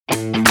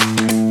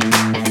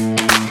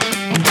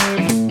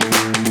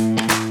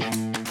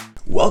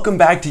Welcome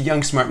back to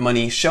Young Smart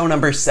Money, show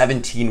number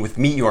 17 with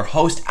me, your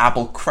host,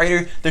 Apple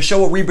Kreider, the show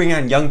where we bring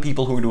on young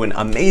people who are doing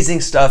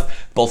amazing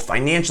stuff, both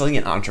financially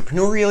and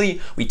entrepreneurially.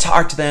 We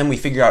talk to them, we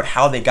figure out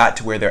how they got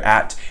to where they're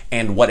at,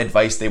 and what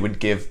advice they would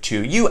give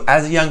to you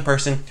as a young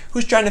person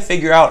who's trying to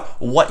figure out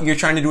what you're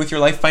trying to do with your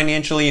life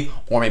financially,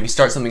 or maybe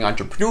start something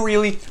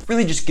entrepreneurially.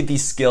 Really just get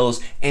these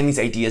skills and these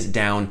ideas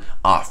down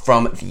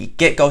from the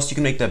get-go so you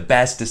can make the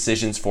best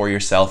decisions for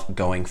yourself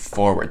going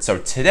forward. So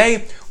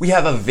today, we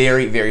have a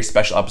very, very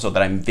special episode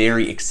that I'm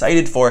very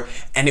excited for,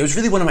 and it was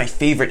really one of my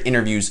favorite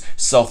interviews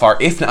so far,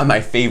 if not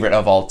my favorite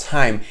of all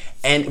time.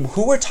 And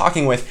who we're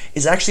talking with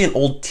is actually an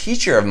old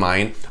teacher of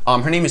mine.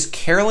 Her name is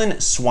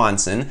Carolyn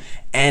Swanson,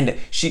 and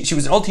she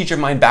was an old teacher of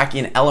mine back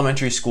in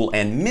elementary school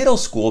and middle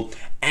school.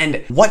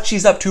 And what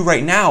she's up to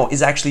right now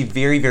is actually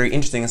very, very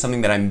interesting and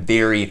something that I'm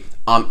very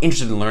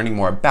interested in learning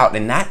more about,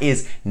 and that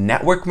is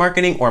network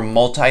marketing or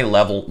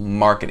multi-level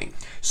marketing.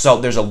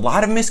 So there's a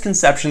lot of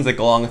misconceptions that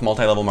go along with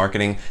multi-level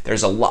marketing.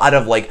 There's a lot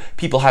of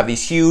people have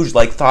these huge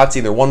thoughts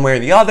either one way or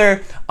the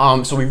other.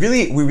 So we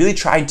really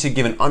tried to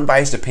give an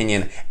unbiased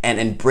opinion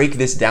and break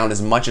this down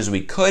as much as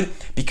we could,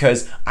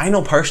 because I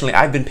know personally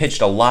I've been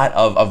pitched a lot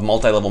of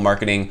multi-level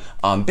marketing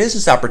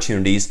business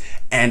opportunities,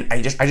 and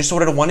I just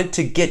sort of wanted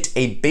to get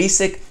a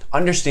basic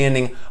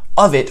understanding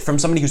of it from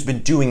somebody who's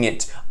been doing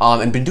it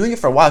and been doing it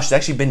for a while. She's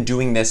actually been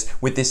doing this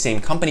with this same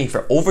company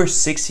for over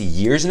 6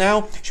 years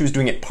now. She was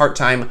doing it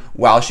part-time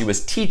while she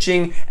was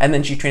teaching, and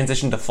then she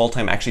transitioned to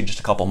full-time actually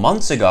just a couple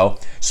months ago.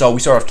 So we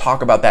sort of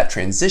talk about that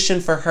transition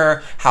for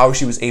her, how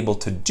she was able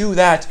to do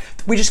that.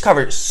 We just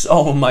covered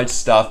so much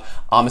stuff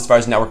as far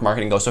as network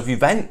marketing goes. So if you've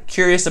been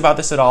curious about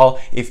this at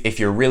all, if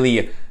you're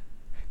really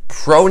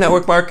pro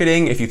network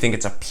marketing, if you think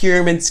it's a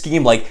pyramid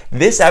scheme,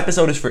 this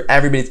episode is for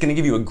everybody. It's going to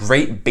give you a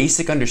great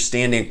basic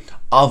understanding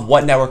of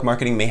what network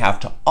marketing may have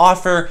to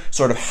offer,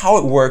 sort of how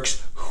it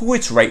works, who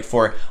it's right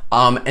for,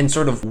 and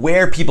sort of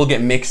where people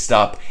get mixed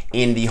up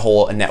in the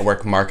whole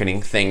network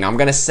marketing thing. Now, I'm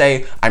gonna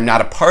say I'm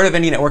not a part of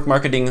any network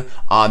marketing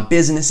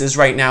businesses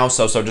right now,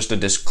 so just a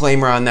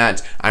disclaimer on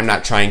that. I'm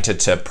not trying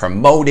to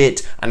promote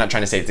it. I'm not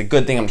trying to say it's a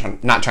good thing. I'm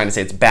not trying to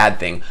say it's a bad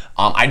thing.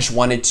 I just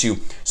wanted to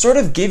sort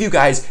of give you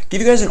guys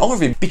an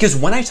overview, because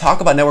when I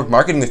talk about network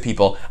marketing with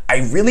people,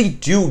 I really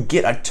do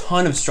get a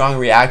ton of strong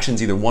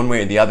reactions either one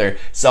way or the other.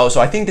 So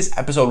I think this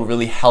episode will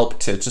really help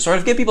to sort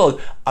of give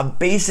people a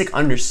basic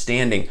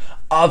understanding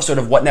of sort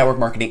of what network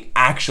marketing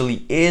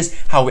actually is,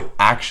 how it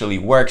actually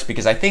works,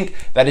 because I think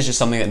that is just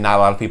something that not a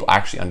lot of people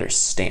actually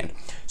understand.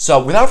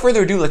 So without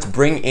further ado, let's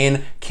bring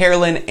in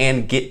Carolyn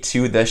and get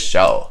to the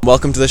show.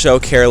 Welcome to the show,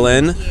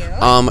 Carolyn.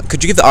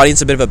 Could you give the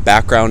audience a bit of a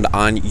background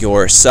on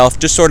yourself,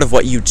 just sort of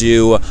what you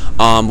do,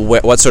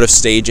 what sort of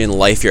stage in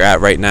life you're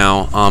at right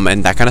now,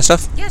 and that kind of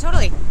stuff? Yeah,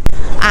 totally.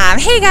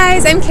 Hey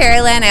guys, I'm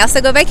Carolyn. I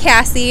also go by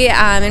Cassie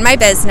in my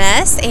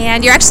business,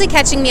 and you're actually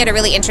catching me at a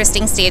really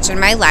interesting stage in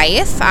my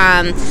life.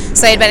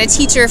 So I had been a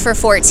teacher for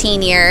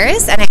 14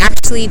 years, and I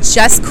actually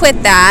just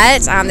quit that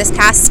this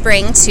past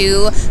spring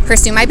to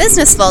pursue my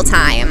business full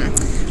time.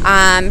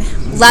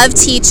 Love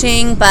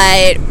teaching,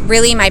 but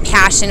really my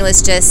passion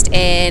was just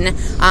in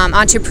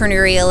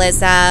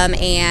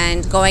entrepreneurialism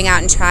and going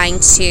out and trying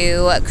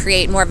to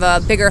create more of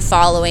a bigger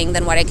following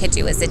than what I could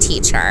do as a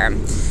teacher.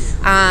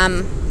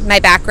 My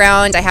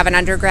background, I have an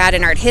undergrad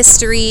in art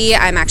history.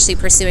 I'm actually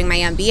pursuing my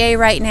MBA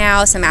right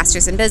now, so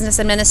Master's in Business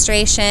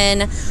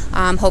Administration.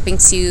 Hoping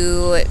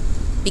to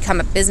become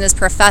a business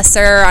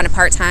professor on a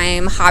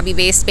part-time,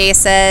 hobby-based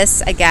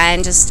basis.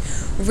 Again, just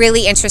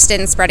really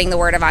interested in spreading the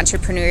word of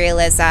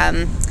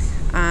entrepreneurialism.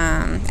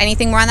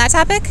 Anything more on that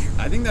topic?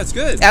 I think that's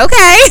good.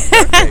 Okay.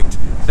 Perfect.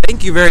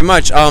 Thank you very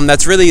much.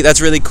 That's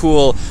really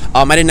cool.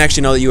 I didn't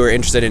actually know that you were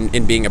interested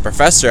in being a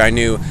professor. I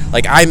knew,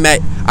 I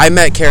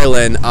met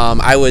Carolyn.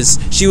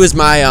 She was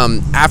my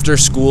after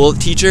school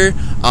teacher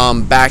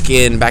back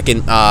in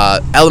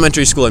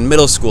elementary school and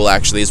middle school.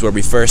 Actually, is where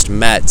we first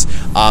met,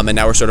 and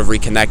now we're sort of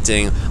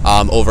reconnecting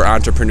over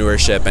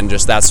entrepreneurship and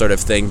just that sort of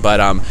thing. But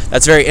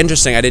that's very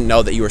interesting. I didn't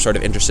know that you were sort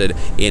of interested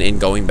in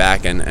going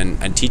back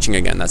and teaching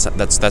again.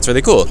 That's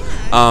really cool.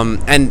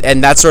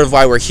 And that's sort of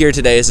why we're here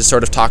today, is to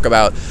sort of talk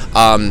about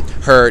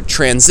her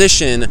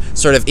transition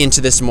sort of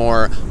into this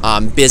more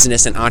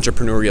business and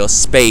entrepreneurial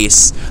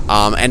space,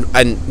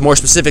 and more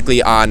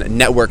specifically on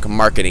network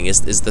marketing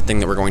is the thing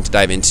that we're going to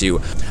dive into.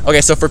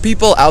 Okay, so for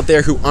people out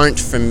there who aren't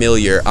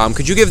familiar,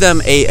 could you give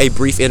them a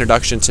brief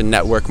introduction to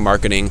network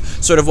marketing,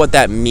 sort of what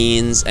that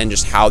means and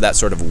just how that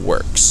sort of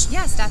works?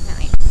 Yes,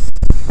 definitely.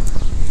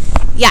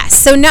 Yes,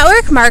 so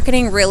network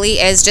marketing really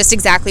is just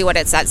exactly what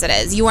it says it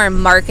is. You are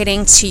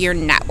marketing to your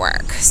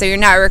network. So your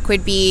network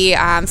would be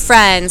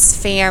friends,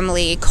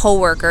 family,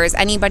 coworkers,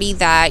 anybody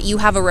that you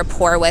have a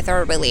rapport with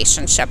or a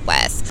relationship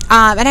with.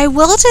 And I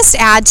will just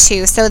add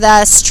too, so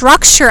the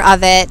structure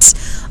of it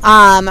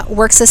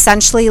works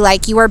essentially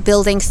like you are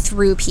building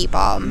through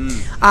people.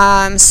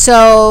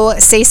 So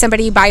say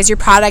somebody buys your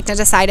product and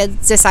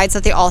decides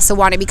that they also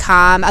want to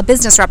become a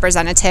business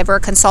representative or a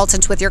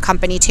consultant with your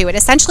company too. It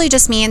essentially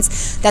just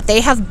means that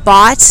they have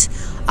bought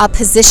a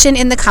position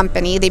in the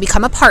company. They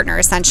become a partner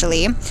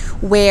essentially,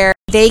 where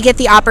they get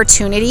the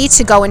opportunity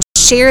to go and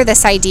share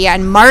this idea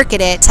and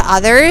market it to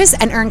others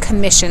and earn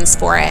commissions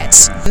for it.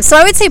 So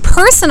I would say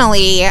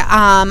personally,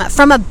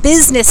 from a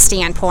business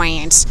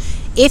standpoint,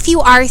 if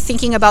you are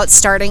thinking about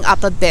starting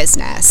up a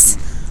business,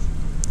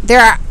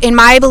 in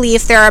my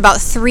belief, there are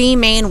about 3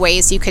 main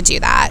ways you could do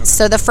that.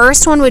 So the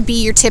first one would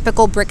be your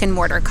typical brick and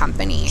mortar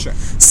company. Sure.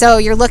 So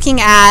you're looking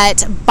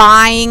at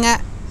buying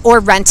or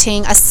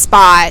renting a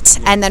spot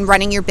and then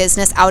running your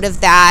business out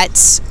of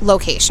that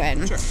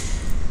location. Sure.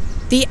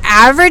 The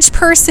average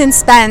person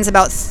spends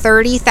about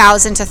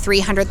 $30,000 to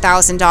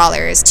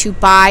 $300,000 to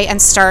buy and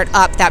start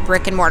up that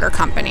brick and mortar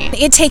company.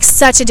 It takes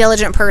such a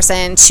diligent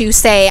person to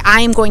say,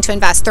 I'm going to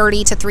invest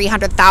 $30,000 to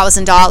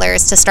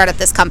 $300,000 to start up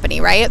this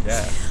company, right?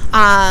 Yeah.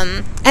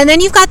 And then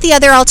you've got the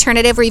other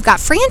alternative where you've got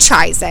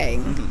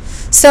franchising.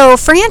 So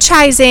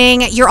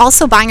franchising, you're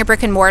also buying a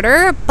brick and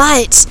mortar,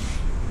 but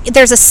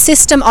there's a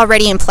system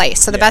already in place.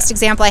 So the best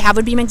example I have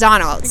would be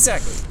McDonald's.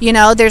 Exactly. You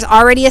know, there's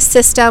already a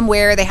system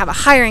where they have a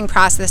hiring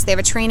process, they have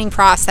a training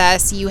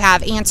process, you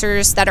have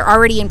answers that are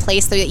already in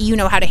place so that you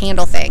know how to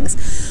handle things.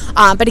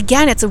 But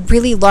again, it's a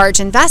really large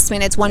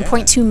investment. It's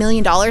 $1.2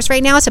 million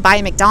right now to buy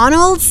a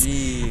McDonald's.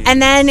 Jeez.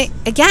 And then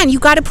again, you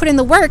got to put in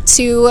the work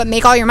to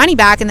make all your money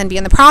back and then be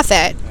in the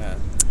profit.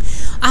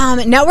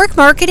 Yeah. Network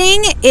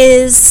marketing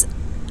is,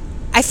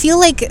 I feel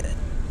like,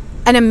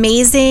 an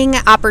amazing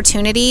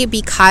opportunity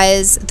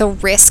because the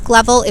risk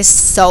level is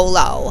so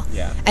low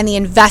and the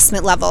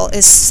investment level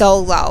is so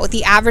low.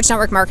 The average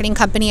network marketing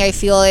company, I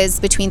feel,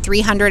 is between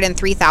 $300 and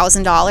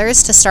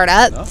 $3,000 to start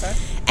up. Okay.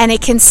 And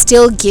it can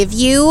still give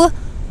you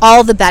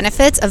all the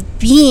benefits of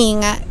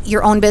being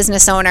your own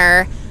business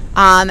owner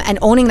and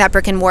owning that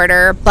brick and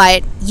mortar,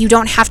 but you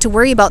don't have to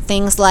worry about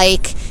things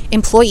like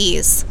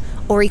employees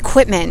or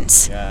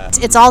equipment. Yeah.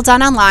 It's all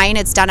done online.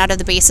 It's done out of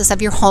the basis of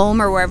your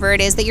home or wherever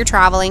it is that you're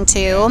traveling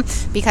to.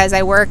 Because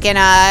I work in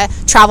a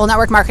travel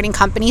network marketing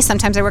company,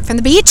 sometimes I work from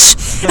the beach.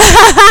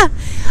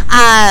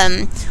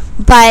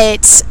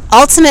 But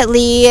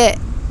ultimately,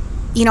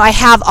 you know, I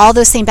have all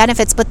those same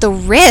benefits, but the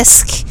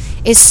risk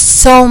is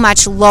so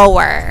much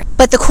lower.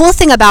 But the cool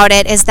thing about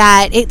it is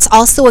that it's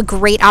also a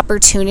great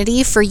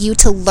opportunity for you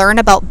to learn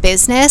about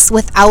business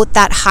without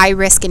that high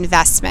risk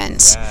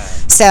investment. Yeah.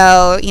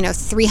 So, you know,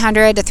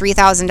 $300 to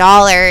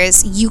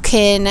 $3,000, you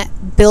can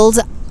build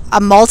a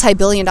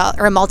multi-million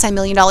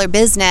dollar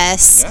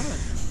business. Yeah.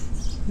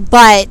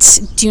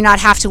 But do not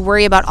have to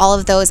worry about all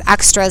of those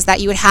extras that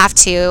you would have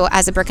to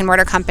as a brick and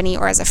mortar company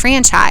or as a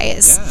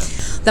franchise.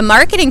 Yeah. The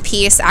marketing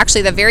piece,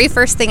 actually, the very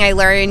first thing I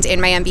learned in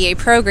my MBA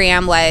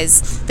program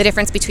was the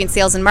difference between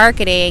sales and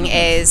marketing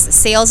is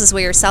sales is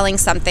where you're selling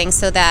something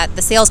so that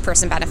the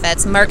salesperson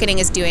benefits. Marketing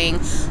is doing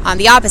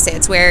the opposite.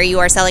 It's where you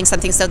are selling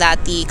something so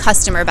that the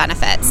customer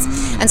benefits.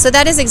 And so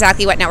that is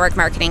exactly what network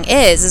marketing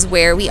is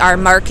where we are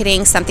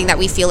marketing something that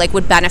we feel like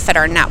would benefit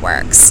our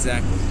networks.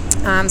 Exactly.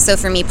 So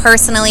for me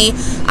personally,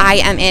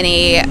 I am in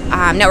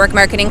a network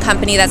marketing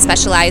company that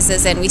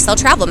specializes in, we sell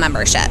travel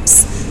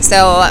memberships.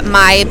 So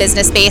my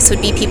business base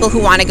would be people who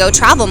want to go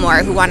travel more,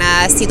 who want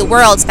to see the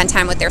world, spend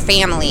time with their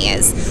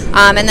families.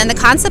 And then the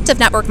concept of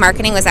network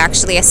marketing was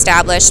actually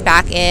established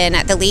back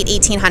in the late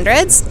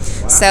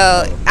 1800s. Wow. So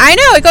I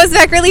know, it goes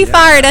back really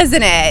far,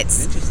 doesn't it?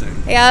 Interesting.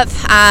 Yep.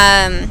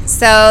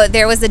 So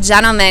there was a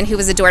gentleman who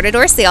was a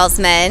door-to-door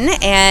salesman,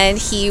 and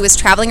he was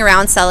traveling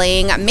around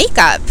selling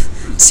makeup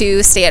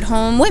to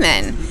stay-at-home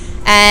women.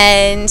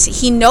 And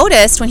he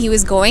noticed when he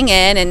was going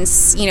in and,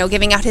 you know,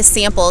 giving out his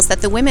samples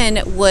that the women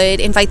would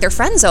invite their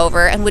friends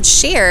over and would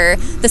share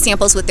the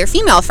samples with their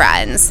female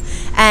friends.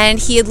 And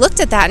he had looked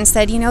at that and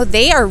said, you know,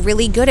 they are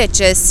really good at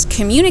just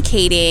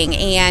communicating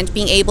and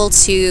being able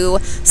to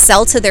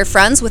sell to their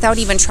friends without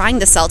even trying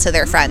to sell to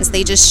their friends.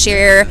 They just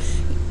share,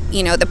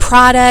 you know, the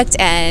product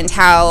and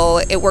how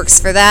it works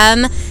for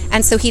them.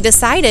 And so he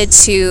decided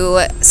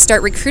to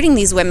start recruiting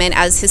these women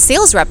as his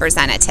sales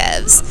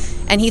representatives.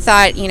 And he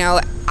thought, you know,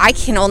 I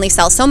can only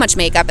sell so much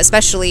makeup,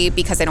 especially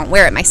because I don't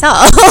wear it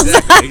myself.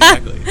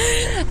 Exactly.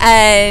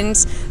 And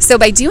so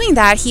by doing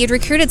that, he had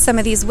recruited some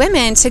of these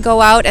women to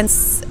go out and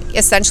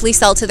essentially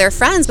sell to their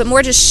friends, but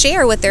more just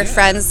share with their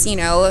friends, you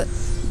know,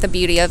 the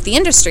beauty of the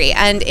industry.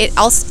 And it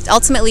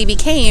ultimately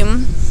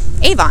became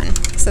Avon.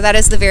 So that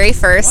is the very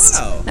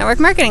first network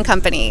marketing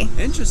company.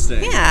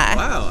 Interesting. Yeah.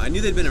 Wow. I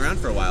knew they'd been around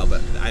for a while,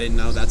 but I didn't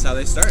know that's how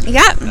they started.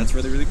 Yeah. That's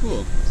really, really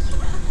cool.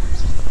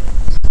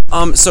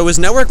 So is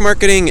network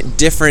marketing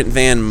different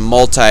than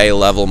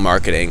multi-level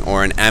marketing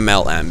or an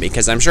MLM?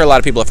 Because I'm sure a lot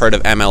of people have heard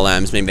of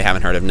MLMs, maybe they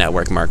haven't heard of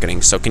network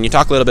marketing. So can you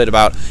talk a little bit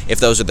about if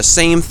those are the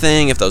same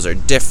thing, if those are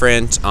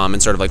different,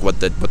 and sort of like what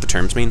the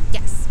terms mean?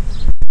 Yes.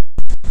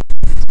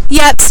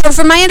 Yep, so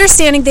from my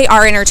understanding, they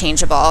are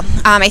interchangeable.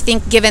 I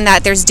think given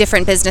that there's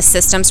different business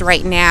systems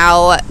right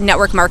now,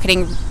 network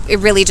marketing, it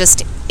really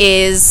just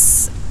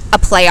is a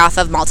play off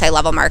of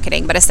multi-level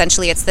marketing, but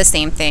essentially it's the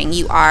same thing.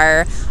 You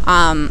are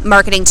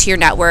marketing to your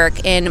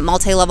network. In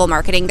multi-level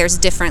marketing, there's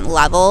different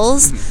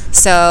levels.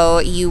 So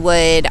you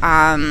would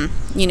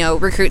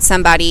recruit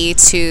somebody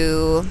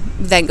to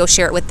then go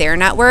share it with their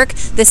network.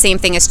 The same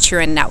thing is true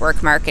in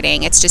network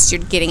marketing. It's just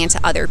you're getting into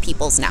other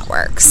people's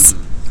networks.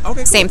 Okay,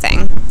 cool. Same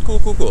thing.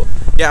 Cool.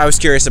 Yeah, I was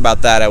curious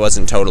about that. I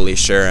wasn't totally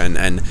sure,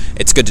 and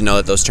it's good to know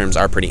that those terms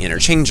are pretty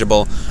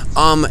interchangeable.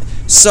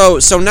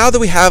 So now that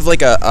we have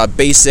like a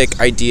basic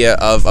idea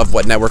of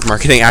what network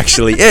marketing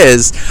actually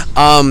is,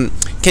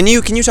 can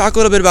you talk a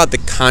little bit about the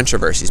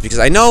controversies? Because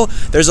I know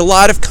there's a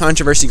lot of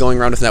controversy going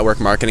around with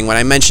network marketing. When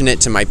I mention it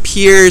to my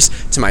peers,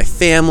 to my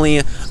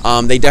family,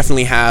 they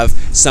definitely have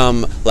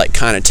some like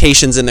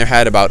connotations in their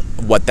head about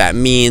what that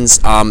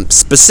means.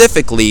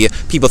 Specifically,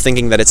 people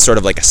thinking that it's sort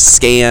of like a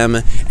scam,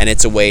 and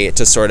it's a way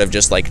to sort of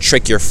just like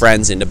trick your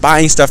friends into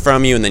buying stuff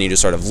from you, and then you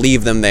just sort of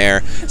leave them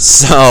there.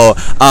 So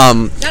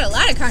got a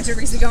lot of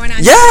controversy going on.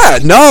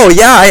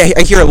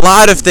 I hear a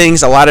lot of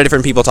things, a lot of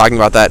different people talking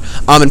about that.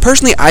 And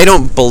personally, I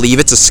don't believe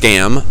it's a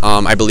scam.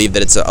 I believe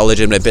that it's a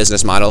legitimate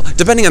business model,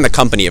 depending on the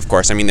company, of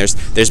course. I mean,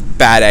 there's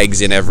bad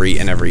eggs in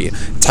every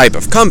type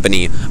of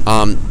company.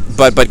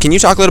 But can you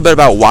talk a little bit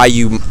about why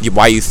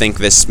you think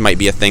this might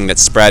be a thing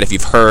that's spread, if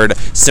you've heard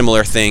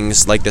similar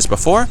things like this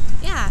before?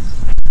 Yeah.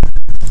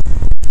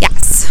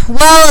 Yes.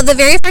 Well, the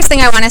very first thing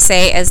I want to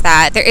say is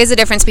that there is a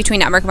difference between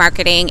network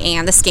marketing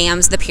and the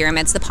scams, the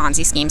pyramids, the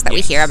Ponzi schemes that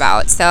we hear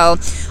about. So,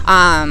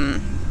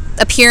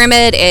 a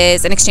pyramid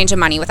is an exchange of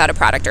money without a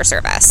product or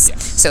service.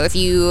 So if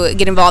you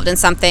get involved in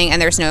something and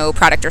there's no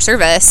product or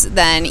service,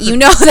 then you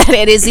know that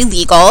it is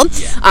illegal.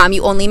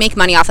 You only make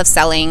money off of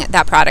selling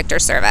that product or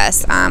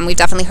service. We've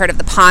definitely heard of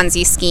the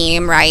Ponzi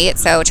scheme, right?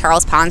 So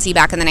Charles Ponzi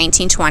back in the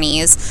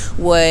 1920s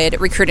would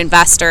recruit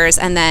investors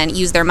and then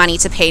use their money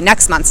to pay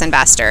next month's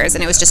investors.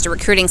 And it was just a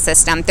recruiting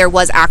system. There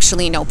was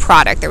actually no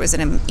product. There was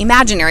an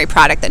imaginary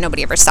product that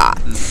nobody ever saw.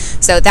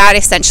 So that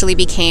essentially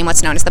became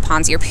what's known as the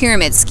Ponzi or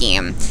pyramid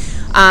scheme.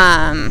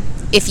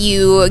 If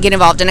you get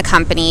involved in a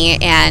company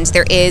and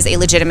there is a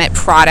legitimate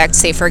product,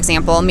 say for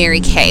example, Mary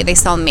Kay, they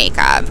sell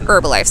makeup,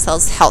 Herbalife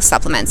sells health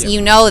supplements,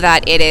 you know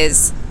that it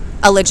is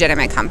a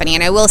legitimate company.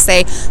 And I will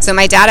say, so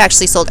my dad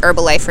actually sold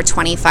Herbalife for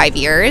 25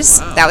 years.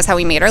 Wow. That was how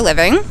we made our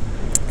living.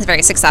 He was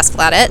very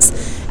successful at it.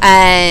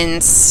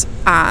 And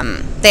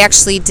they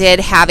actually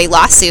did have a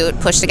lawsuit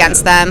pushed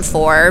against them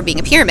for being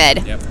a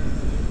pyramid.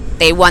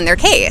 They won their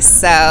case.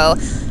 So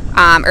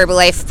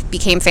Herbalife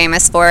became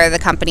famous for the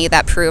company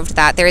that proved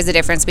that there is a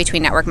difference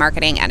between network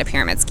marketing and a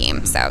pyramid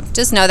scheme. So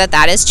just know that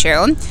that is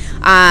true.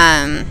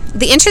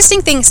 The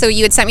interesting thing, so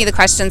you had sent me the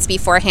questions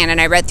beforehand and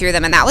I read through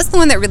them, and that was the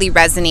one that really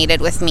resonated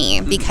with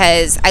me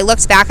because I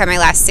looked back on my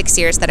last 6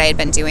 years that I had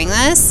been doing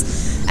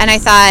this and I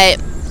thought,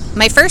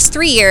 my first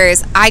 3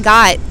 years, I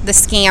got the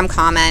scam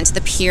comment,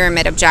 the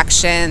pyramid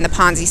objection, the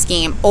Ponzi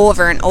scheme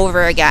over and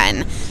over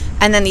again.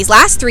 And then these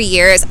last 3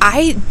 years,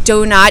 I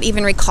do not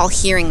even recall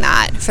hearing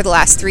that for the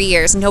last 3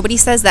 years. Nobody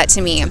says that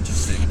to me.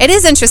 It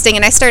is interesting,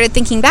 and I started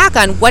thinking back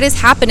on what has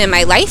happened in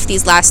my life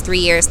these last 3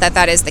 years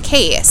that is the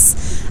case.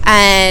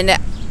 And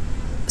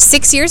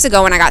 6 years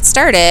ago when I got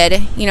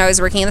started, I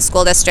was working in the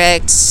school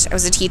district, I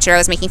was a teacher, I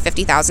was making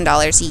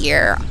 $50,000 a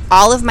year.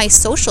 All of my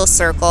social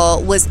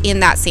circle was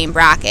in that same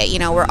bracket.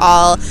 We're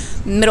all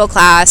middle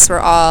class, we're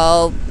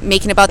all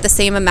making about the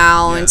same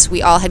amount,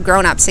 we all had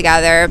grown up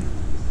together.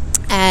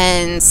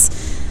 And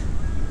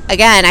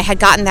again, I had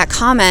gotten that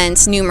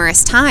comment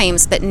numerous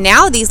times, but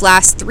now these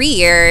last 3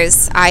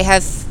 years, I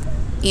have,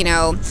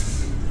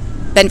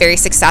 been very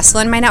successful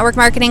in my network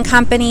marketing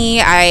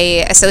company.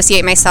 I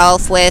associate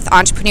myself with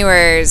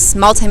entrepreneurs,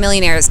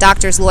 multimillionaires,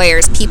 doctors,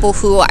 lawyers, people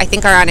who I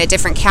think are on a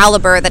different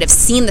caliber that have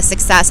seen the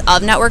success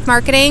of network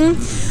marketing,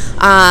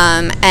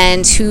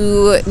 and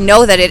who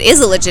know that it is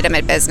a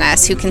legitimate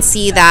business, who can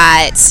see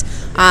that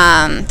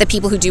the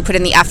people who do put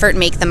in the effort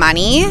make the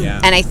money.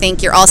 And I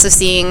think you're also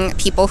seeing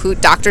people who,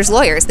 doctors,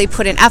 lawyers, they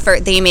put in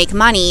effort, they make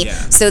money,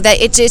 so that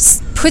it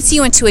just puts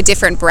you into a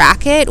different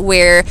bracket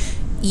where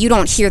you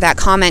don't hear that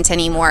comment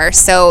anymore.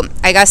 So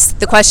I guess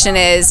the question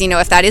is,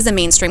 if that is a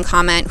mainstream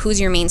comment, who's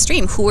your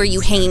mainstream? Who are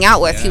you hanging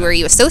out with? Who are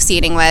you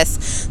associating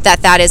with?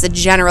 That is a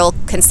general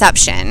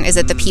conception. Is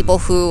it the people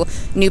who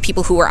knew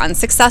people who were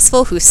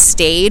unsuccessful, who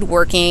stayed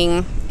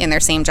working in their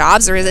same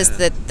jobs? Or is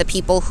it the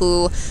people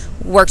who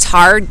worked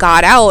hard,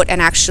 got out,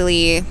 and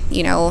actually,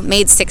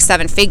 made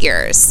 6-7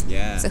 figures?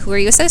 So who are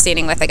you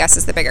associating with, I guess,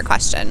 is the bigger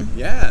question.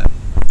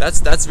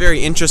 That's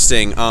very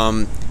interesting.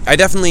 I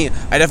definitely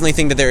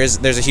think that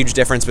there's a huge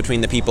difference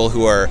between the people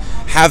who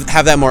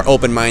have that more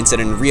open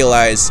mindset and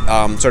realize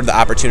sort of the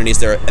opportunities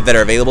that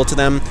are available to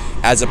them,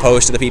 as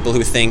opposed to the people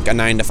who think a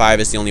 9-to-5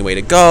 is the only way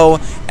to go,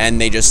 and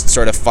they just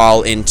sort of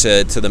fall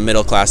into the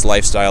middle class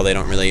lifestyle. They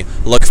don't really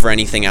look for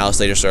anything else.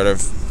 They just sort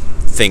of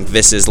think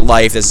this is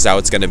life, this is how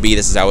it's going to be,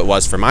 this is how it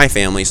was for my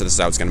family, so this is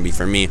how it's going to be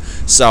for me.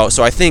 So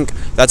I think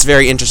that's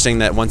very interesting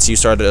that once you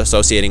started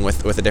associating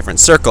with a different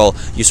circle,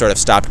 you sort of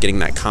stopped getting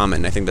that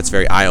comment. I think that's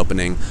very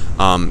eye-opening,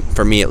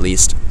 for me at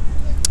least.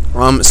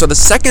 So the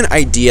second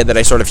idea that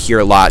I sort of hear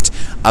a lot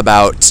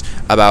about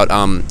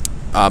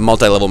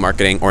multi-level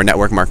marketing or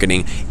network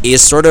marketing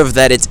is sort of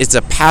that it's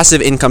a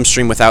passive income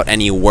stream without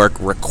any work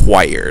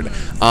required.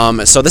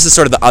 So this is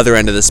sort of the other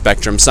end of the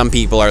spectrum. Some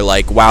people are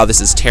like, wow,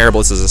 this is terrible,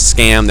 this is a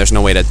scam, there's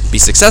no way to be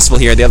successful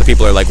here. The other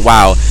people are like,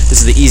 wow,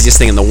 this is the easiest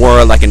thing in the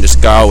world, I can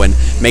just go and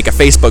make a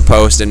Facebook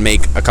post and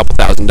make a couple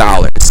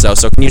 $1,000s.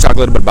 So can you talk a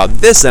little bit about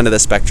this end of the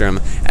spectrum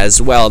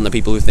as well, and the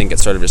people who think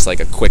it's sort of just like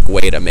a quick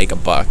way to make a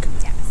buck?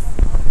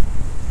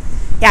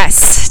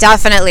 Yes,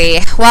 definitely.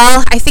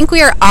 Well, I think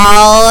we are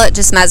all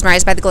just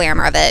mesmerized by the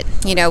glamour of it.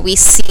 You know, we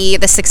see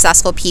the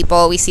successful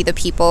people, we see the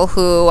people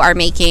who are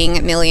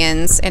making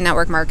millions in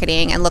network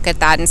marketing and look at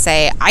that and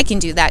say, I can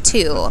do that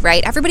too,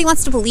 right? Everybody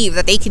wants to believe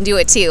that they can do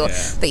it too,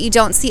 but you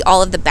don't see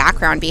all of the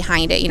background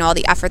behind it, you know, all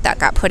the effort that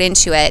got put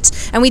into it.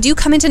 And we do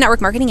come into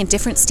network marketing in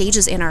different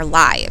stages in our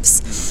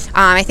lives.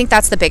 I think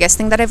that's the biggest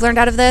thing that I've learned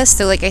out of this.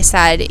 So like I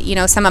said, you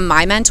know, some of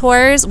my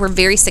mentors were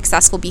very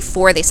successful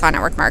before they saw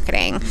network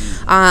marketing.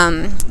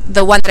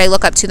 The one that I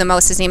look up to the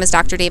most, his name is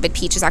Dr. David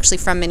Peach, is actually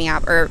from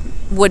Minneapolis, or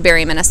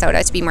Woodbury,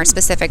 Minnesota, to be more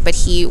specific, but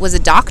he was a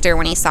doctor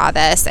when he saw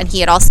this, and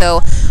he had also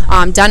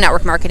done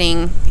network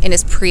marketing in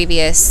his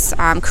previous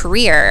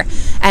career.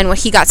 And when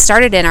he got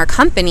started in our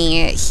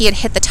company, he had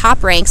hit the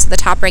top rank, so the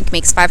top rank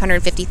makes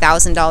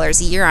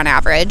 $550,000 a year on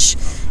average,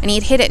 and he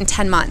had hit it in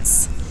 10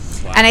 months.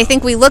 Wow. And I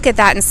think we look at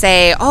that and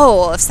say,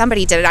 oh, if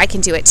somebody did it, I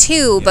can do it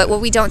too. But what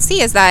we don't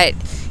see is that,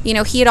 you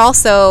know, he had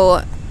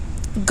also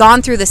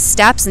gone through the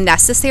steps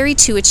necessary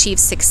to achieve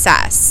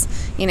success.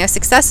 You know,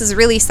 success is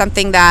really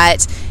something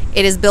that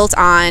it is built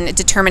on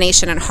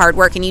determination and hard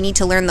work, and you need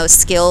to learn those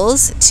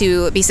skills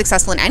to be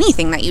successful in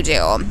anything that you do.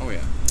 Oh,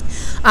 yeah.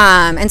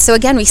 And so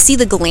again, we see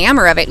the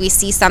glamour of it. We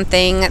see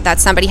something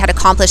that somebody had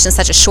accomplished in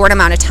such a short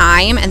amount of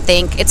time and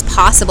think it's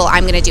possible,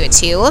 I'm going to do it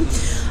too.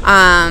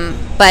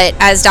 But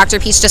as Dr.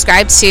 Peach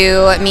described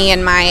to me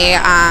and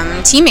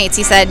my teammates,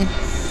 he said,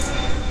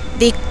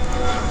 the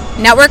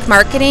network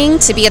marketing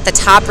to be at the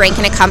top rank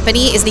in a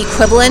company is the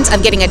equivalent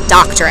of getting a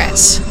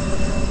doctorate.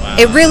 Wow.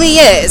 It really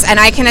is, and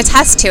I can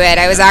attest to it.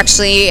 I was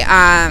actually,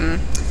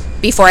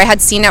 before I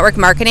had seen network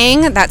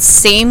marketing, that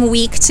same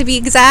week to be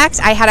exact,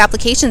 I had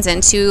applications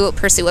in to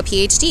pursue a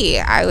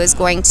PhD. I was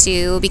going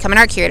to become an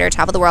art curator,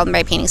 travel the world and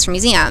buy paintings for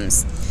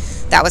museums.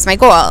 That was my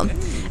goal.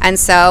 And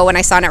so when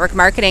I saw network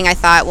marketing, I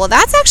thought, well,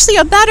 that's actually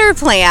a better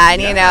plan,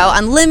 you know,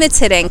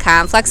 unlimited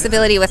income,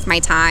 flexibility with my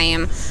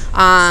time.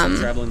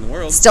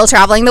 Still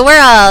traveling the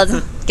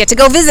world. Get to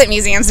go visit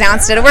museums now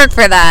instead of work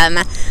for them.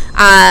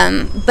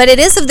 But it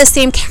is of the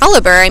same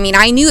caliber. I mean,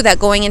 I knew that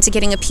going into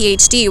getting a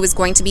PhD was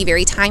going to be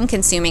very time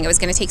consuming. It was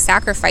going to take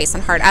sacrifice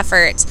and hard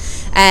effort.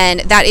 And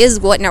that is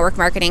what network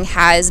marketing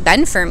has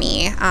been for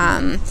me.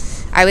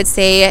 I would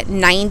say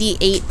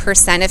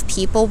 98% of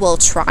people will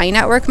try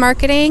network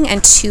marketing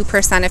and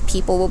 2% of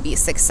people will be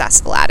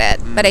successful at it.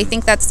 But I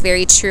think that's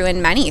very true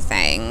in many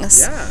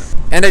things. Yeah.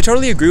 And I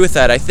totally agree with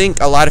that. I think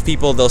a lot of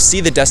people, they'll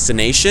see the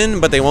destination,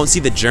 but they won't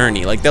see the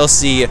journey. Like they'll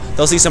see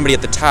somebody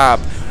at the top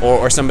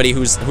or somebody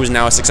who's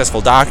now a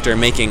successful doctor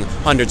making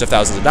hundreds of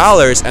thousands of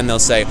dollars, and they'll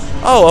say,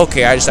 oh,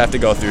 okay, I just have to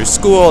go through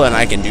school and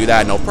I can do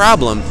that, no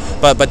problem.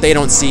 But they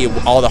don't see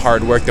all the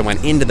hard work that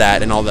went into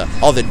that and all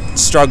the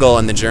struggle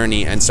and the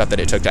journey and stuff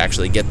that it took to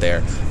actually get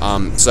there.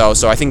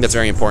 So I think that's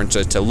very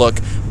important to look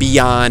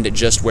beyond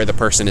just where the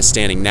person is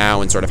standing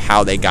now and sort of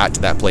how they got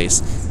to that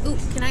place. Ooh,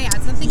 can I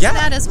add something to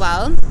that as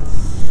well?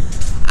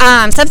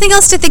 Something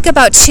else to think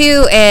about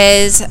too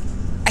is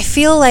I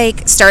feel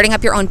like starting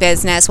up your own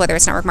business, whether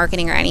it's network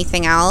marketing or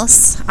anything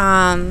else,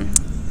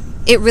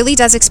 it really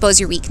does expose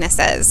your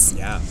weaknesses.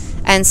 Yeah.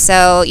 And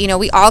so, you know,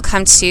 we all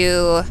come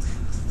to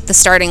the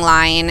starting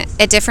line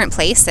at different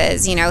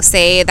places. You know,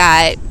 say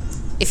that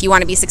if you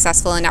want to be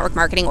successful in network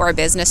marketing or a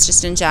business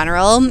just in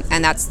general,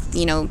 and that's,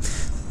 you know,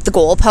 the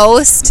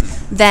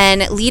goalpost,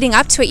 then leading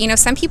up to it, you know,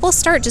 some people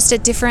start just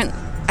at different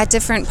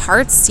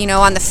parts, you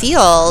know, on the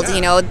field.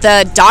 You know,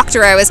 the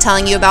doctor I was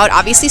telling you about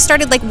obviously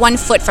started like 1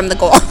 foot from the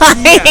goal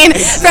line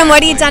from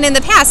what he'd done in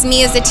the past.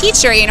 Me as a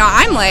teacher, you know,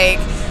 I'm like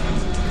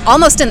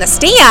almost in the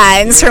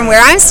stands from where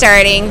I'm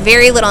starting.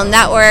 Very little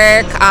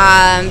network,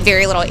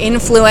 very little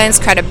influence,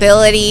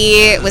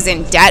 credibility. Was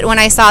in debt when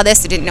I saw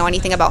this. I didn't know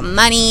anything about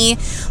money.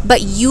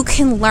 But you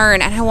can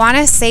learn, and I want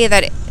to say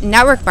that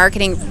network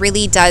marketing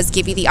really does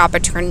give you the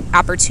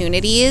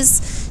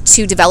opportunities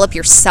to develop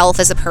yourself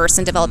as a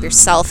person, develop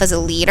yourself as a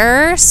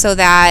leader, so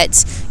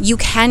that you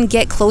can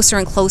get closer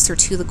and closer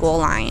to the goal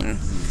line.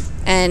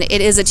 And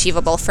it is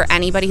achievable for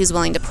anybody who's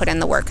willing to put in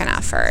the work and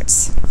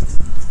effort.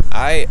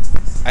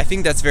 I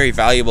think that's very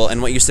valuable,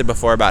 and what you said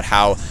before about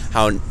how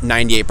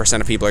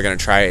 98% of people are going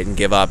to try it and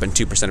give up and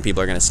 2% of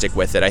people are going to stick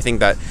with it. I think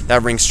that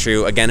rings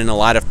true, again, in a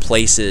lot of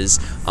places,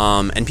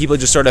 and people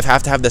just sort of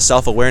have to have the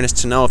self-awareness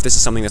to know if this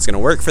is something that's going to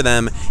work for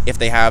them, if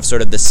they have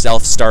sort of the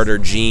self-starter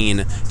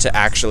gene to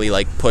actually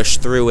like push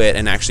through it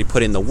and actually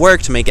put in the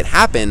work to make it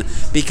happen,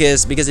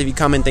 because if you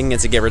come in thinking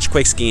it's a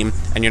get-rich-quick scheme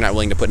and you're not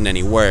willing to put in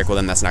any work, well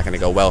then that's not going to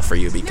go well for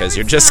you, because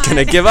you're just going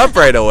to give up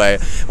right away.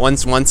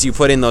 Once you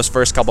put in those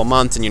first couple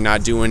months and you're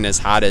not doing as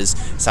high hot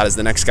as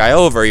the next guy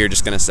over, you're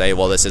just going to say,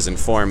 well, this isn't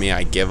for me.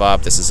 I give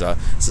up. This is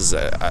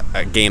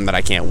a game that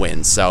I can't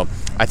win. So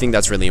I think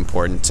that's really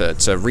important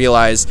to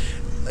realize.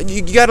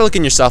 You got to look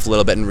in yourself a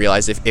little bit and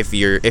realize if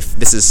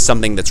this is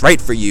something that's right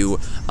for you,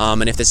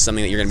 and if this is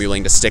something that you're going to be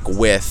willing to stick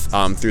with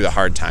through the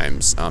hard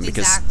times,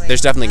 because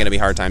there's definitely going to be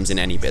hard times in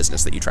any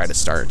business that you try to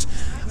start.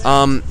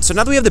 So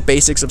now that we have the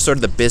basics of sort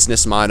of the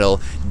business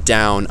model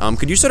down,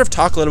 could you sort of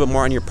talk a little bit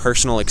more on your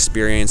personal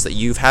experience that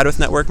you've had with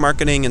network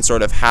marketing, and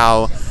sort of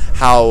how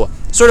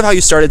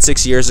you started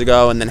 6 years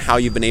ago, and then how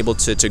you've been able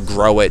to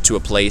grow it to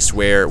a place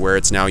where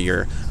it's now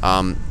your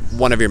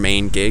one of your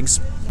main gigs?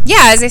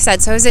 Yeah, as I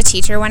said, so I was a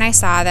teacher when I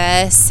saw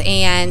this,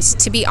 and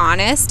to be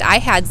honest, I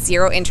had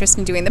zero interest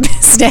in doing the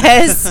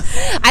business.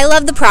 I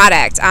love the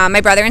product. My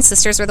brother and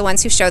sisters were the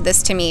ones who showed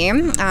this to me.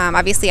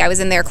 Obviously, I was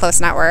in their close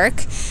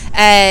network,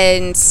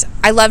 and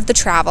I loved the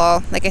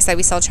travel. Like I said,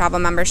 we sell travel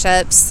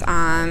memberships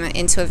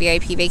into a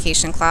VIP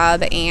vacation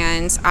club,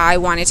 and I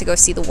wanted to go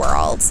see the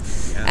world.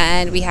 Yeah.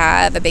 And we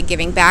have a big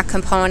giving back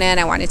component.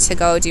 I wanted to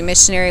go do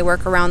missionary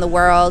work around the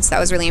world, so that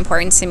was really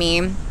important to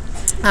me.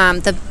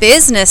 The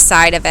business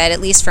side of it, at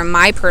least from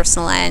my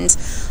personal end,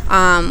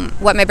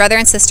 what my brother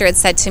and sister had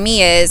said to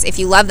me is, if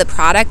you love the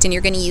product and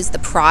you're going to use the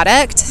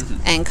product,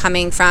 and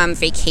coming from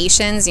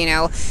vacations,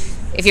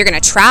 if you're going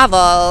to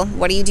travel,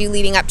 what do you do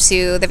leading up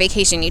to the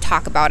vacation? You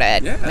talk about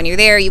it. Yeah. When you're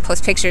there, you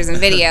post pictures and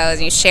videos,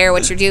 and you share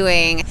what you're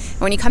doing. And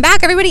when you come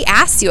back, everybody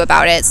asks you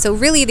about it. So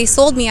really, they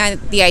sold me on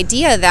the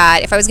idea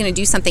that if I was going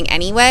to do something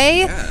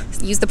anyway,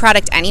 use the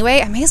product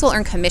anyway, I may as well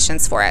earn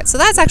commissions for it. So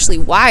that's actually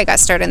why I got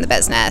started in the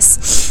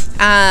business.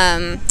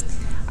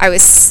 I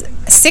was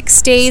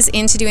 6 days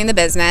into doing the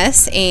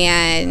business,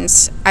 and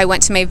I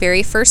went to my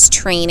very first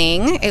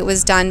training. It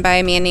was done by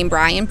a man named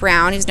Brian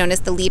Brown, who's known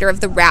as the leader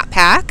of the Rat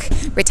Pack,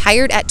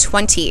 retired at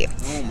 20.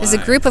 There's a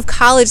group of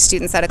college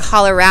students out of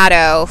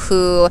Colorado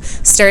who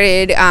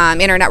started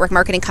in our network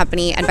marketing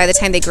company, and by the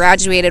time they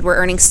graduated, were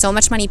earning so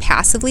much money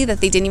passively that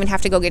they didn't even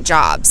have to go get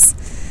jobs.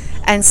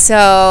 And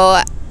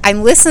so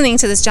I'm listening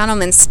to this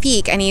gentleman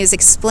speak, and he was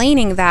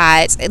explaining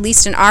that, at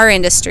least in our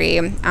industry,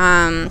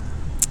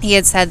 he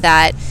had said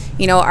that,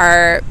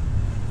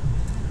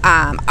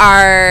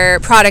 our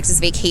product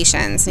is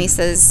vacations, and he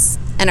says,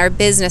 and our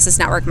business is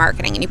network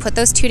marketing. And you put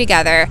those two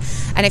together,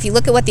 and if you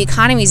look at what the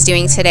economy is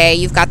doing today,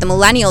 you've got the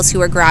millennials who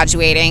are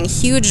graduating,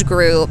 huge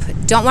group,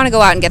 don't want to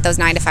go out and get those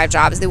 9-to-5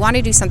 jobs. They want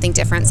to do something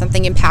different,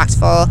 something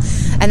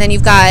impactful. And then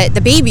you've got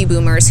the baby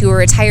boomers who are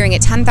retiring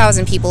at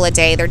 10,000 people a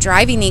day. They're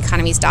driving the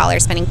economy's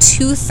dollars, spending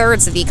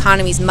 2/3 of the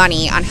economy's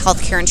money on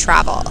healthcare and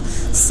travel.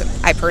 So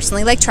I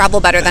personally like travel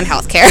better than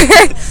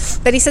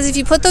healthcare. But he says if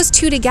you put those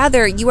two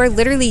together, you are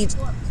literally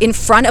in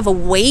front of a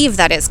wave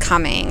that is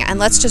coming, and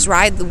let's just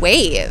ride the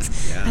wave.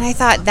 Yeah. And I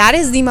thought, that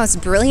is the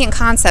most brilliant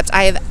concept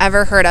I have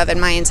ever heard of in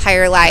my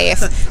entire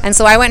life. And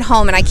so I went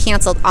home and I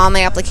canceled all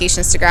my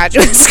applications to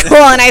graduate school,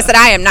 and I said,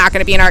 I am not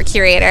going to be an art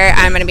curator,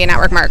 I'm going to be a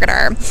network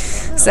marketer.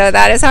 So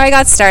that is how I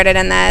got started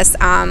in this.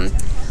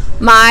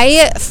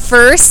 My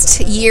first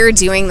year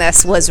doing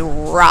this was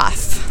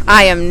rough.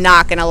 I am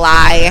not going to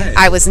lie.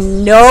 I was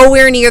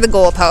nowhere near the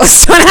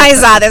goalpost when I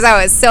saw this.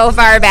 I was so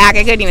far back,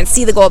 I couldn't even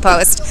see the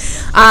goalpost.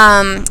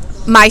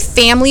 My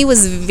family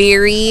was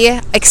very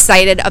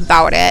excited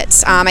about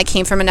it. I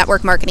came from a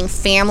network marketing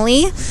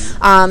family,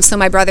 so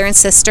my brother and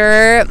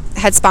sister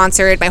had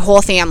sponsored my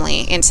whole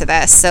family into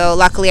this. So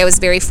luckily I was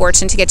very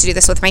fortunate to get to do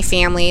this with my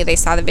family. They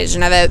saw the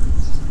vision of it.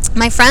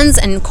 My friends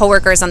and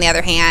coworkers, on the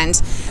other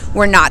hand,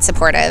 were not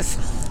supportive.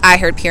 I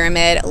heard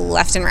pyramid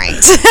left and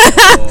right.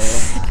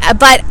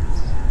 But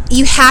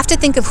you have to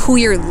think of who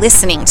you're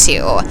listening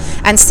to.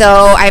 And so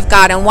I've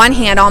got on one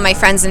hand all my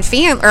friends and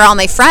all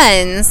my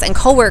friends and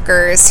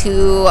coworkers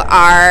who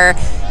are,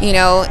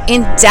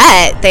 in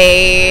debt.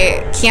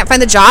 They can't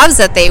find the jobs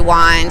that they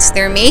want.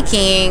 They're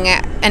making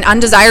an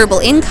undesirable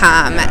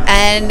income.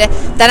 And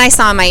then I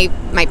saw my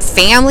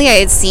family. I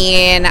had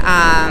seen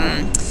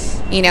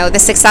the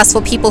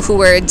successful people who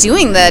were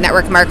doing the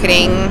network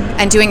marketing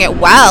and doing it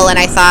well. And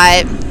I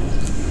thought,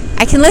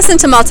 I can listen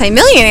to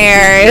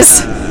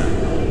multimillionaires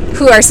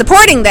who are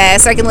supporting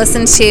this, or I can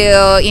listen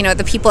to,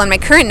 the people in my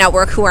current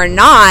network who are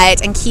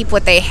not, and keep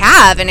what they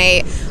have. And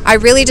I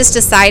really just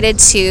decided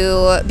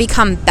to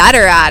become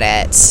better at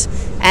it.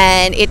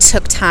 And it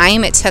took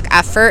time, it took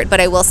effort,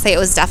 but I will say it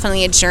was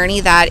definitely a journey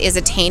that is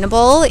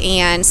attainable,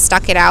 and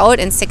stuck it out.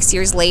 And 6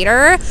 years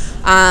later,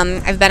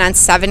 I've been on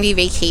 70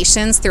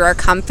 vacations through our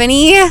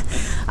company.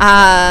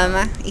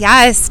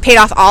 It's paid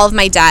off all of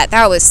my debt.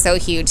 That was so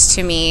huge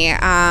to me.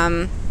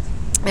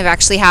 I've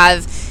actually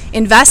have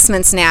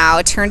investments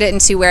now, turned it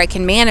into where I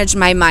can manage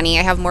my money.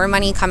 I have more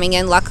money coming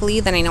in, luckily,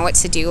 than I know what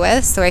to do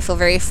with. So I feel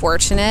very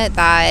fortunate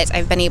that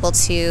I've been able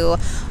to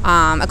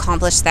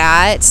accomplish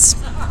that.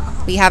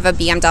 We have a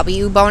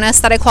BMW bonus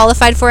that I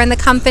qualified for in the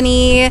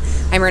company.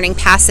 I'm earning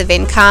passive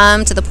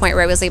income to the point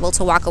where I was able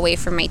to walk away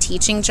from my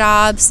teaching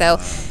job. So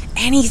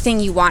anything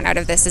you want out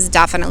of this is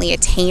definitely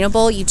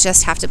attainable. You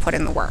just have to put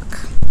in the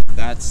work.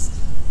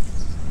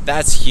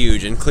 That's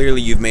huge, and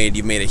clearly you've made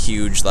a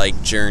huge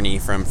like journey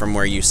from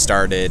where you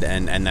started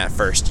and that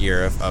first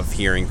year of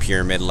hearing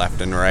pyramid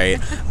left and right.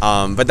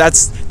 But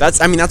that's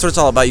I mean that's what it's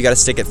all about. You got to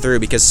stick it through,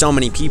 because so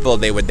many people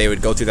they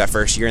would go through that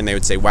first year and they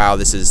would say, wow,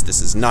 this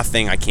is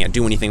nothing. I can't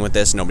do anything with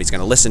this. Nobody's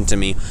going to listen to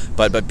me.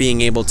 But being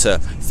able to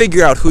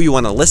figure out who you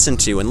want to listen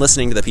to and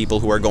listening to the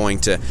people who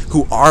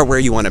are where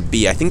you want to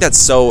be, I think that's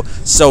so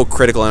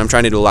critical. And I'm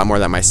trying to do a lot more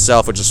of that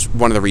myself, which is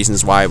one of the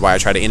reasons why I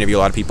try to interview a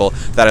lot of people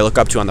that I look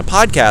up to on the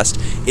podcast,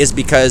 is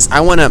because I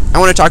want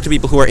to talk to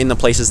people who are in the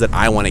places that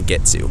I want to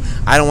get to.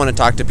 I don't want to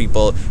talk to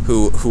people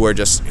who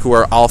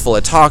are all full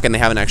of talk and they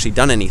haven't actually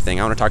done anything.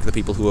 I want to talk to the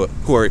people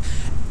who are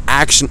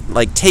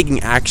taking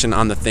action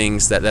on the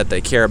things that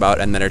they care about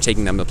and that are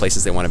taking them to the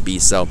places they want to be.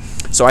 So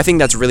I think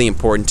that's really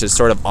important, to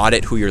sort of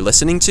audit who you're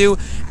listening to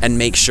and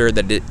make sure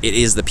that it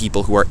is the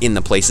people who are in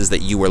the places that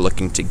you were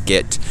looking to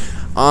get.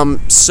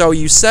 So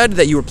you said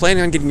that you were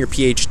planning on getting your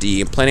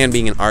PhD, planning on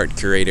being an art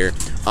curator.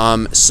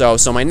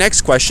 So my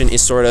next question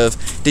is sort of,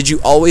 did you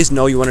always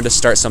know you wanted to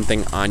start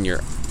something on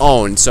your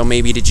own? So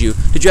maybe did you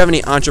have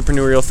any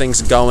entrepreneurial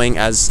things going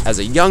as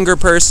a younger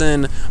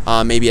person?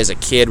 Maybe as a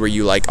kid, were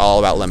you like all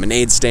about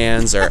lemonade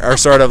stands, or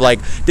sort of like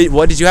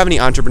did you have any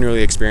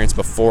entrepreneurial experience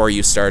before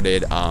you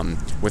started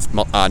with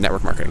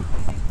network marketing?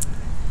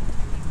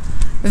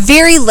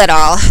 Very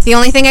little. The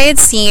only thing I had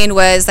seen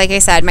was, like I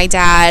said, my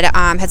dad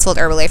had sold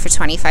Herbalife for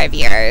 25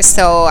 years.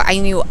 So I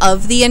knew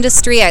of the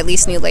industry. I at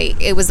least knew like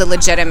it was a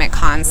legitimate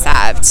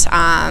concept.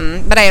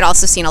 But I had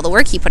also seen all the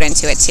work he put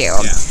into it too.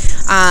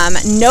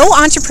 No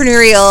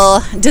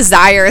entrepreneurial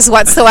desires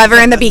whatsoever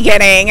in the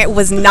beginning. It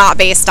was not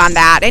based on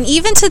that. And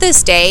even to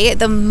this day,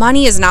 the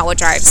money is not what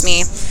drives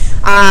me.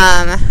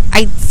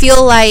 I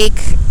feel like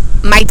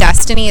my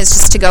destiny is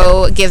just to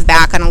go give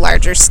back on a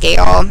larger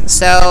scale.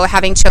 So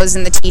having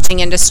chosen the teaching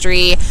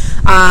industry,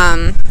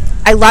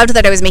 I loved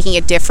that I was making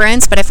a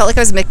difference, but I felt like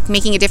I was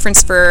making a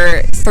difference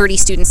for 30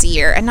 students a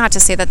year. And not to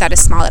say that that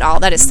is small at all.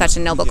 That is such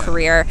a noble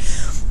career.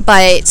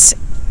 But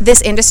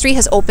this industry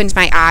has opened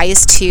my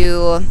eyes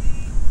to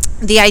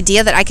the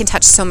idea that I can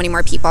touch so many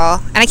more people,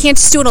 and I can't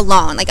just do it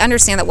alone. Like,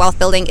 understand that wealth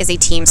building is a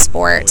team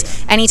sport.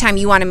 Anytime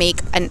you want to make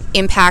an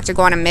impact or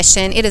go on a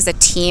mission, it is a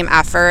team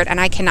effort,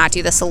 and I cannot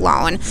do this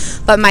alone.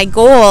 But my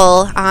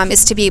goal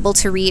is to be able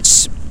to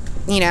reach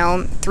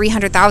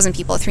 300,000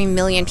 people, 3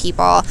 million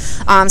people.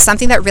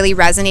 Something that really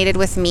resonated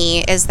with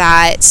me is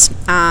that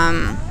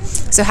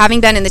so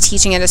having been in the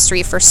teaching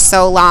industry for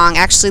so long, I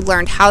actually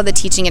learned how the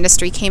teaching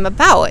industry came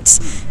about.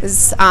 It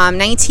was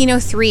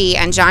 1903,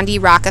 and John D.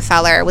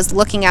 Rockefeller was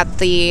looking at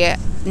the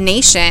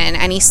nation,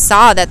 and he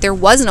saw that there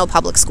was no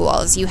public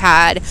schools. You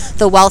had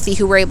the wealthy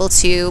who were able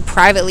to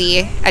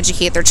privately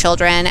educate their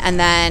children, and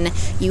then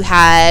you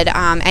had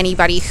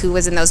anybody who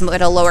was in those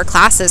middle lower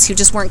classes who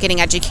just weren't getting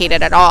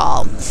educated at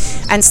all.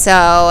 And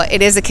so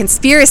it is a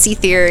conspiracy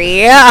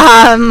theory,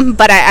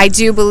 but I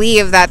do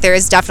believe that there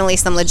is definitely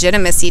some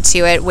legitimacy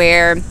to it,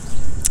 where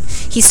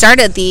he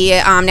started the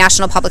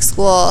National Public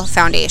School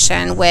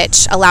Foundation,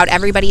 which allowed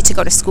everybody to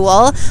go to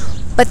school.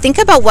 But think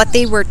about what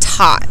they were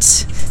taught.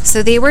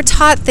 So they were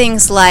taught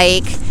things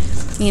like,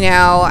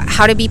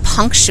 how to be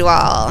punctual,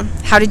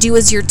 how to do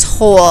as you're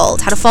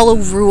told, how to follow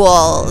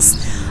rules.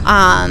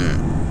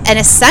 And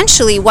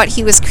essentially what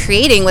he was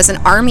creating was an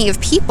army of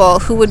people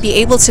who would be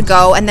able to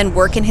go and then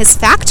work in his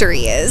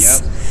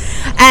factories.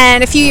 Yep.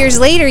 And a few years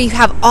later, you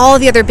have all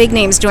the other big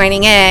names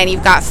joining in.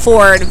 You've got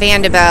Ford,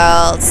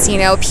 Vanderbilt,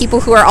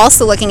 people who are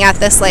also looking at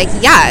this like,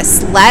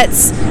 yes,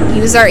 let's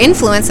use our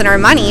influence and our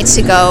money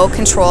to go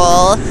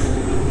control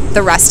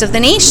the rest of the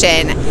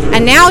nation.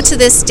 And now to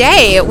this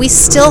day, we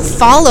still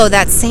follow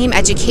that same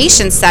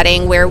education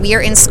setting where we are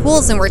in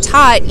schools and we're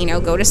taught,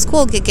 go to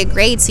school, get good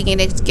grades so you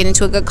can get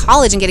into a good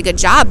college and get a good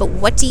job. But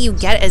what do you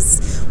get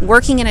as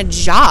working in a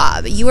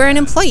job? You are an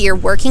employee. You're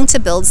working to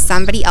build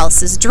somebody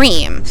else's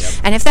dream. Yep.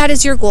 And if that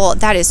is your goal,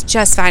 that is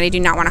just fine. I do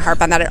not want to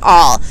harp on that at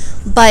all.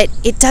 But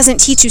it doesn't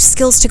teach you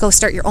skills to go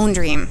start your own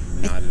dream.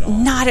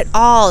 Not at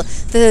all.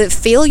 The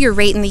failure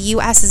rate in the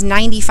U.S. is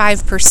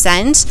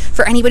 95%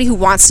 for anybody who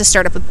wants to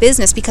start up a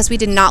business, because we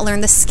did not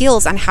learn the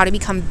skills on how to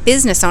become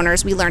business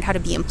owners. We learned how to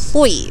be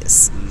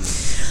employees.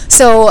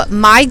 So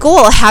my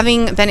goal,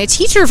 having been a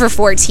teacher for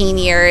 14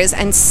 years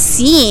and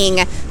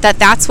seeing that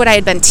that's what I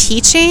had been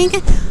teaching,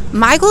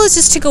 my goal is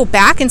just to go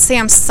back and say,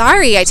 I'm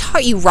sorry, I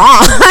taught you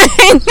wrong.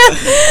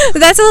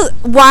 That's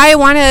why I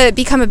want to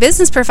become a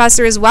business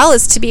professor as well,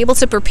 is to be able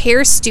to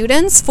prepare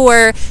students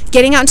for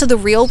getting out into the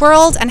real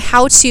world and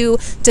how to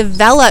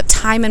develop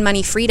time and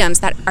money freedoms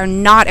that are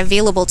not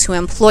available to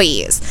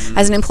employees.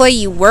 As an employee,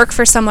 you work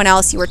for someone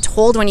else. You are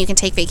told when you can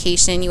take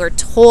vacation. You are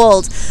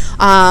told,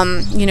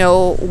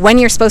 when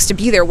you're supposed to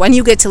be there, when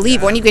you get to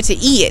leave, when you get to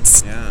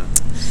eat. Yeah.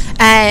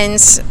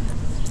 And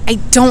I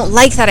don't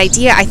like that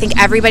idea. I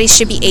think everybody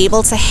should be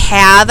able to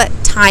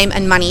have time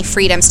and money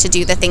freedoms to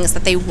do the things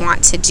that they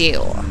want to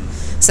do.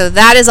 So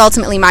that is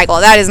ultimately my goal.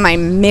 That is my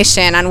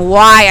mission on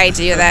why I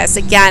do this.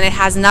 Again, it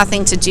has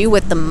nothing to do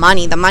with the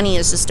money. The money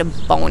is just a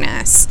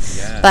bonus.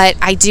 Yeah. But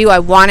I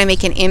want to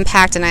make an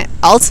impact, and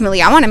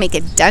ultimately I want to make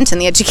a dent in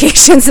the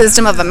education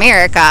system of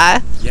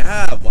America.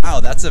 Yeah, wow,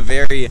 that's a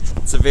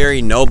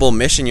very noble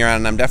mission you're on,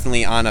 and I'm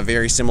definitely on a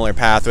very similar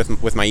path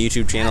with my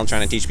YouTube channel,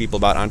 trying to teach people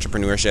about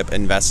entrepreneurship,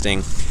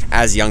 investing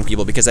as young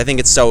people, because I think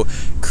it's so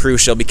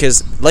crucial.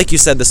 Because, like you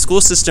said, the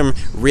school system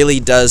really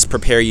does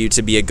prepare you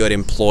to be a good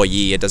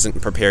employee. It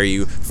doesn't prepare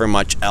you for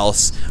much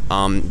else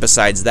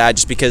besides that,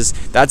 just because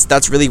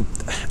that's really,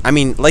 I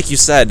mean, like you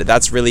said,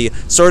 that's really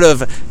sort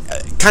of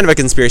kind of a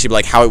conspiracy, but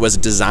like how it was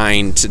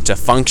designed to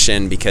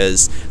function,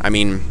 because, I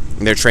mean,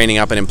 they're training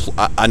up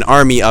an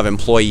army of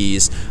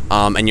employees,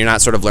 and you're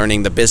not sort of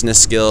learning the business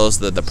skills,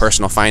 the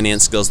personal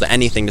finance skills,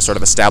 anything to sort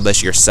of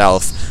establish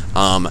yourself.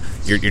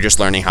 You're just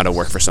learning how to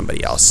work for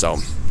somebody else. So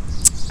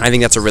I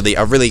think that's a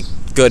really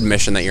good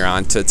mission that you're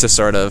on, to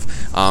sort of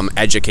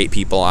educate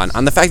people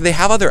on the fact that they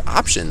have other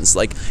options.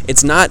 Like,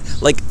 it's not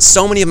like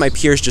so many of my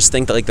peers just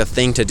think that like the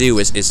thing to do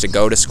is to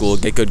go to school,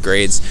 get good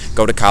grades,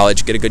 go to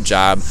college, get a good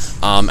job,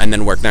 and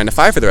then work 9 to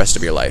 5 for the rest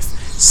of your life.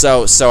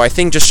 So I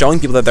think just showing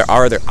people that there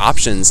are other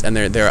options, and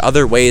there are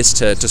other ways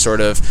to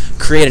sort of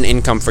create an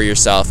income for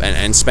yourself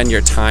and spend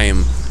your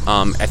time,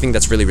 I think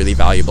that's really, really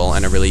valuable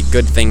and a really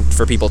good thing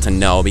for people to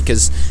know,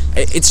 because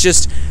it's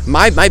just,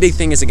 my big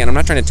thing is, again, I'm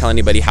not trying to tell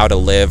anybody how to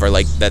live or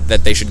like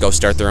that they should go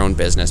start their own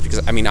business,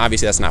 because, I mean,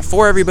 obviously that's not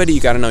for everybody.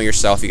 You got to know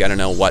yourself. You got to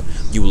know what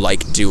you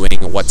like doing,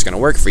 what's going to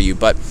work for you.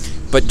 But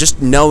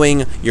just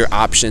knowing your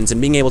options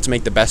and being able to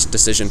make the best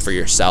decision for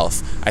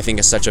yourself, I think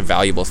is such a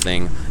valuable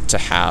thing to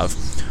have.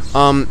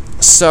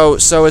 So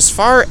as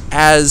far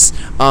as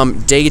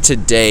day to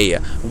day,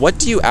 what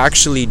do you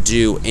actually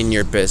do in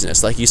your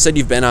business? Like you said,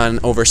 you've been on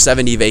over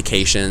 70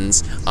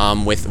 vacations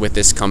with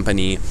this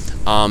company,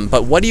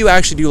 but what do you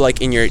actually do like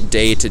in your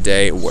day to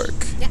day work?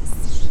 Yes.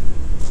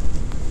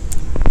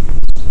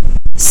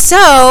 So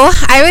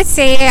I would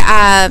say,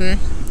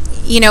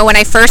 when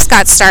I first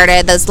got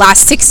started, those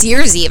last 6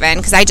 years even,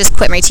 because I just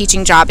quit my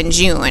teaching job in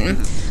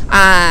June.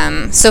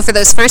 So for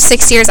those first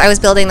 6 years, I was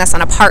building this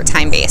on a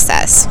part-time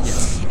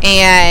basis.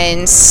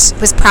 And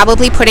was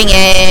probably putting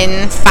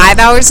in 5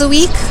 hours a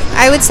week,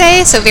 I would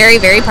say, so very,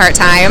 very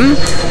part-time.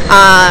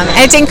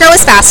 And it didn't grow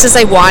as fast as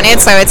I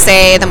wanted, so I would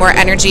say the more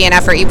energy and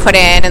effort you put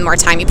in and the more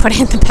time you put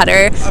in, the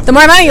better, the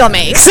more money you'll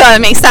make, so it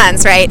makes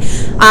sense, right?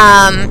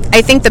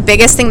 I think the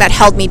biggest thing that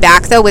held me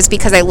back, though, was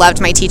because I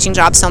loved my teaching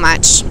job so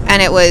much,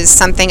 and it was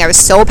something I was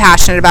so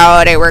passionate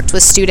about. I worked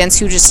with students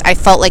who I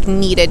felt like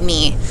needed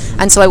me,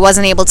 and so I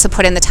wasn't able to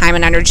put in the time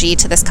and energy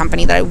to this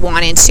company that I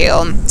wanted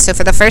to. So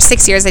for the first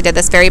 6 years, I did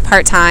this very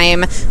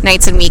part-time,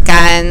 nights and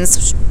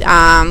weekends,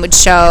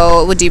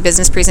 would do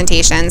business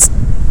presentations.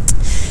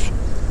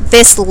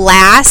 This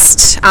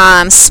last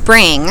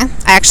spring, I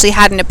actually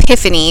had an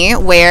epiphany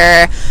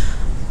where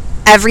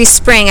every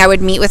spring I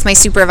would meet with my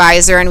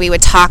supervisor and we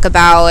would talk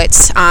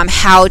about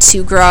how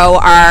to grow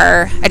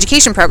our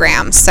education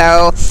program.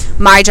 So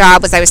my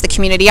job was, I was the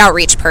community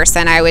outreach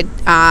person. I would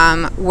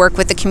work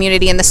with the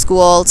community in the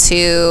school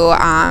to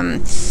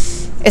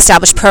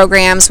establish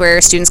programs where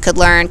students could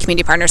learn,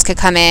 community partners could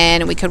come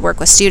in, and we could work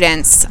with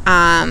students.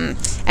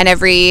 And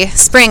every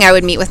spring I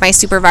would meet with my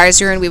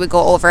supervisor and we would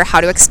go over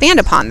how to expand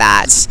upon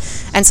that.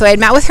 And so I had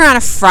met with her on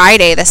a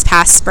Friday this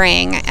past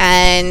spring,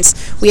 and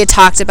we had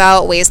talked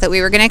about ways that we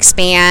were going to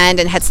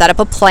expand and had set up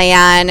a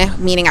plan,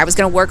 meaning I was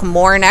going to work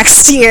more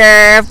next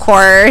year, of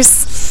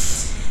course.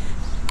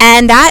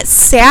 And that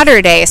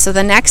Saturday, so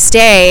the next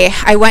day,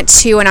 I went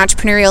to an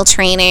entrepreneurial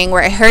training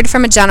where I heard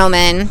from a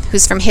gentleman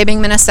who's from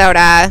Hibbing,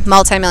 Minnesota,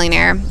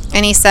 multimillionaire,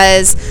 and he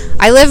says,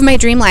 I live my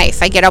dream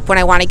life. I get up when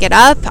I want to get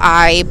up.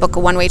 I book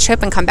a one-way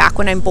trip and come back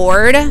when I'm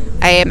bored.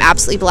 I am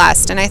absolutely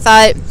blessed. And I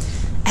thought,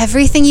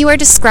 everything you are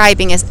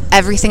describing is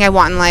everything I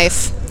want in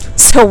life.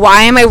 So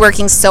why am I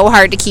working so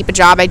hard to keep a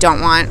job I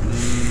don't want?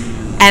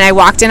 And I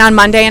walked in on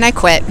Monday and I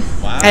quit.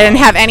 Wow. I didn't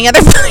have any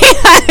other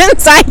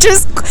plans.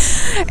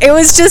 It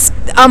was just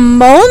a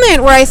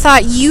moment where I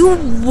thought, you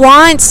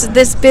want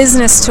this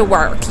business to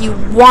work. You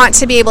want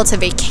to be able to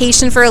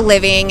vacation for a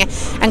living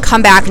and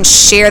come back and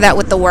share that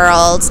with the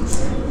world.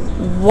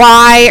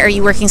 Why are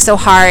you working so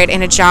hard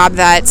in a job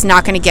that's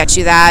not going to get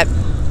you that?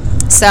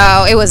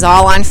 So it was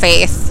all on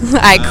faith.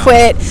 I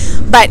quit,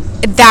 but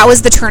that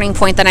was the turning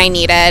point that I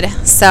needed.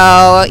 So,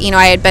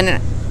 I had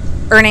been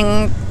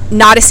earning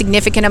not a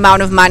significant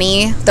amount of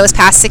money those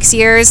past 6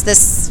 years.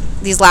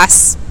 These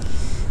last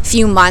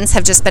few months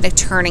have just been a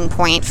turning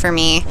point for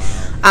me.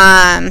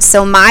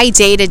 So my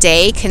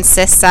day-to-day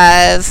consists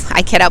of,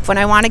 I get up when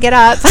I want to get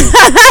up.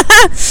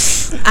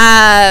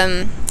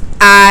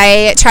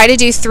 I try to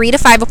do 3 to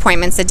 5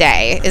 appointments a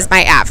day is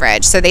my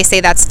average. So they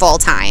say that's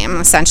full-time.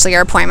 Essentially,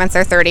 our appointments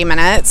are 30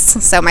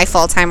 minutes. So my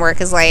full-time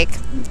work is like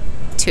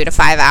 2 to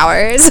 5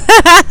 hours.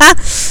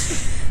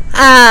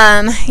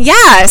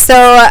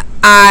 So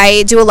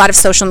I do a lot of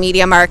social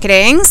media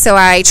marketing, so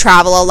I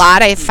travel a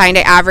lot. I find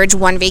I average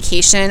 1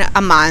 vacation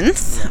a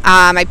month.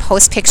 I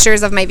post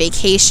pictures of my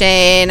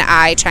vacation.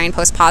 I try and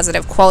post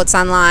positive quotes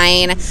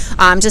online,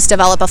 just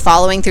develop a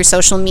following through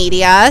social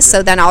media.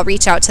 So then I'll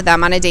reach out to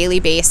them on a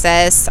daily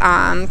basis,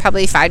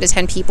 probably 5 to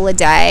 10 people a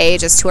day,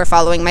 just who are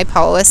following my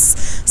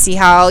posts, see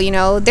how,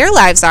 their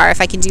lives are,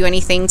 if I can do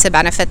anything to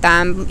benefit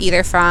them,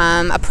 either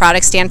from a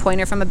product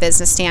standpoint or from a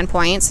business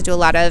standpoint. So do a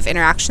lot of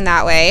interaction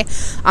that way.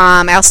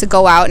 I also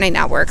go out and I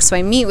network, so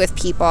I meet with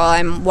people.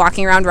 I'm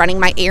walking around running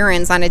my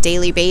errands on a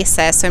daily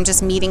basis, so I'm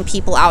just meeting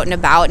people out and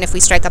about, and if we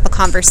strike up a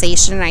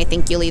conversation and I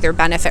think you'll either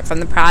benefit from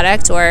the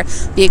product or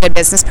be a good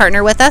business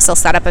partner with us, I'll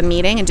set up a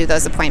meeting and do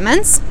those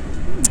appointments.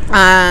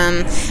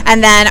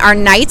 And then our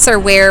nights are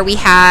where we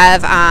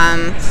have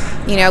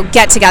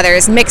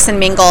get-togethers, mix and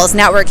mingles,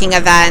 networking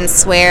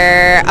events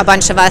where a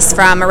bunch of us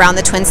from around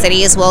the Twin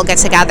Cities will get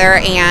together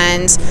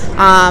and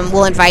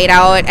we'll invite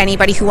out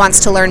anybody who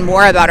wants to learn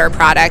more about our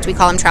product. We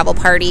call them travel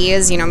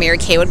parties. Mary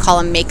Kay would call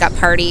them makeup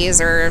parties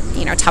or,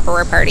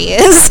 Tupperware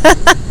parties.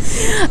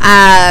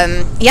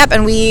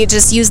 And we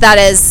just use that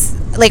as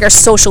like our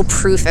social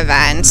proof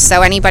event.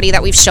 So anybody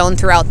that we've shown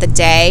throughout the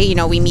day,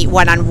 we meet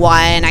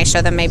one-on-one. I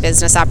show them my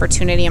business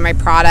opportunity and my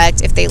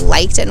product. If they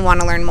liked it and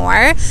want to learn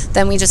more,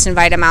 then we just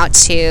invite them out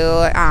to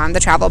the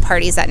travel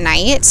parties at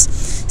night.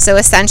 So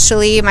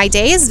essentially my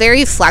day is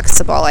very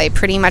flexible. I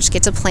pretty much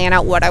get to plan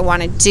out what I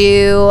want to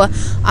do,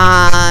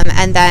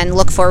 and then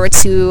look forward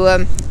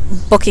to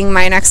booking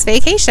my next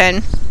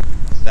vacation.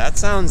 That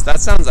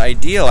sounds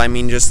ideal. I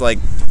mean, just like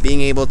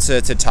being able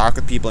to talk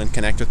with people and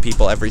connect with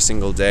people every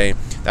single day.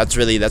 That's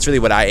really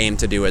what I aim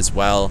to do as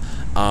well.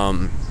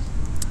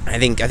 I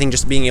think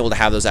just being able to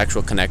have those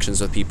actual connections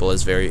with people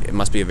it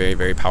must be a very,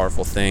 very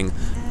powerful thing.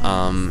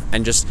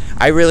 And just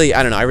I really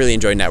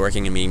enjoy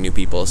networking and meeting new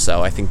people,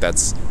 so I think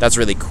that's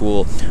really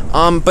cool.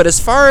 But as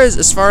far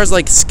as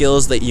like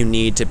skills that you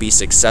need to be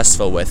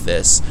successful with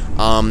this,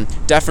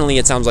 definitely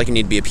it sounds like you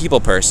need to be a people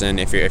person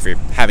if you're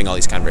having all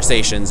these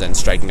conversations and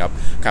striking up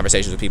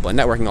conversations with people and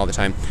networking all the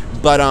time.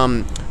 But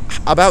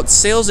about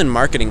sales and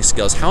marketing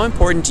skills, how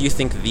important do you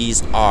think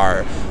these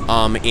are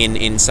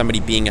in somebody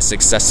being a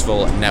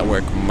successful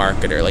network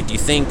marketer? Like, do you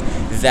think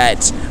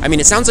that,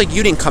 it sounds like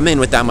you didn't come in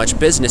with that much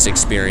business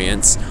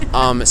experience,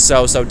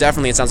 so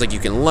definitely it sounds like you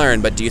can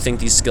learn, but do you think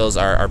these skills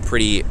are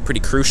pretty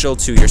crucial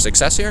to your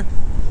success here?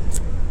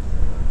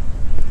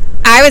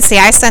 I would say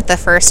I spent the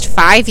first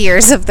 5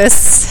 years of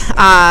this,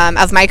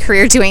 of my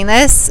career doing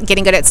this,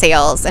 getting good at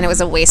sales, and it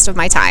was a waste of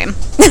my time.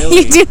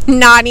 Really? You do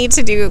not need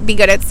to be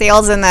good at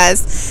sales in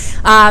this.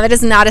 It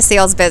is not a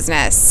sales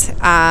business,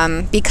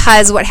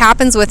 because what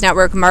happens with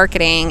network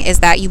marketing is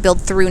that you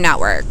build through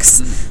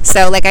networks.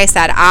 So like I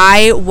said,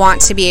 I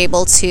want to be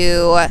able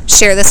to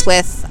share this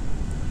with,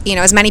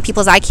 as many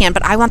people as I can,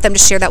 but I want them to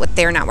share that with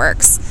their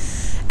networks.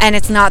 And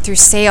it's not through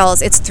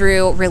sales, it's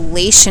through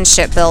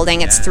relationship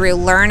building, it's through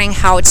learning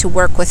how to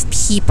work with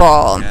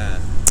people. Yeah.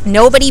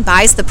 Nobody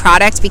buys the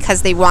product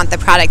because they want the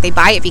product. They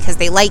buy it because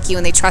they like you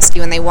and they trust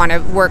you and they want to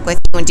work with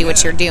you and do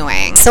what you're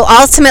doing. So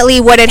ultimately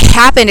what had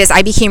happened is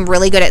I became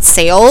really good at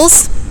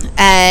sales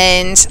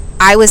and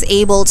I was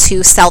able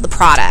to sell the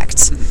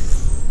product.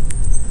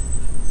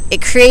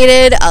 It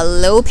created a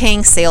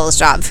low-paying sales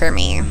job for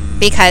me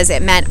because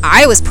it meant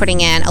I was putting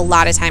in a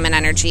lot of time and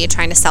energy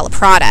trying to sell a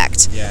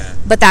product,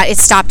 but that it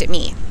stopped at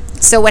me.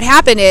 So what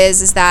happened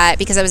is that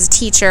because I was a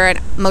teacher and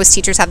most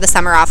teachers have the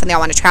summer off and they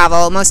all want to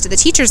travel, most of the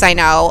teachers I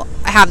know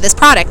have this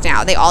product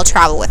now. They all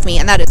travel with me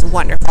and that is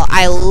wonderful.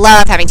 I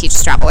love having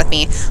teachers travel with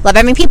me, love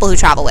having people who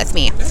travel with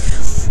me.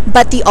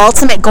 But the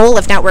ultimate goal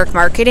of network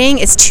marketing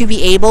is to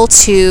be able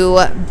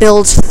to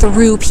build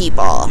through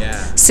people.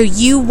 So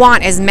you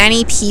want as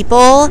many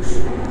people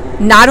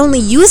not only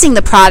using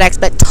the product,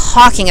 but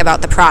talking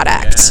about the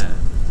product.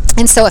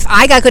 And so if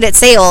I got good at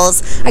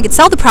sales, I could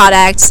sell the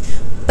product,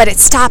 but it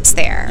stops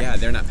there. Yeah,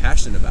 they're not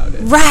passionate about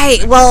it.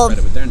 Right. Well,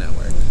 with their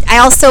network. I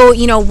also,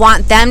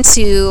 want them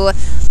to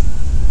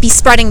be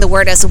spreading the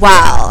word as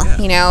well.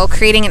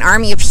 Creating an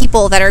army of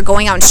people that are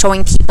going out and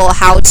showing people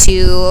how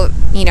to,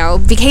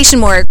 vacation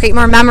more, create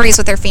more memories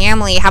with their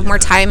family, have more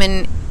time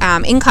and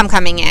income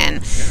coming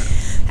in.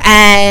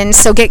 And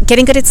so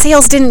getting good at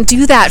sales didn't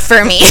do that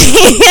for me.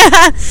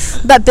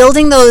 But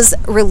building those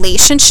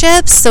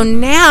relationships, so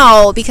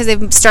now, because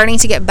I'm starting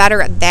to get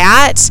better at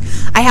that,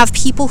 I have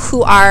people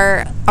who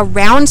are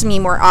around me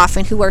more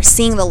often who are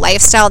seeing the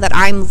lifestyle that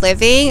I'm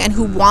living and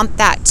who want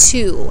that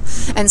too.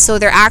 And so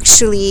they're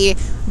actually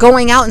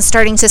going out and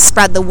starting to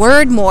spread the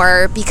word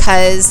more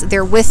because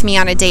they're with me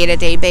on a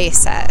day-to-day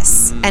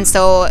basis. And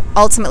so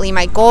ultimately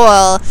my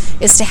goal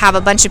is to have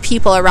a bunch of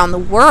people around the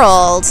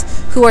world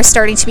who are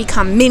starting to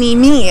become mini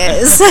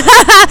me's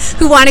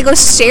who want to go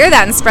share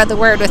that and spread the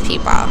word with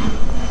people.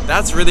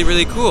 That's really,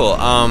 really cool.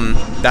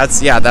 I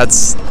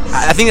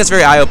think that's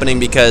very eye-opening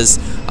because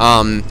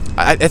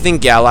I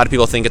think, yeah, a lot of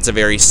people think it's a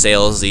very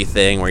salesy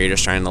thing where you're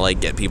just trying to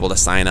like get people to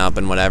sign up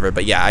and whatever.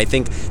 But yeah, I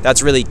think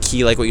that's really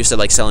key, like what you said,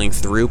 like selling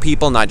through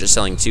people, not just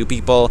selling to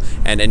people,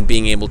 and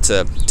being able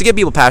to get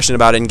people passionate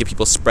about it and get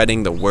people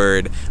spreading the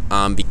word.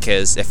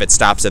 Because if it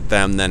stops at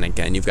them, then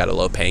again, you've got a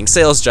low-paying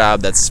sales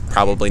job. That's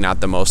probably not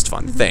the most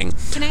fun thing.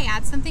 Can I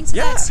add something to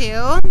that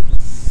too?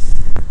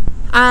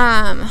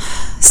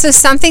 So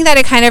something that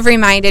it kind of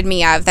reminded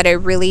me of that I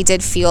really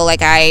did feel like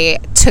I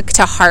took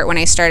to heart when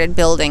I started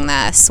building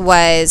this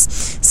was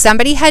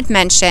somebody had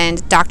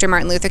mentioned Dr.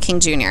 Martin Luther King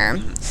Jr.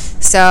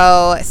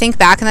 So think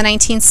back in the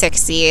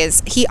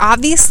 1960s. He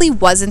obviously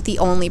wasn't the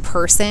only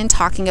person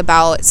talking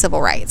about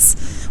civil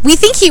rights. We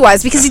think he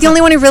was because he's the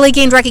only one who really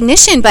gained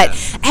recognition, but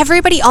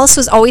everybody else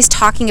was always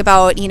talking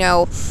about,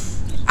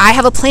 I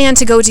have a plan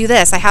to go do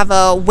this. I have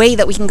a way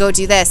that we can go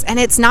do this. And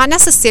it's not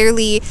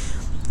necessarily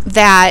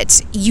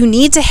that you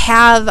need to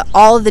have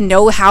all the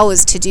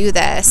know-hows to do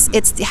this.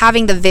 It's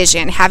having the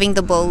vision, having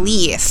the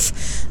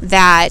belief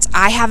that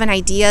I have an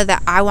idea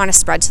that I want to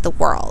spread to the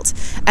world.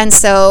 And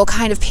so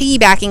kind of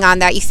piggybacking on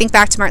that, you think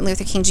back to Martin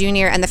Luther King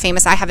Jr. and the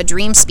famous I Have a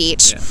Dream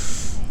speech. Yeah.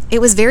 It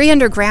was very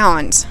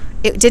underground.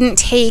 It didn't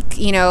take,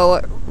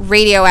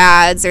 radio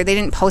ads, or they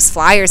didn't post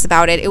flyers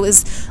about it. It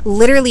was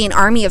literally an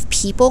army of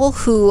people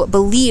who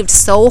believed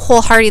so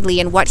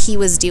wholeheartedly in what he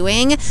was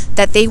doing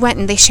that they went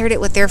and they shared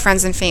it with their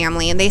friends and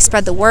family, and they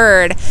spread the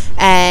word.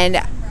 And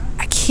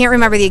I can't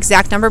remember the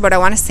exact number, but I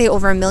want to say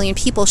over 1 million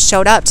people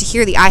showed up to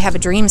hear the I Have a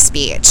Dream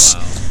speech.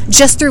 Wow.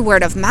 Just through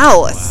word of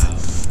mouth.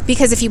 Wow.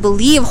 Because if you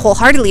believe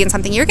wholeheartedly in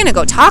something, you're going to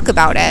go talk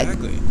about it.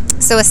 Exactly.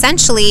 So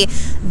essentially,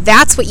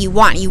 that's what you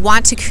want. You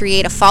want to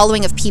create a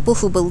following of people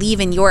who believe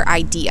in your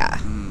idea,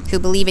 who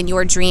believe in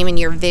your dream and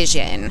your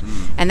vision.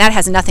 And that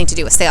has nothing to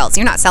do with sales.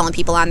 You're not selling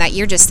people on that.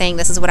 You're just saying,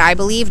 this is what I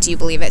believe. Do you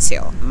believe it too?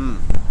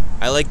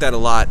 I like that a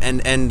lot.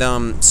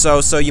 And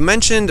so you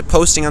mentioned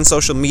posting on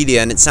social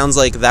media, and it sounds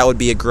like that would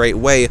be a great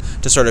way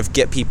to sort of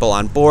get people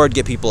on board,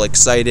 get people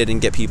excited,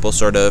 and get people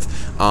sort of,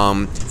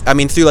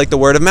 through like the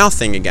word of mouth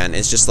thing again.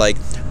 It's just like,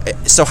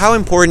 so how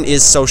important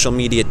is social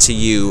media to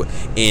you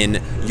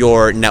in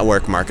your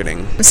network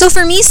marketing? So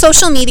for me,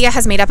 social media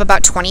has made up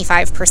about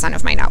 25%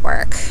 of my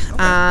network.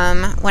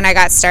 Okay. When I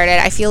got started,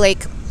 I feel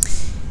like,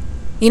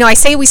 I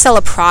say we sell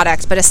a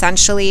product, but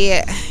essentially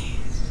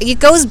it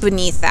goes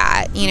beneath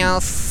that.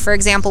 For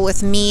example,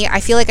 with me,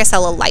 I feel like I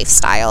sell a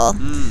lifestyle.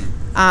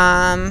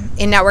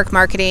 In network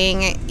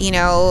marketing,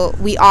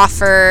 we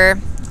offer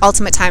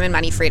ultimate time and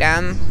money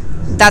freedom.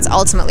 That's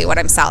ultimately what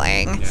I'm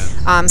selling.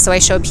 Yeah. So I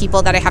show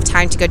people that I have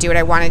time to go do what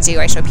I want to do.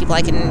 I show people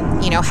I can,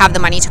 have the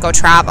money to go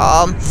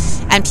travel.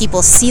 And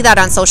people see that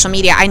on social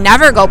media. I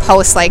never go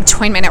post like,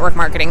 join my network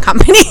marketing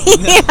company.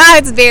 No.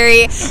 It's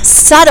very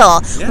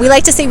subtle. Yeah. We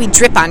like to say we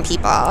drip on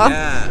people.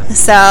 Yeah.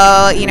 So,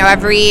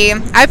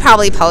 I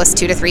probably post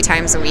 2 to 3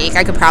 times a week.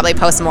 I could probably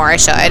post more, I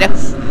should.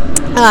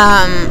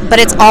 But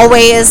it's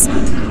always,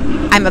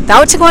 I'm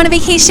about to go on a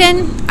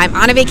vacation, I'm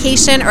on a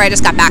vacation, or I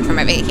just got back from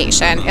a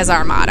vacation is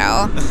our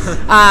motto.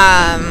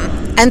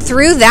 And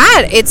through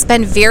that, it's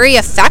been very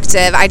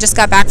effective. I just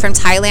got back from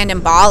Thailand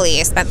and Bali.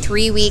 I spent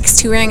 3 weeks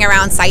touring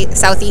around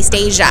Southeast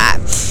Asia.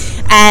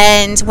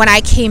 And when I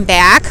came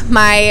back,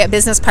 my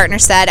business partner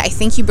said, I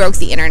think you broke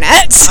the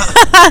internet.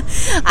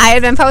 I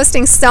had been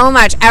posting so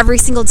much every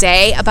single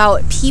day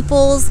about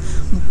people's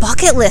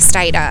bucket list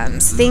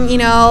items.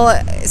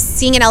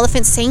 Seeing an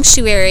elephant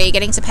sanctuary,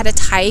 getting to pet a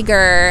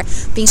tiger,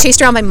 being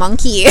chased around by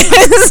monkeys.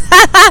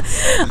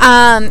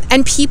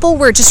 And people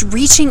were just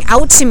reaching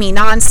out to me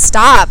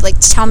nonstop, like,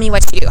 tell me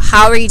what to do.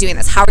 How are you doing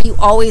this? How are you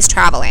always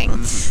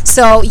traveling?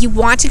 So you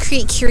want to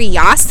create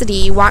curiosity.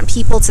 You want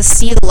people to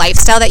see the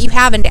lifestyle that you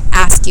have and to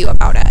ask you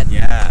about it.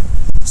 Yeah.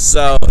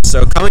 So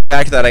coming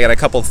back to that, I got a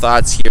couple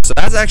thoughts here. So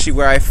that's actually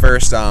where I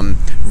first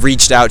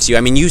reached out to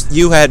you.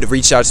 You had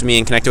reached out to me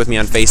and connected with me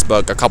on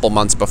Facebook a couple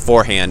months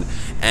beforehand,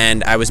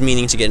 and I was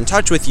meaning to get in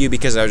touch with you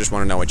because I just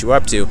want to know what you were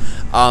up to.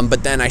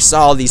 But then I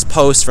saw all these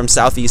posts from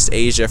Southeast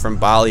Asia, from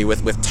Bali,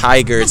 with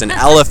tigers and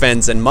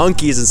elephants and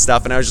monkeys and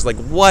stuff, and I was just like,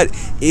 what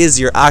is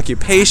your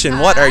occupation?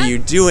 What are you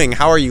doing?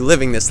 How are you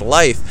living this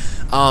life?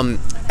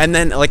 And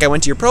then, I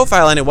went to your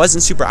profile, and it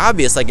wasn't super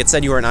obvious. It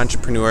said you were an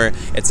entrepreneur.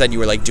 It said you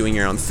were, doing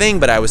your own thing,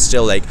 but I was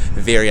still,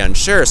 very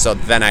unsure. So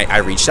then I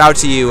reached out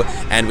to you,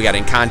 and we got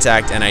in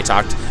contact, and I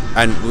talked,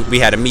 and we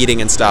had a meeting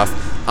and stuff.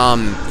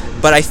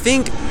 But I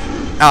think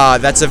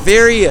that's a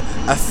very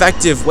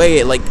effective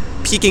way,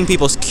 piquing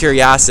people's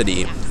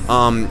curiosity.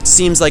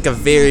 Seems like a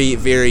very,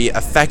 very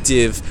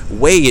effective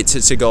way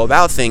to go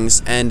about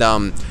things. And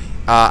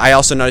I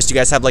also noticed you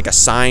guys have a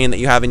sign that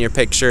you have in your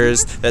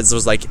pictures that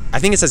was I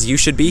think it says you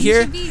should be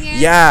here.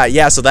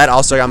 Yeah. So that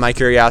also got my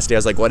curiosity. I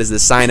was like, what is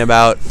this sign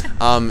about?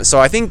 So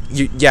I think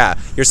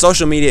your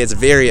social media is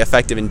very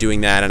effective in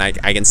doing that, and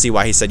I can see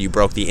why he said you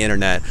broke the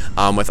internet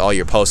with all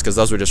your posts, because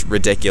those were just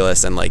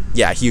ridiculous and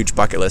huge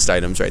bucket list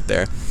items right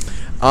there.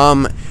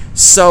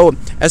 So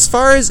as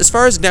far as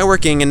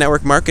networking and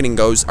network marketing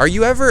goes, are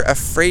you ever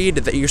afraid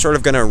that you're sort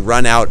of going to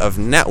run out of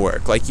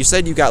network? Like you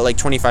said, you got like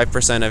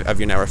 25% of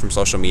your network from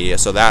social media,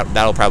 so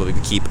that'll probably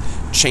keep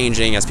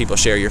changing as people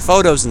share your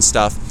photos and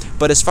stuff.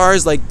 But as far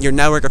as like your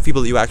network of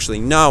people that you actually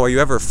know, are you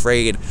ever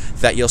afraid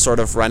that you'll sort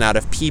of run out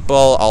of people?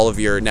 All of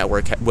your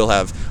network will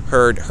have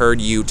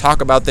heard you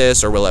talk about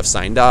this, or will have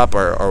signed up,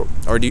 or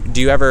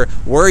do you ever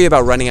worry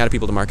about running out of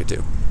people to market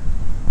to?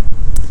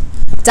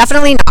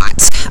 Definitely not.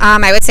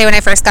 I would say when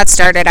I first got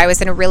started, I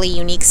was in a really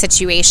unique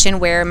situation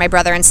where my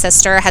brother and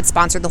sister had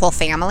sponsored the whole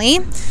family.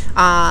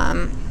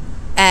 And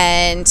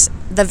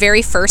the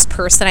very first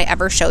person I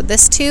ever showed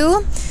this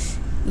to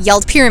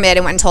yelled pyramid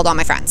and went and told all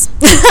my friends.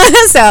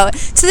 So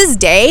to this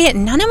day,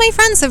 none of my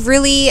friends have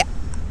really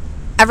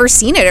ever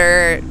seen it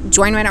or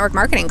joined my network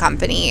marketing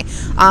company.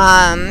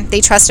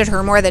 They trusted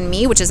her more than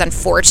me, which is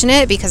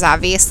unfortunate because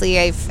obviously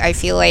I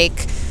feel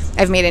like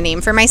I've made a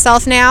name for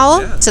myself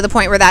now, to the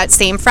point where that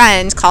same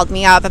friend called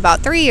me up about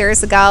 3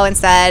 years ago and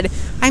said,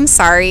 I'm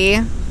sorry,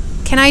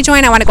 can I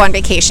join? I want to go on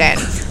vacation.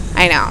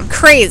 I know,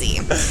 crazy.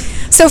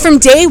 So from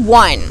day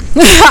one,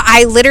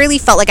 I literally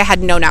felt like I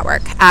had no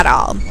network at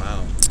all.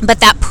 Wow. But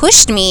that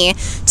pushed me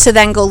to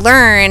then go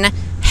learn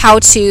how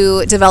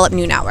to develop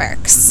new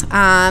networks.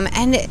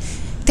 And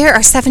there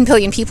are 7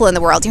 billion people in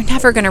the world. You're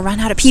never going to run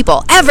out of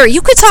people, ever.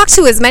 You could talk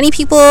to as many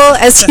people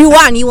as you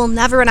want. You will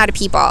never run out of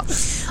people.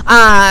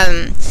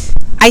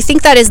 I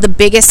think that is the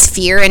biggest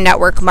fear in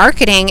network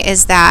marketing,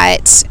 is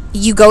that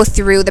you go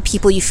through the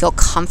people you feel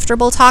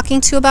comfortable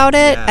talking to about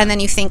it, and then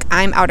you think,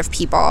 I'm out of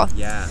people.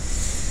 Yeah.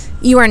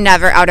 You are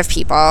never out of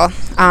people.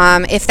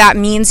 If that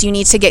means you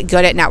need to get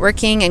good at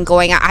networking and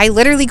going, I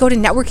literally go to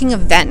networking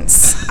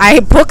events. I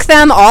book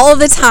them all of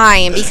the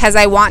time because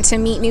I want to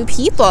meet new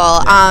people.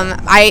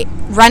 I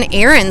run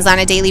errands on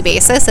a daily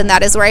basis, and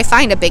that is where I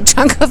find a big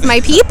chunk of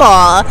my people.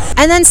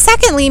 And then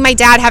secondly, my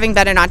dad, having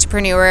been an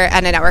entrepreneur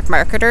and a network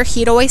marketer,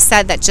 he'd always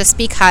said that just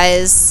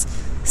because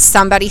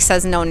somebody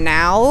says no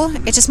now,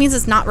 it just means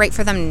it's not right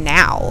for them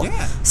now.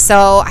 Yeah.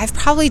 So I've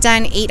probably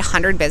done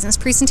 800 business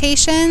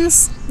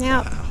presentations.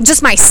 Yeah. Wow.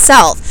 Just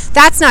myself.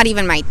 That's not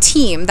even my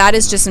team. That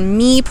is just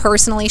me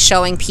personally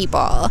showing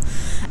people.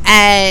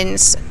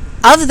 And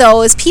of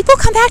those, people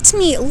come back to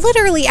me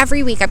literally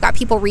every week. I've got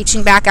people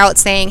reaching back out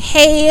saying,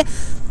 hey,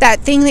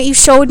 that thing that you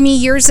showed me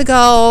years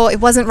ago, it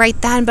wasn't right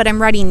then, but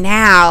I'm ready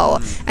now.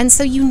 And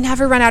so you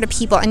never run out of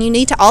people. And you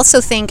need to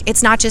also think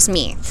it's not just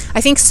me. I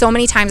think so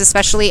many times,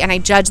 especially, and I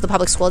judge the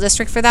public school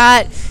district for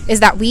that, is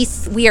that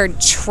we are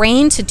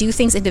trained to do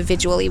things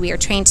individually. We are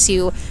trained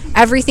to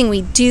everything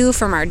we do,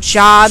 from our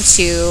job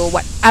to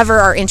whatever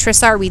our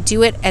interests are, we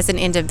do it as an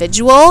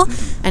individual.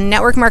 And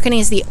network marketing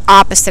is the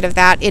opposite of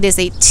that. It is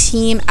a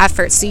team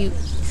effort. So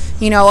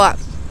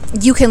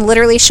you can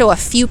literally show a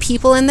few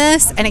people in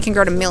this, and it can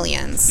grow to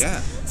millions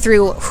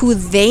through who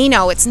they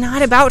know. It's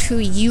not about who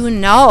you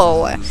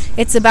know.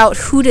 It's about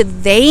who do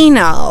they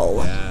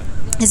know.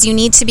 Is you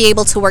need to be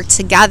able to work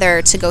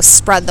together to go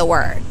spread the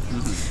word.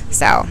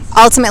 So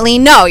ultimately,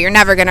 no, you're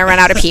never going to run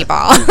out of people.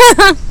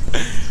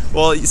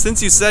 Well,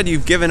 since you said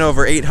you've given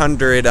over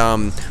 800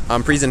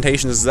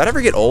 presentations, does that ever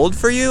get old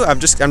for you?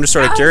 I'm just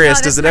sort of curious.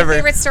 No, Does it my ever?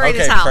 Favorite story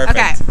to tell.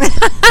 Perfect.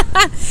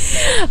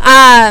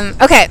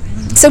 Okay. Okay.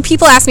 So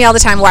people ask me all the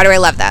time, why do I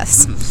love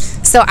this?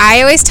 So I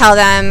always tell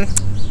them,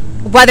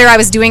 whether I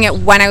was doing it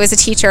when I was a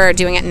teacher or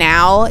doing it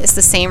now, it's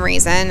the same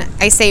reason.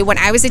 I say when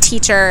I was a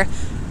teacher,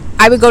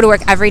 I would go to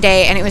work every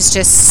day, and it was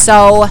just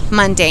so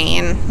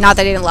mundane. Not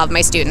that I didn't love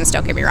my students,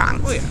 don't get me wrong.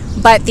 Oh, yeah.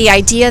 But the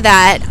idea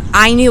that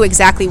I knew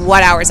exactly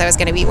what hours I was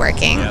going to be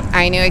working.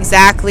 I knew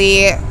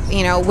exactly,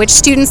 which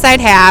students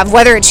I'd have,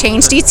 whether it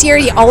changed each year.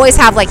 You always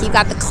have, you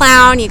got the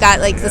clown, you got,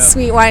 the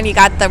sweet one, you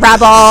got the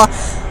rebel.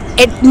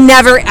 It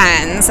never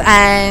ends.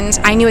 And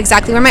I knew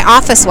exactly where my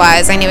office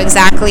was. I knew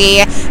exactly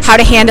how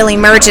to handle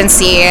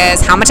emergencies,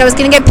 how much I was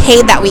going to get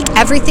paid that week.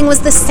 Everything was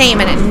the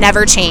same, and it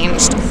never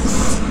changed.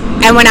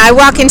 And when I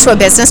walk into a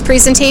business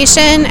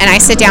presentation and I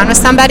sit down with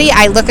somebody,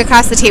 I look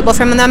across the table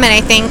from them and I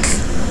think,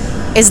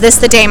 is this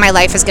the day my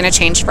life is going to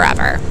change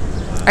forever?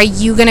 Are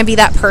you going to be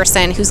that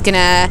person who's going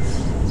to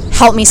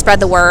help me spread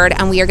the word,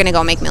 and we are going to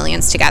go make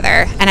millions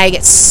together? And I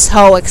get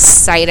so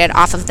excited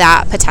off of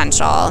that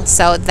potential.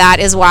 So that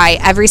is why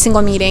every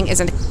single meeting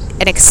is an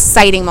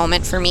exciting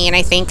moment for me. And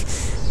I think,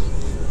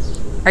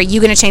 are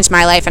you going to change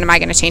my life, and am I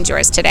going to change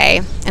yours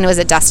today? And it was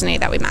a destiny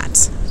that we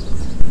met.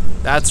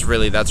 That's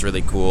really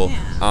cool.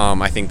 Yeah.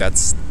 I think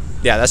that's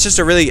just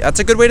that's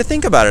a good way to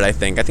think about it. I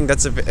think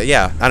that's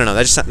I don't know.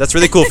 That's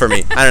really cool for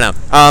me. I don't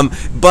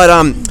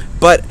know.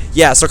 But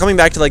yeah, so coming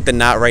back to the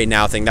not right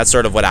now thing, that's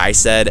sort of what I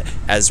said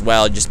as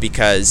well, just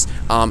because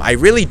I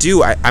really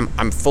do.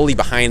 I'm fully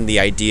behind the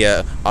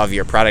idea of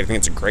your product. I think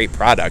it's a great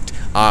product.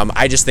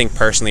 I just think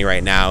personally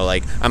right now,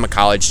 I'm a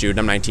college student,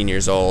 I'm 19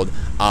 years old,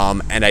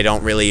 and I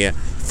don't really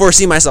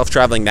foresee myself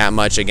traveling that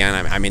much.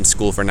 Again, I'm in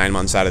school for 9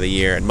 months out of the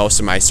year, and most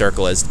of my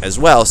circle is as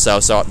well. So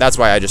that's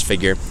why I just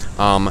figure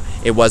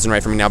it wasn't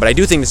right for me now. But I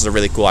do think this is a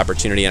really cool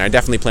opportunity, and I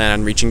definitely plan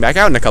on reaching back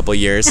out in a couple of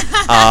years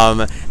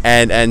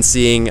and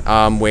seeing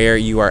where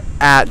you are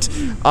at.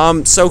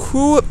 So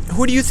who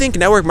do you think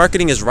network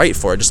marketing is right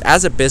for? Just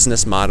as a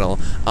business model,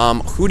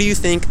 who do you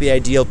think the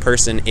ideal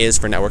person is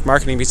for network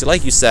marketing? Because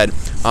like you said,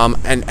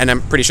 and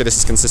I'm pretty sure this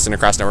is consistent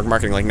across network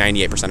marketing, like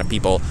 98% of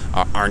people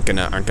aren't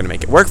gonna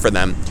make it work for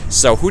them.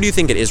 So who do you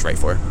think it is right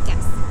for?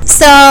 Yes.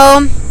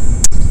 So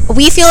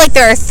we feel like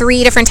there are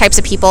 3 different types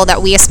of people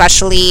that we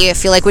especially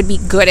feel like would be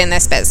good in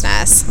this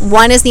business.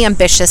 One is the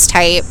ambitious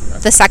type,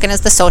 the second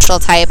is the social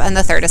type, and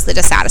the third is the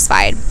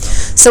dissatisfied.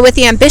 So with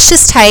the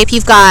ambitious type,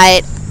 you've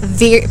got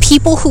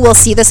people who will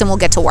see this and will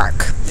get to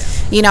work.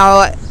 You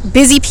know,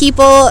 busy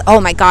people,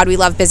 oh my God, we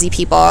love busy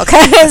people,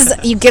 because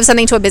you give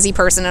something to a busy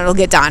person and it'll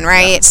get done,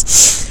 right?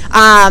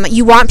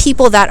 You want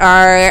people that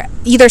are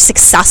either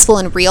successful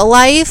in real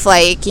life,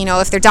 like, you know,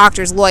 if they're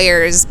doctors,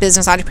 lawyers,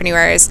 business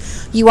entrepreneurs.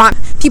 You want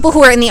people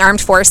who are in the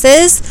armed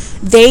forces.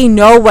 They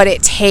know what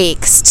it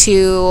takes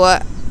to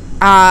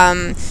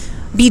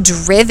be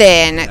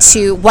driven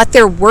to what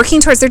they're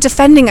working towards. They're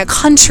defending a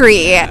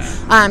country.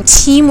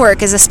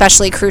 Teamwork is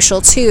especially crucial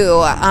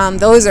too.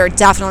 Those are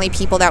definitely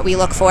people that we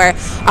look for.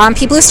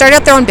 People who start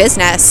out their own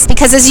business,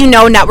 because as you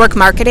know, network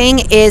marketing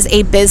is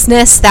a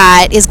business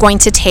that is going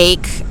to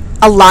take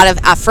a lot of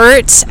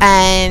effort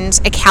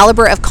and a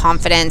caliber of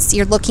confidence.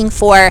 You're looking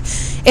for,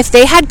 if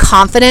they had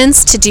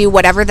confidence to do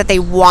whatever that they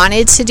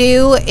wanted to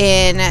do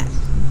in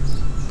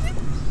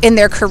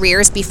their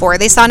careers before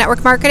they saw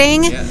network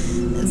marketing,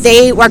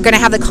 they are going to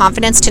have the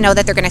confidence to know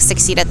that they're going to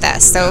succeed at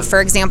this. So for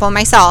example,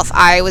 myself,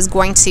 I was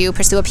going to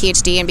pursue a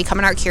PhD and become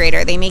an art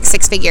curator. They make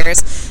 6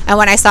 figures. And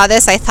when I saw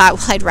this, I thought,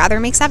 well, I'd rather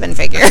make 7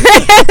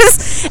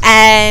 figures.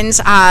 And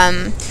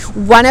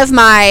one of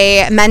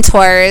my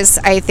mentors,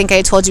 I think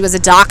I told you, was a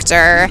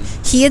doctor.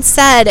 He had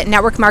said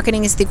network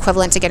marketing is the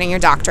equivalent to getting your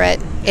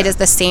doctorate. It is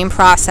the same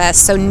process.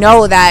 So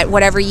know that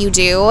whatever you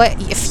do,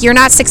 if you're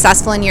not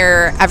successful in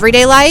your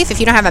everyday life, if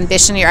you don't have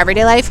ambition in your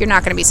everyday life, you're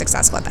not going to be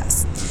successful at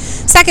this.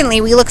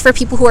 Secondly, we look for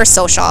people who are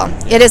social.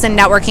 It is a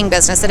networking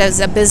business. It is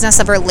a business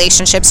of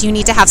relationships. You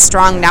need to have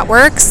strong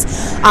networks,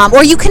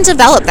 or you can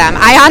develop them.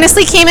 I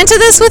honestly came into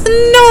this with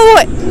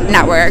no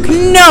network,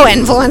 no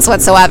influence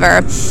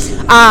whatsoever.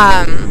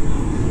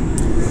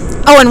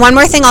 Oh, and one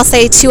more thing I'll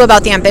say too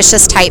about the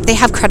ambitious type. They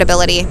have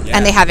credibility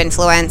and they have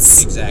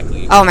influence.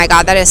 Exactly. Oh my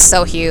God, that is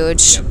so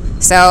huge. Yep.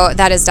 So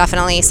that is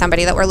definitely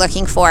somebody that we're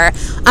looking for.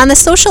 On the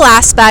social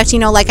aspect, you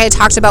know, like I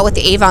talked about with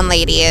the Avon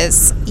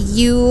ladies,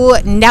 you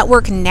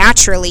network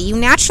naturally. You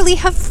naturally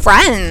have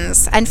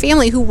friends and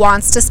family who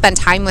wants to spend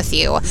time with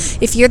you.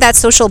 If you're that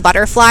social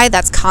butterfly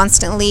that's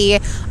constantly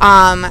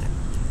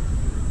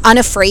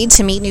unafraid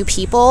to meet new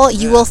people,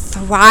 you will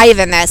thrive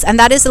in this, and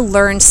that is a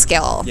learned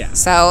skill.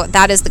 So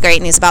that is the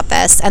great news about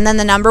this. And then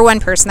the number one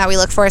person that we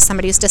look for is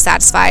somebody who's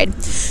dissatisfied.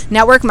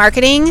 Network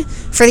marketing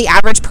for the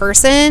average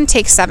person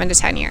takes 7 to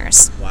 10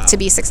 years to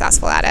be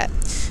successful at it.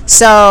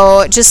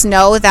 So just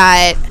know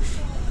that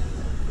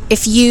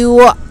if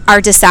you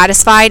are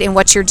dissatisfied in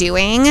what you're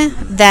doing,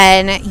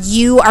 then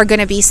you are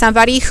going to be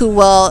somebody who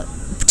will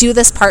do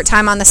this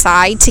part-time on the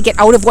side to get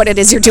out of what it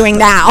is you're doing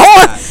now.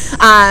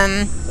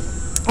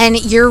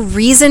 And your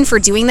reason for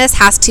doing this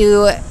has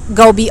to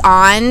go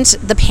beyond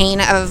the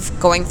pain of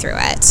going through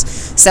it.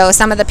 So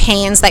some of the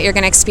pains that you're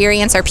going to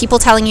experience are people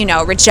telling you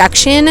no.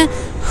 Rejection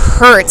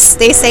hurts.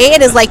 They say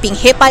it is like being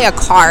hit by a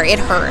car. It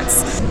hurts.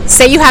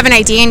 Say you have an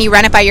idea and you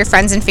run it by your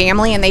friends and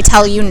family and they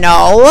tell you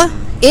no.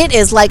 It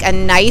is like a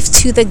knife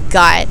to the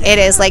gut. It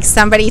is like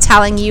somebody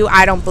telling you,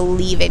 I don't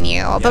believe in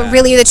you. But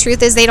really the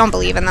truth is they don't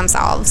believe in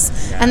themselves.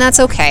 And that's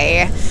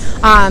okay.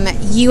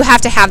 You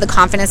have to have the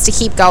confidence to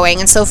keep going.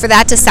 And so for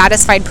that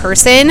dissatisfied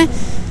person,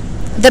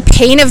 the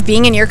pain of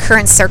being in your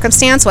current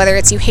circumstance, whether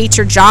it's you hate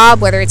your job,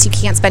 whether it's you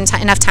can't spend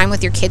enough time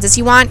with your kids as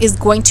you want, is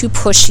going to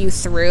push you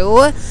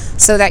through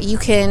so that you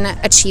can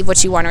achieve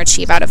what you want to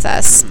achieve out of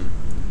this.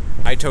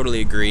 I totally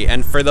agree.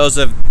 And for those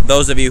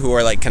of you who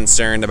are like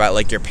concerned about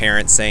like your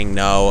parents saying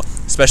no,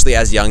 especially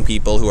as young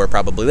people who are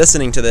probably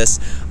listening to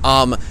this,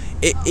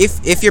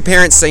 if your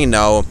parents say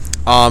no,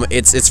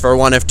 it's for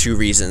one of 2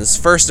 reasons.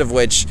 First of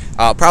which,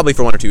 probably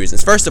for one of 2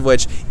 reasons. First of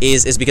which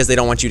is because they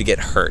don't want you to get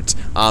hurt,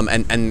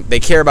 and they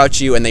care about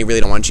you and they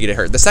really don't want you to get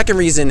hurt. The second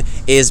reason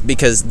is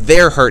because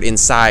they're hurt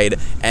inside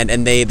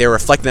and they're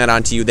reflecting that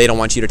onto you. They don't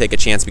want you to take a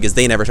chance because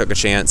they never took a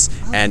chance,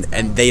 and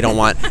they don't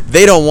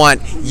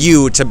want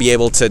you to be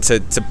able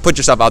to put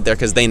yourself out there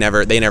because they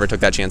never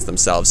took that chance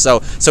themselves.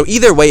 So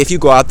either way, if you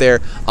go out there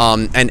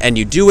and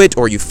you do it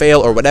or you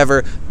fail or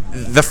whatever,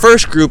 the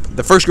first group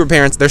of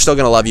parents, they're still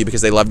going to love you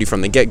because they loved you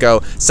from the get-go.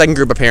 Second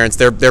group of parents,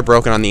 they're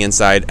broken on the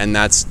inside, and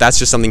that's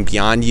just something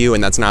beyond you,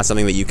 and that's not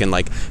something that you can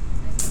like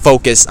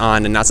focus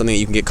on, and not something that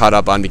you can get caught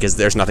up on because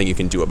there's nothing you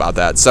can do about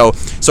that. So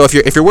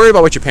if you're worried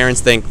about what your parents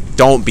think,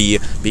 don't be,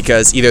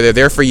 because either they're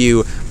there for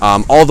you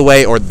all the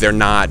way or they're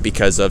not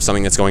because of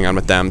something that's going on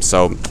with them.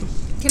 So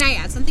can I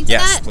add something to that?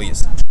 Yes,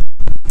 please.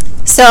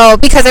 So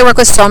because I work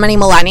with so many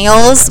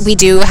millennials, we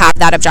do have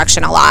that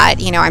objection a lot.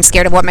 You know, I'm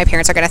scared of what my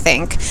parents are going to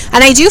think.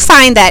 And I do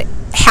find that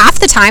half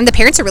the time the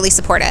parents are really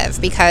supportive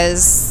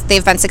because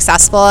they've been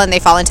successful and they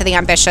fall into the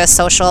ambitious,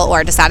 social,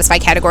 or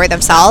dissatisfied category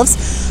themselves.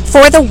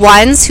 For the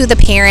ones who the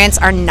parents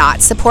are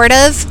not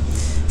supportive,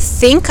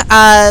 think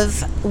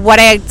of what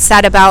I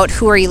said about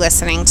who are you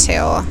listening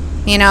to.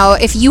 You know,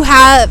 if you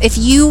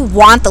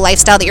want the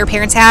lifestyle that your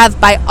parents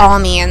have, by all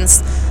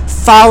means,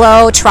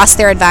 follow, trust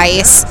their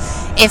advice.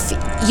 If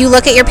you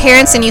look at your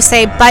parents and you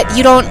say, but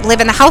you don't live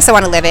in the house I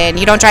want to live in,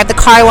 you don't drive the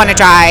car I want to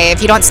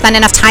drive, you don't spend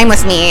enough time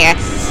with me,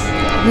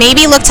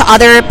 maybe look to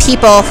other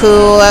people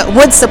who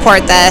would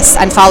support this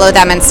and follow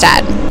them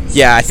instead.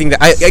 Yeah, I think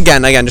that,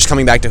 again, just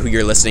coming back to who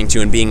you're listening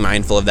to and being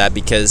mindful of that,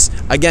 because,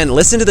 again,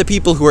 listen to the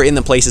people who are in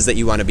the places that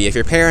you want to be. If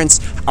your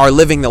parents are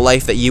living the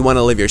life that you want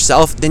to live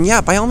yourself, then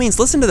yeah, by all means,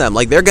 listen to them.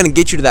 Like, they're going to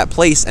get you to that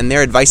place, and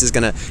their advice is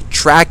going to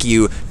track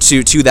you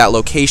to that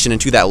location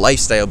and to that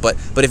lifestyle. But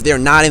if they're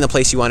not in the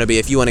place you want to be,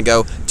 if you want to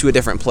go to a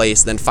different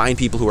place, then find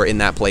people who are in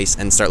that place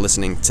and start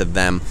listening to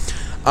them.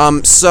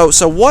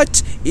 So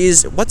what's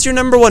your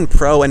number one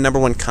pro and number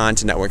one con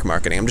to network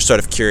marketing? I'm just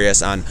sort of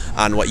curious on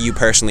what you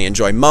personally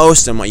enjoy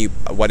most and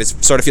what is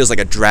sort of feels like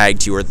a drag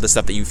to you, or the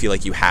stuff that you feel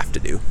like you have to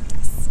do.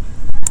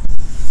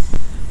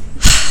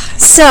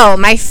 So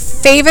my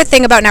favorite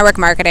thing about network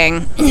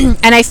marketing,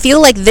 and I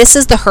feel like this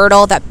is the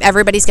hurdle that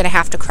everybody's going to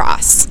have to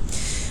cross.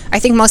 I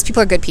think most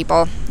people are good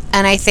people,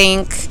 and I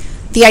think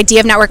the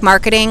idea of network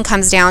marketing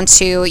comes down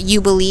to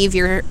you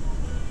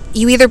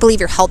either believe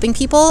you're helping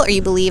people or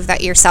you believe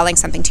that you're selling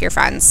something to your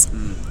friends.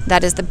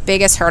 That is the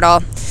biggest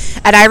hurdle.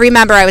 And I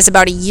remember I was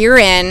about a year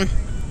in,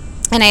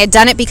 and I had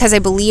done it because I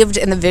believed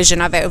in the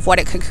vision of it, of what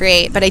it could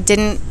create, but I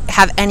didn't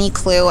have any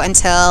clue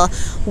until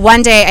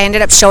one day I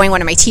ended up showing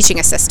one of my teaching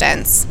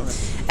assistants.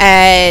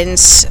 And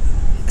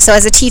so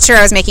as a teacher,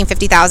 I was making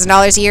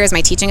 $50,000 a year. As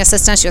my teaching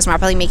assistant, she was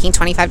probably making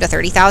 $25,000 to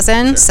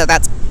 $30,000. Sure. So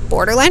that's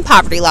borderline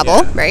poverty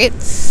level, right?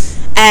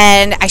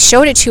 And I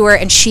showed it to her,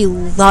 and she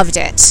loved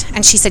it.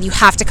 And she said, you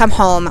have to come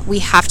home. We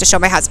have to show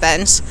my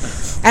husband.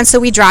 And so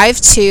we drive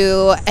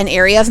to an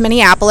area of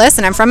Minneapolis,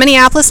 and I'm from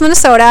Minneapolis,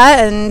 Minnesota,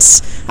 and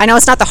I know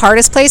it's not the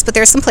hardest place, but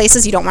there's some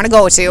places you don't want to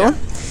go to. Yeah.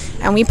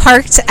 And we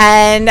parked,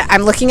 and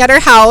I'm looking at her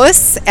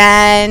house,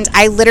 and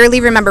I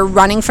literally remember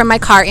running from my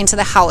car into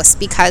the house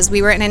because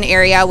we were in an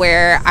area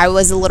where I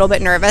was a little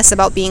bit nervous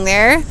about being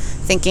there,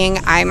 thinking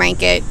I might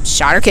get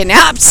shot or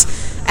kidnapped.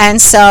 And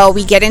so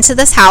we get into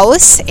this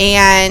house,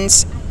 and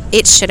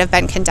it should have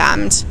been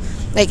condemned.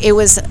 Like, it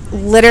was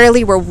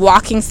literally, we're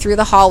walking through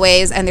the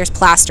hallways, and there's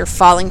plaster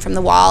falling from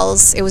the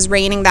walls. It was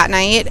raining that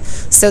night,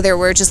 so there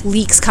were just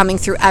leaks coming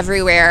through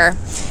everywhere.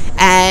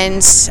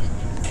 And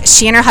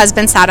she and her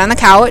husband sat on the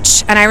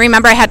couch, and I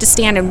remember I had to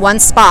stand in one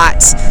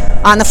spot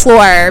on the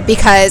floor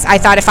because I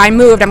thought if I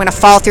moved, I'm going to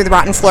fall through the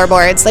rotten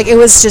floorboards. Like, it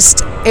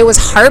was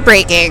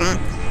heartbreaking.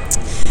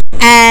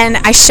 And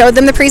I showed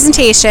them the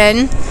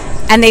presentation,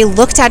 and they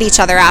looked at each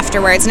other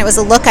afterwards, and it was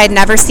a look I'd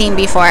never seen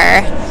before.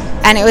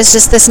 And it was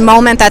just this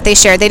moment that they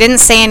shared. They didn't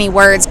say any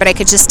words, but I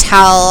could just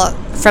tell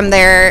from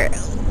their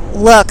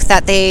look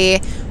that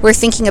they were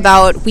thinking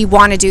about, we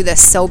want to do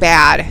this so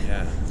bad.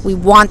 Yeah. We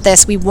want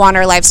this. We want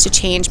our lives to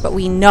change, but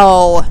we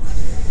know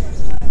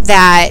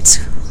that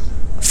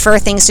for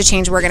things to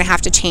change, we're going to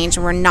have to change,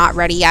 and we're not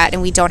ready yet,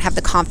 and we don't have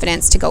the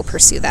confidence to go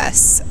pursue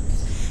this.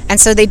 And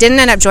so they didn't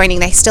end up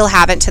joining. They still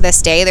haven't to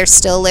this day. They're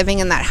still living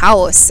in that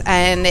house.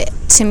 And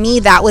to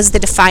me, that was the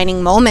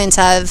defining moment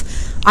of,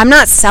 I'm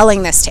not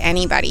selling this to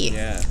anybody.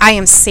 Yeah. I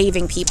am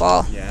saving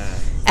people. Yeah.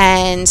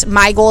 And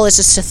my goal is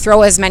just to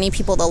throw as many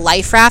people the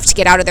life raft to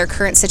get out of their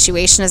current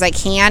situation as I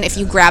can. If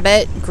you grab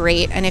it,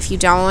 great. And if you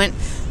don't,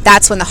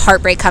 that's when the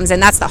heartbreak comes in.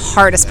 That's the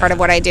hardest part of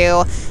what I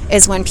do,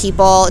 is when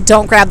people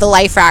don't grab the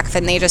life raft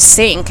and they just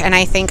sink. And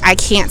I think I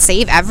can't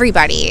save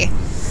everybody.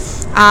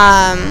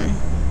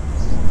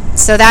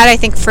 So that, I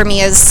think, for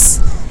me is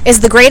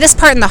the greatest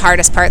part and the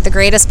hardest part. The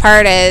greatest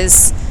part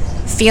is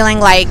feeling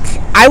like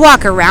I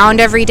walk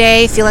around every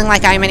day feeling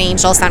like I'm an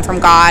angel sent from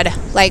God.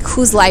 Like,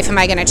 whose life am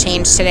I going to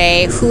change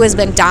today? Who has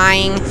been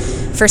dying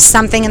for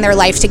something in their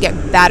life to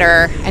get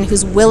better, and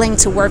who's willing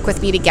to work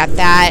with me to get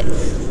that?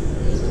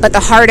 But the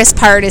hardest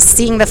part is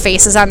seeing the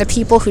faces on the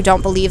people who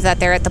don't believe that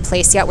they're at the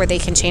place yet where they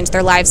can change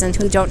their lives, and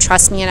who don't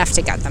trust me enough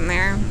to get them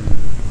there.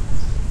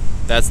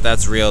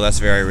 That's real. That's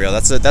very real.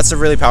 That's a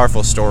really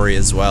powerful story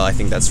as well. I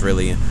think that's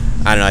really,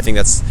 I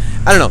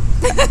don't know.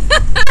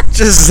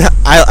 Just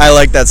I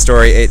like that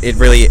story. It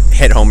really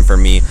hit home for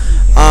me.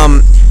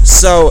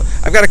 So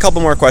I've got a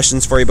couple more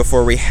questions for you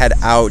before we head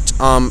out.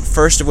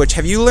 First of which,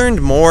 have you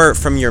learned more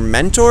from your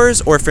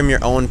mentors or from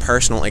your own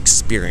personal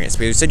experience?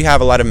 Because you said you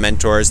have a lot of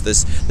mentors.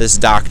 This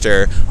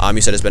doctor,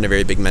 you said, has been a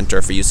very big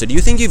mentor for you. So do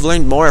you think you've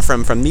learned more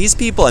from these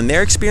people and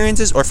their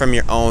experiences, or from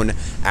your own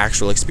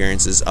actual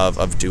experiences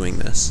of doing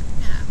this?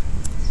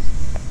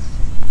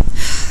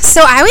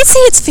 So I would say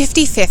it's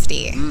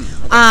 50-50.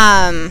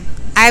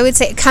 I would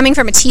say, coming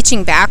from a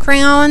teaching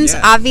background,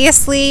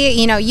 obviously,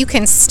 you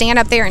can stand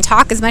up there and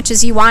talk as much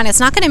as you want. It's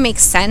not going to make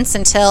sense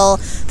until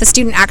the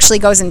student actually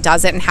goes and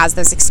does it and has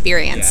those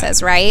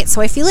experiences, right?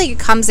 So I feel like it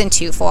comes in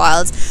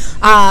twofold.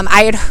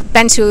 I had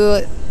been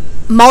to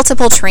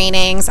multiple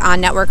trainings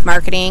on network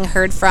marketing,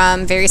 heard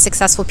from very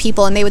successful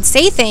people, and they would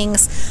say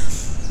things,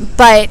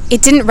 but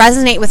it didn't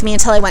resonate with me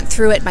until I went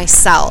through it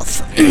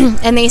myself.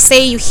 And they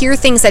say you hear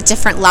things at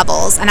different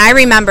levels. And I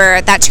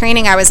remember that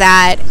training I was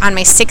at on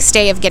my 6th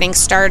day of getting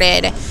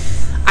started,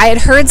 I had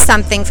heard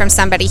something from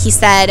somebody. He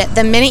said,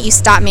 the minute you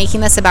stop making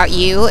this about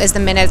you is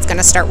the minute it's going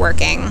to start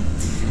working.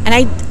 And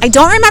I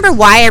don't remember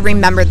why I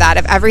remembered that.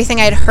 Of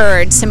everything I'd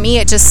heard, to me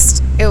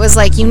it was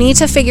like, you need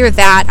to figure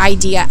that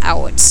idea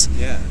out.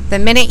 The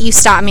minute you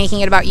stop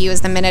making it about you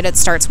is the minute it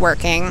starts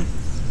working.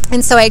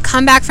 And so I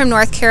come back from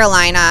North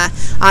Carolina.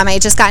 I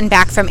had just gotten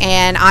back from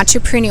an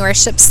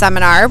entrepreneurship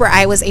seminar where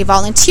I was a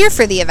volunteer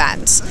for the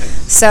event.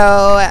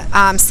 So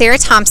Sarah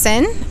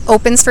Thompson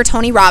opens for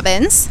Tony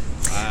Robbins,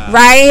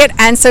 right?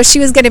 And so she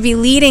was going to be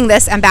leading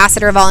this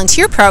ambassador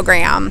volunteer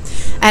program.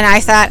 And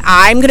I thought,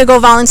 I'm going to go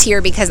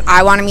volunteer because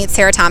I want to meet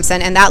Sarah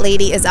Thompson. And that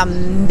lady is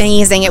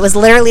amazing. It was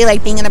literally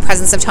like being in the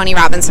presence of Tony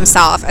Robbins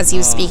himself as he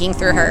was speaking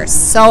through her.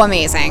 So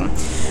amazing.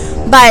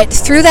 But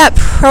through that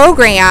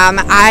program,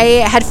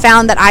 I had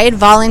found that I had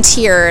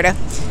volunteered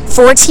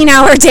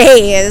 14-hour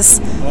days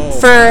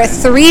for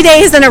 3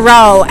 days in a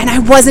row, and I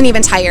wasn't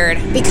even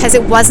tired because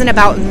it wasn't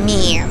about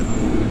me.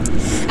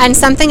 And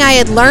something I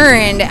had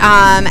learned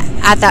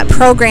at that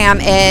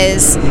program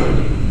is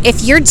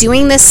if you're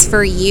doing this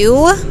for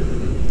you,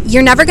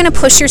 you're never going to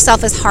push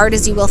yourself as hard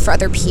as you will for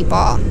other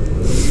people.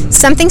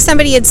 Something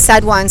somebody had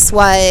said once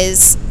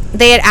was,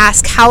 they had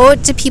asked, how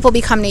do people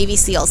become Navy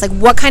SEALs? Like,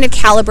 what kind of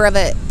caliber of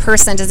a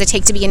person does it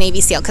take to be a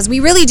Navy SEAL? Because we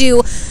really do,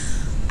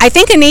 I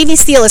think a Navy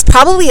SEAL is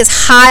probably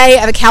as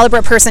high of a caliber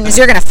of person as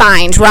you're going to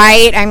find,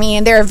 right? I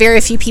mean, there are very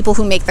few people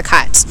who make the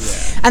cut.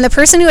 And the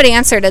person who had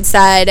answered had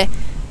said,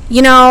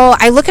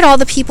 I look at all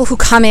the people who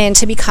come in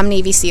to become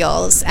Navy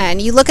SEALs,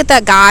 and you look at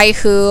that guy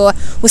who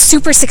was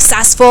super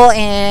successful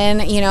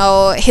in,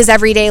 his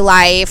everyday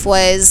life,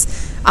 was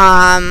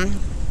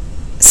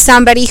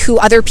somebody who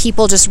other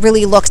people just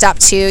really looked up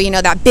to,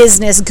 that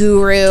business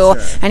guru,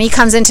 and he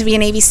comes in to be a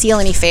Navy SEAL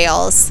and he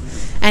fails.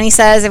 And he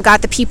says, I've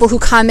got the people who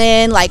come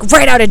in like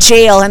right out of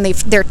jail and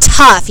they're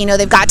tough,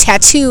 they've got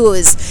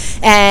tattoos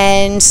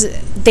and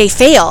they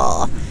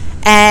fail.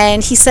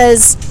 And he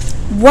says,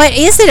 what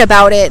is it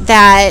about it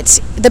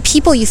that the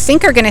people you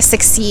think are going to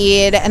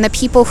succeed and the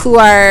people who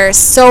are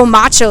so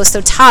macho,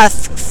 so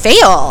tough,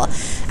 fail?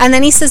 And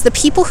then he says the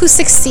people who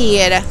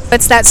succeed,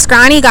 it's that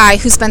scrawny guy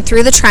who's been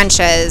through the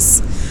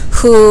trenches,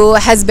 who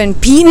has been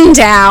beaten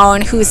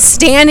down, who's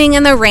standing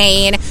in the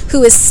rain,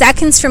 who is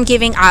seconds from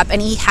giving up,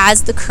 and he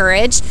has the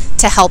courage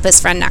to help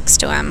his friend next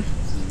to him.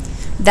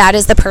 That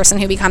is the person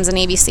who becomes a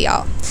Navy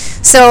SEAL.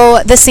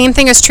 So the same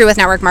thing is true with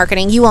network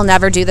marketing. You will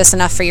never do this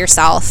enough for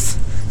yourself.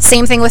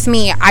 Same thing with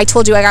me. I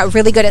told you I got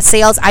really good at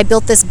sales. I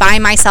built this by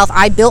myself.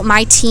 I built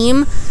my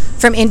team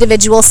from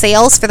individual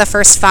sales for the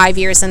first 5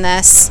 years in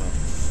this.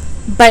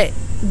 But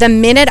the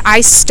minute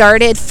I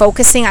started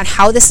focusing on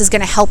how this is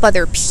going to help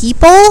other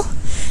people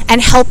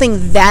and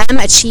helping them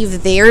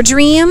achieve their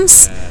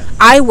dreams,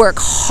 I work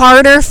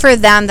harder for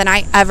them than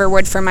I ever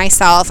would for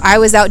myself. I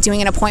was out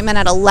doing an appointment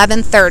at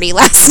 11:30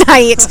 last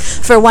night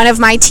for one of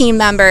my team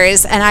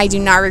members, and I do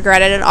not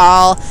regret it at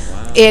all.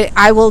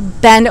 I will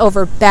bend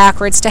over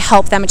backwards to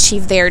help them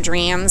achieve their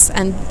dreams,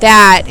 and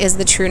that is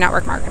the true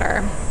network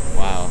marketer.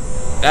 Wow.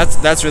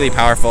 That's really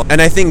powerful.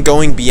 And I think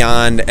going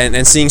beyond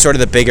and seeing sort of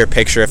the bigger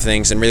picture of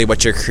things and really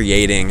what you're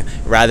creating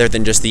rather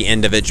than just the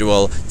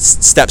individual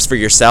steps for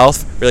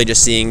yourself, really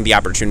just seeing the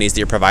opportunities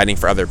that you're providing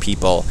for other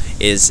people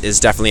is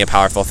definitely a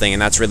powerful thing.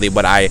 And that's really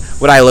what I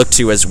look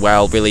to as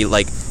well, really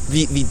like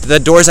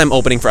the doors I'm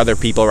opening for other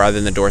people rather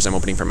than the doors I'm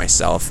opening for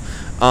myself.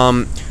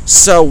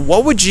 So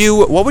what would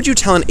you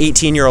tell an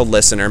 18-year-old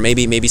listener,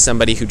 maybe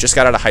somebody who just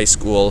got out of high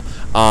school,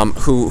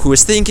 who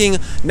is thinking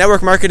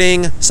network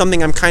marketing,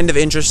 something I'm kind of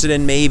interested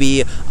in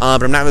maybe,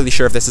 but I'm not really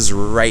sure if this is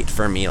right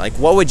for me. Like,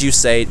 what would you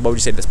say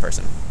to this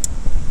person?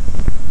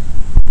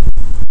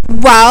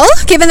 Well,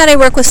 given that I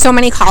work with so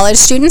many college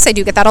students, I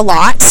do get that a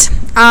lot.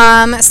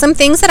 Some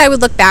things that I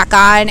would look back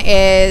on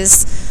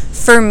is,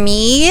 for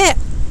me,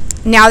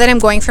 now that I'm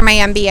going for my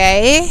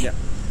MBA,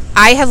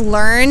 I have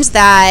learned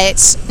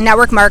that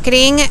network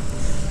marketing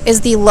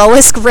is the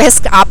lowest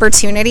risk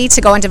opportunity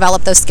to go and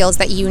develop those skills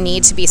that you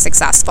need to be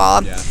successful.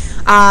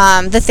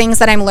 The things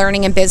that I'm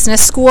learning in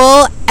business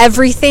school,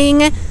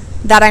 everything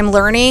that I'm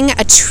learning,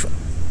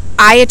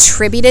 I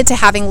attributed to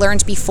having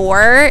learned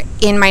before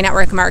in my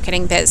network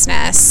marketing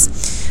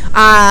business.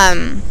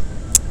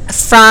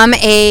 From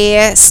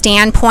a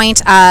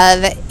standpoint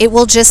of, it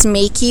will just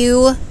make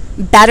you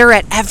better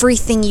at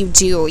everything you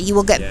do. You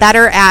will get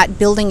better at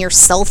building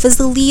yourself as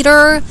a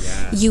leader.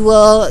 You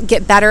will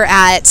get better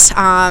at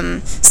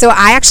so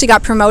I actually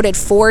got promoted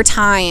 4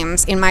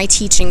 times in my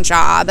teaching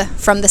job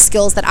from the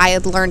skills that I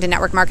had learned in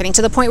network marketing,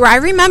 to the point where I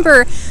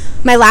remember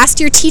my last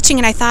year teaching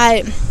and I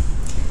thought,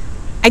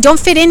 I don't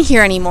fit in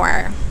here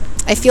anymore.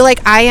 I feel like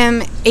I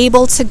am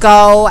able to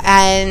go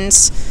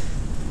and,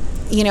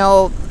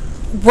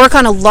 work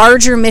on a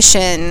larger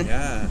mission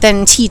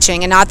than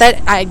teaching. And not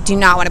that I do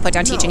not want to put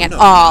down teaching at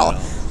all,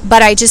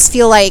 but I just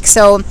feel like,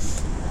 so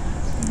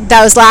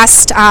that was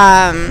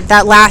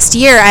that last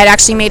year, I had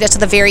actually made it to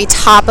the very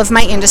top of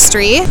my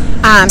industry.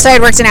 So I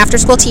had worked in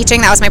after-school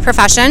teaching. That was my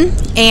profession.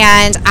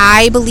 And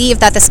I believe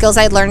that the skills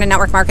I had learned in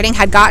network marketing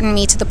had gotten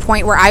me to the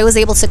point where I was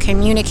able to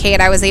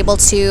communicate. I was able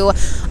to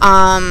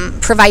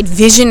provide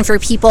vision for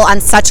people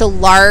on such a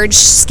large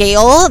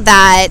scale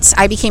that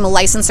I became a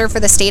licensor for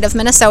the state of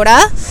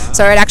Minnesota.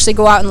 So I would actually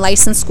go out and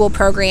license school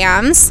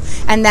programs.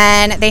 And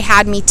then they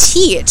had me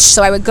teach.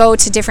 So I would go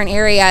to different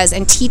areas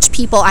and teach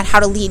people on how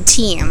to lead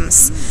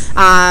teams.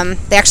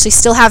 They actually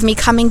still have me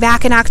coming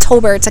back in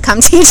October to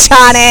come teach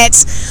on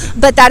it,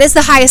 but that is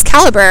the highest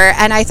caliber,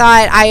 and I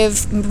thought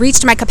I've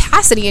reached my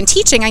capacity in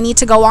teaching. I need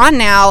to go on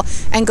now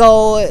and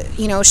go,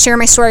 share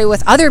my story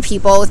with other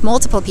people, with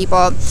multiple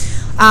people.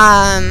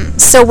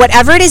 So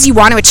whatever it is you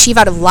want to achieve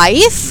out of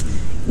life,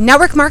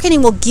 network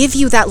marketing will give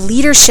you that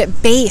leadership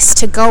base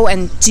to go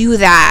and do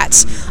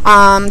that.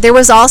 There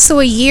was also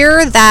a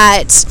year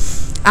that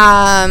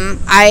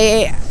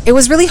it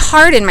was really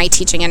hard in my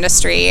teaching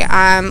industry.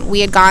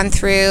 We had gone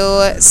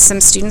through some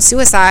student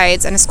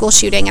suicides and a school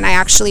shooting, and I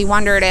actually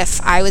wondered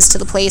if I was to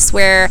the place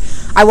where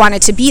I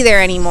wanted to be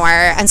there anymore.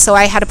 And so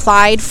I had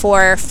applied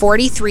for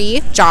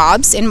 43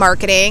 jobs in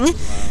marketing,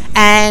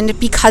 and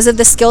because of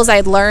the skills I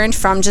had learned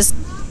from just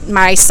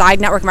my side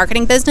network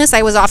marketing business,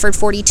 I was offered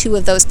 42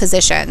 of those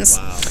positions.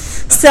 Wow.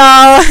 So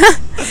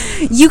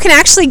you can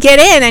actually get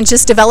in and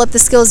just develop the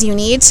skills you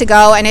need to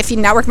go, and if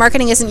network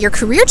marketing isn't your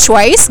career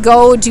choice,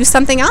 go do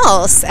something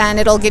else, and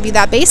it'll give you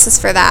that basis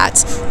for that.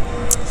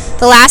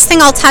 The last thing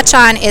I'll touch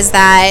on is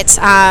that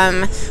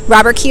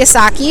Robert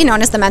Kiyosaki,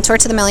 known as the mentor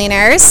to the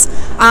millionaires,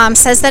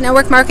 says that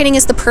network marketing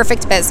is the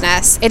perfect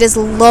business. It is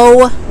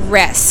low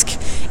risk.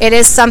 It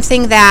is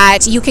something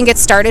that you can get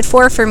started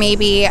for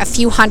maybe a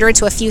few $100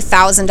 to a few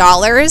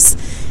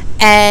 $1,000s.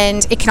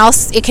 And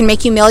it can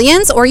make you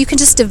millions, or you can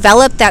just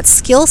develop that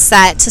skill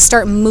set to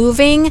start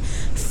moving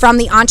from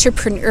the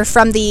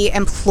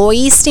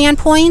employee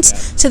standpoint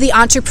to the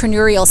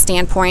entrepreneurial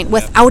standpoint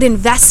without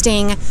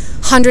investing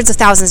hundreds of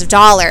thousands of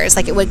dollars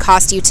like it would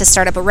cost you to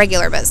start up a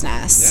regular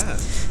business.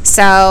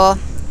 So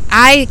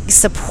I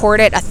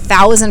support it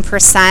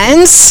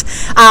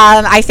 1,000%.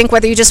 I think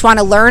whether you just want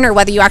to learn or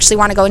whether you actually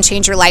want to go and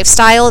change your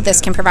lifestyle, this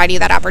can provide you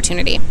that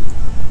opportunity.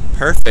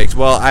 Perfect.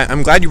 Well,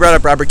 I'm glad you brought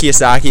up Robert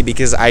Kiyosaki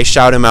because I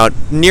shout him out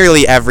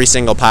nearly every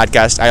single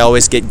podcast. I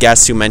always get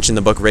guests who mention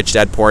the book Rich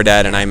Dad, Poor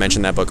Dad, and I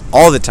mention that book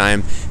all the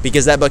time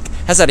because that book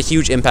has had a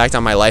huge impact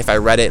on my life. I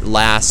read it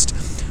last,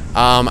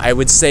 I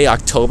would say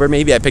October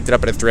maybe. I picked it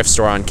up at a thrift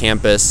store on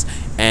campus,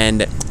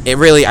 and it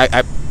really,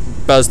 I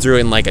buzzed through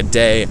it in like a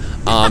day,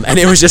 and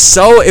it was just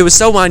it was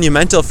so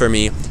monumental for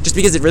me just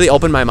because it really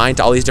opened my mind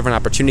to all these different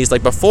opportunities.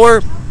 Like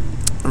before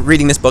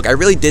reading this book, I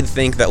really did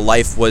think that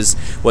life was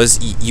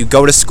you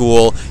go to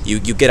school, you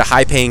get a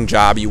high-paying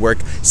job, you work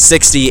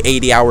 60,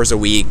 80 hours a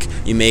week,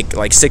 you make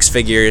like 6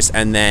 figures,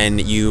 and then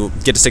you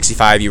get to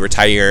 65, you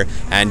retire,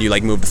 and you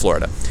like move to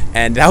Florida.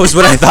 And that was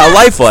what I thought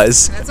life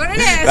was. That's what it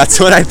is. That's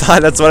what I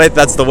thought.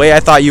 That's the way I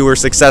thought you were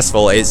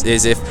successful. Is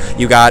if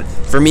you got,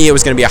 for me, it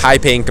was going to be a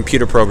high-paying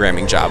computer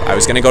programming job. I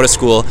was going to go to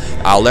school,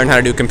 I'll learn how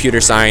to do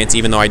computer science,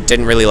 even though I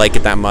didn't really like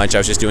it that much. I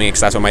was just doing it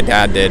because that's what my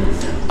dad did,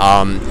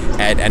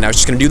 and I was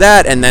just going to do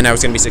that, and then I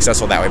was going to be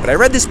successful that way. But I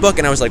read this book,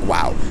 and I was like,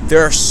 wow,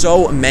 there are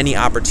so many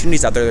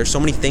opportunities out there. There's so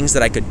many things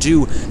that I could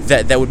do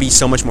that would be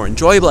so much more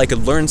enjoyable. I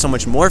could learn so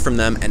much more from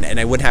them, and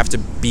I wouldn't have to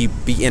be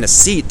in a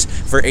seat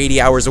for 80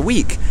 hours a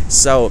week.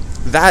 So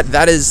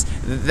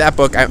that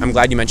book, I'm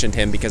glad you mentioned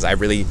him because I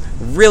really,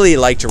 really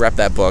like to rep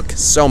that book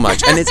so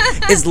much. And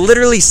it's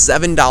literally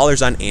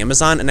 $7 on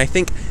Amazon, and I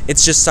think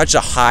it's just such a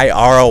high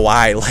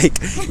ROI.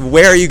 Like,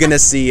 where are you going to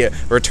see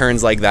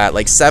returns like that?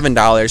 Like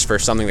 $7 for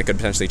something that could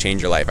potentially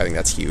change your life. I think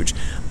that's huge.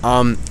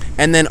 And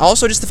then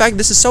also just the fact that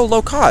this is so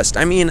low cost.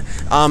 I mean,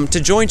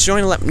 to join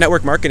a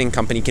network marketing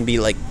company can be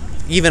like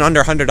even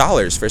under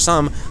 $100 for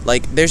some.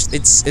 Like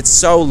it's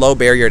so low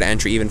barrier to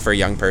entry even for a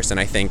young person.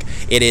 I think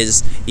it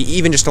is,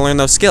 even just to learn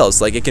those skills.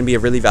 Like it can be a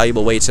really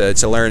valuable way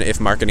to learn if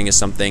marketing is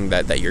something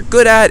that you're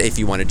good at. If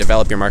you want to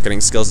develop your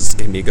marketing skills, it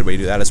can be a good way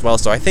to do that as well.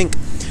 So I think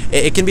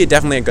it can be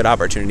definitely a good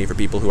opportunity for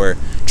people who are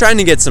trying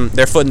to get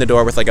their foot in the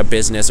door with like a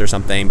business or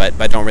something, but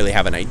don't really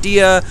have an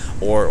idea,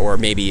 or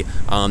maybe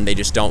they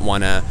just don't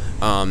want to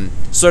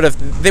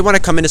they want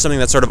to come into something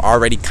that's sort of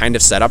already kind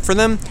of set up for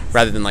them,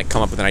 rather than like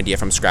come up with an idea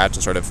from scratch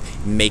and sort of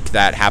make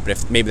that happen.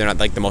 If maybe they're not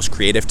like the most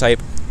creative type,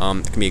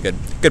 it can be a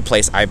good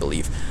place, I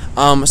believe.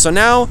 So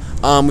now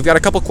we've got a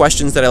couple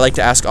questions that I like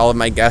to ask all of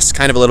my guests,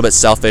 kind of a little bit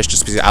selfish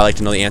just because I like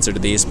to know the answer to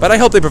these, but I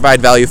hope they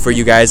provide value for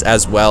you guys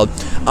as well.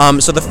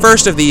 So the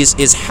first of these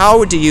is,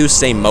 how do you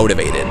stay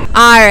motivated?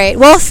 All right.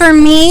 Well, for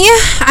me,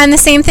 and the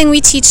same thing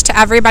we teach to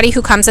everybody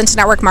who comes into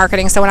network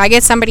marketing. So when I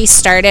get somebody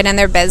started in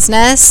their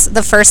business,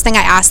 the first thing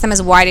I ask them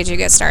is, why did you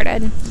get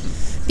started?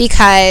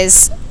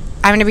 Because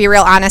I'm going to be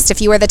real honest.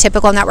 If you are the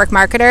typical network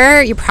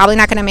marketer, you're probably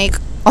not going to make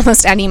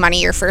almost any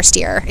money your first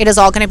year. It is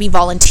all going to be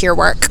volunteer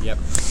work. Yep.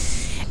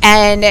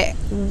 And,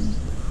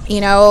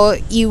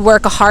 you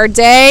work a hard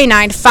day,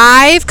 9 to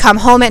 5, come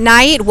home at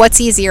night. What's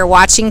easier,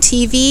 watching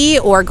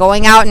TV or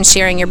going out and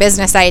sharing your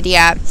business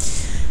idea?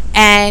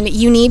 And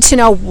you need to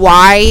know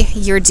why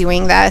you're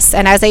doing this.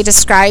 And as I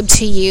described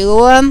to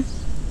you,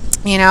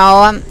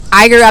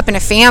 I grew up in a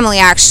family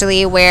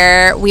actually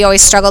where we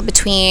always struggled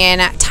between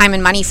time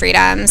and money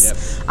freedoms.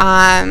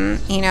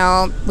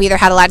 Yep. We either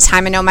had a lot of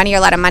time and no money or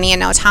a lot of money and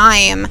no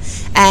time.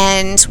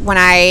 And when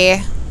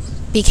I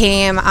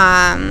became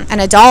an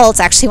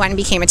adult, actually went and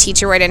became a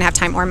teacher where I didn't have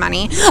time or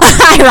money,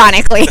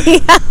 ironically.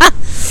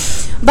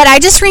 But I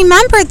just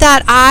remembered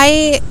that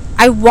I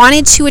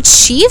wanted to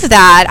achieve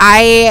that.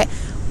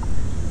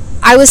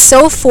 I was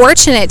so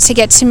fortunate to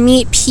get to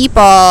meet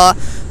people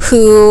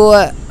who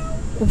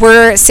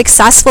were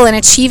successful in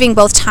achieving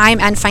both time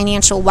and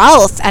financial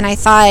wealth. And I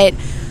thought,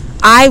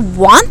 I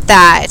want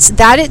that.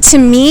 That, to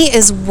me,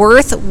 is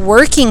worth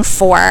working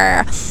for.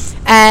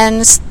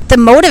 And the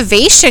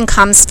motivation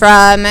comes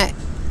from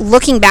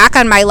looking back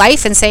on my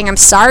life and saying, I'm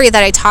sorry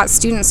that I taught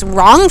students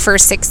wrong for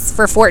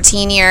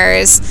 14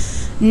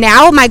 years.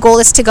 Now my goal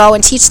is to go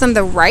and teach them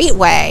the right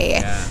way.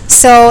 Yeah.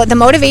 So the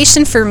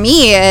motivation for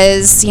me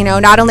is,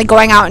 not only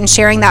going out and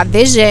sharing that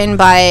vision,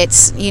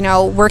 but,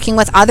 working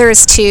with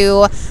others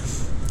to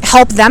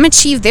help them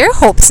achieve their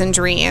hopes and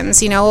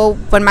dreams.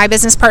 When my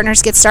business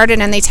partners get started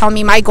and they tell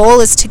me my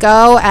goal is to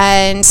go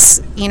and,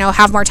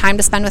 have more time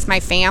to spend with my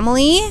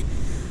family,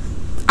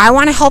 I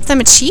want to help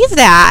them achieve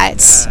that.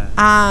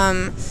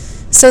 Yeah.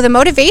 So the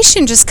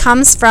motivation just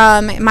comes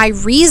from my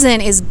reason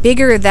is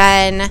bigger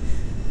than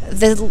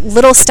the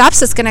little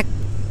steps it's going to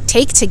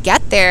take to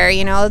get there.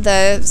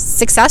 The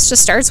success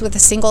just starts with a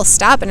single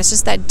step, and it's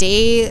just that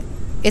day,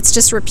 it's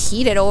just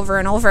repeated over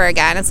and over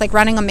again. It's like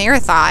running a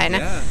marathon.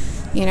 Yeah.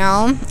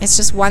 It's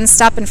just one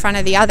step in front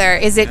of the other.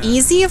 Is it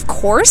easy? Of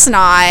course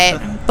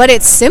not. But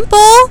it's simple.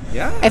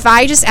 Yeah. If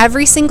I just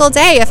every single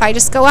day, if I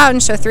just go out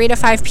and show 3 to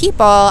 5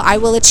 people, I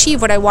will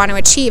achieve what I want to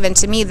achieve. And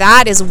to me,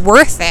 that is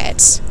worth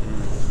it.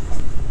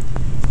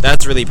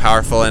 That's really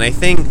powerful. And I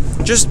think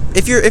just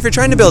if you're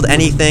trying to build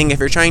anything, if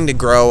you're trying to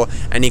grow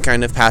any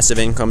kind of passive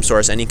income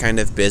source, any kind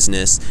of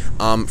business,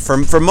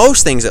 for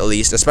most things at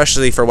least,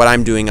 especially for what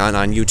I'm doing on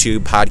YouTube,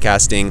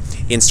 podcasting,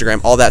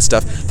 Instagram, all that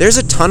stuff, there's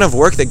a ton of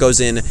work that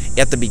goes in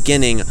at the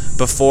beginning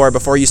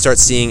before you start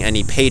seeing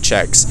any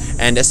paychecks.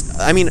 And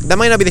that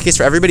might not be the case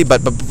for everybody,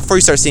 but before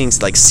you start seeing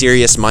like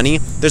serious money,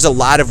 there's a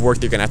lot of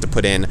work you're gonna have to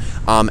put in.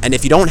 And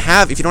if you don't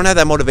have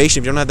that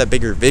motivation, if you don't have that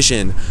bigger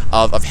vision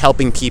of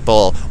helping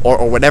people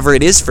or whatever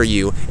it is for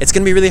you, it's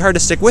going to be really hard to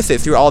stick with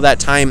it through all that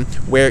time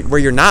where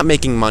you're not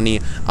making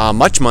money,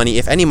 much money,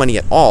 if any money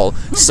at all.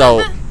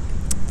 So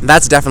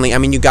that's definitely,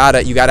 you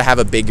gotta have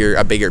a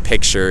bigger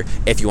picture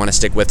if you want to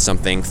stick with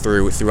something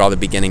through all the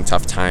beginning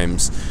tough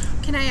times.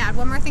 Can I add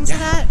one more thing to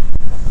that?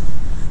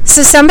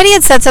 So somebody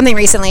had said something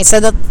recently. So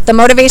the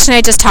motivation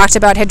I just talked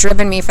about had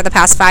driven me for the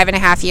past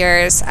 5.5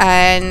 years.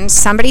 And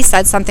somebody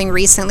said something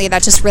recently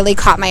that just really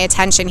caught my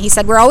attention. He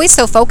said, we're always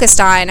so focused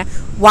on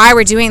why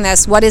we're doing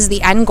this. What is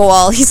the end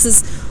goal? He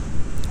says,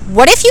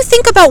 what if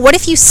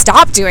you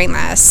stopped doing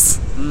this?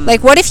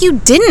 Like, what if you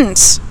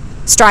didn't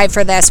strive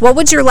for this? What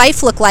would your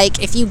life look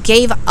like if you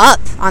gave up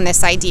on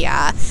this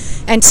idea?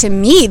 And to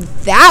me,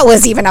 that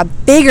was even a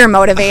bigger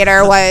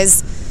motivator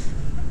was,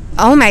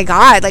 oh my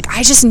God, like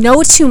I just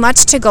know too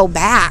much to go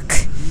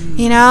back,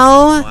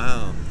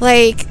 Wow.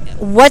 Like,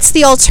 what's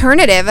the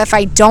alternative if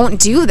I don't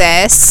do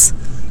this?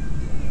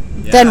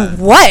 Yeah. Then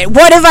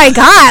what have I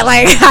got?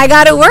 Like, I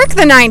got to work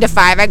the 9 to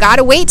 5. I got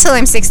to wait till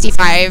I'm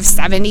 65,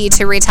 70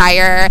 to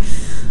retire.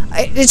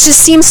 It just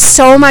seems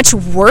so much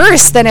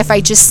worse than if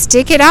I just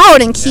stick it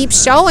out and keep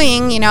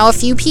showing, a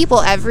few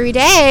people every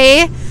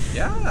day.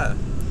 Yeah.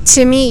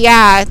 To me,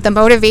 the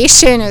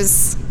motivation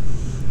is,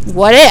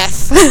 what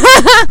if?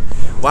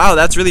 Wow,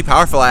 that's really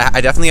powerful. I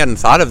definitely hadn't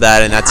thought of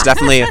that, and that's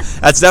definitely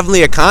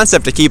a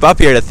concept to keep up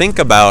here to think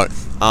about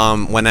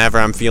whenever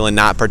I'm feeling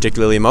not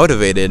particularly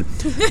motivated.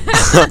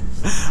 So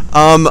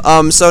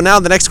now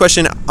the next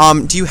question,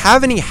 do you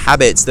have any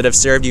habits that have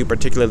served you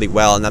particularly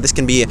well? Now this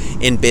can be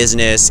in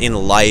business, in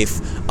life,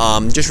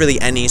 just really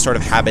any sort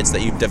of habits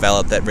that you've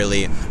developed that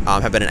really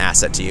have been an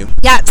asset to you.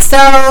 Yeah, so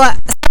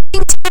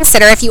something to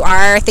consider if you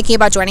are thinking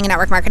about joining a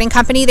network marketing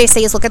company, they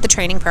say is look at the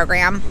training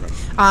program.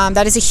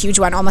 That is a huge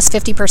one. Almost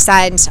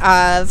 50%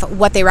 of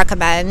what they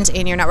recommend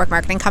in your network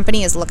marketing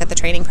company is look at the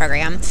training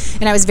program.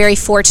 And I was very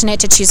fortunate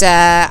to choose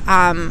a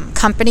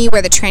company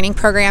where the training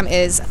program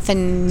is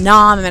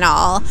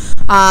phenomenal.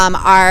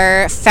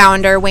 Our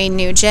founder, Wayne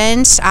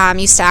Nugent,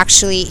 used to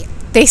actually,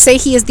 they say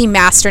he is the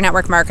master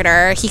network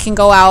marketer. He can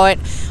go out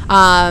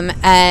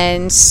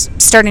and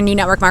start a new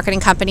network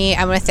marketing company,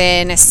 and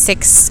within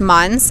 6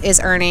 months is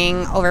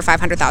earning over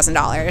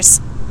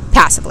 $500,000.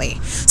 passively.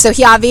 So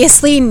he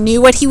obviously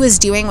knew what he was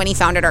doing when he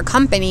founded our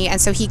company, and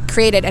so he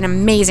created an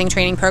amazing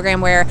training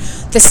program where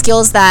the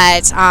skills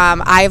that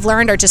I've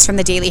learned are just from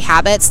the daily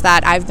habits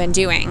that I've been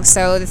doing.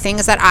 So the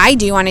things that I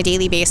do on a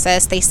daily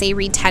basis, they say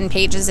read 10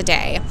 pages a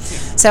day.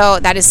 So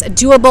that is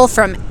doable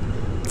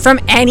from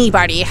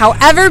anybody.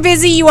 However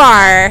busy you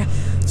are,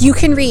 you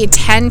can read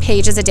 10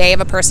 pages a day of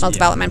a personal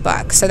development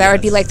book. So that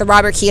would be like the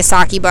Robert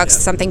Kiyosaki books,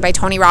 something by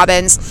Tony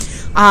Robbins,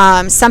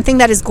 something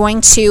that is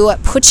going to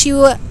put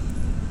you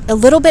a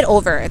little bit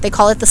over. They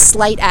call it the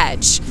slight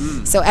edge.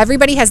 So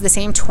everybody has the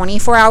same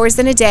 24 hours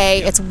in a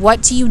day. It's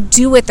what do you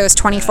do with those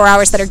 24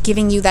 hours that are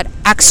giving you that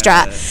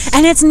extra?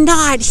 And it's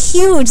not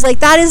huge. Like,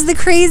 that is the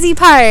crazy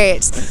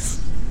part.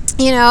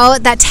 You know,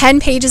 that 10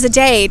 pages a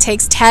day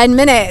takes 10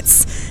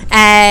 minutes.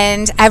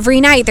 And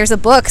every night there's a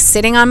book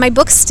sitting on my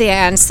book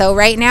stand. So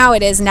right now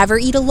it is Never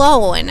Eat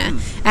Alone.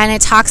 And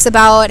it talks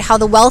about how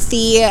the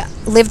wealthy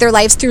live their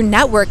lives through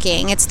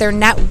networking. It's their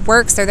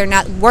networks or their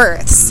net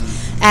worths.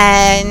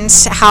 And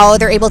how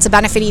they're able to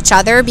benefit each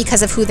other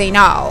because of who they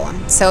know.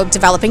 So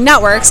developing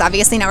networks,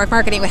 obviously network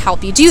marketing would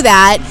help you do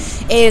that,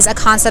 is a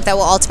concept that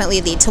will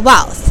ultimately lead to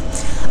wealth.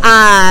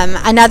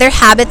 Another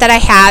habit that I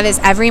have is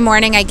every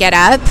morning I get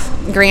up,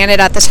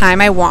 granted at the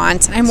time I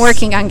want. I'm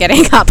working on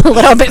getting up a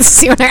little bit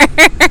sooner.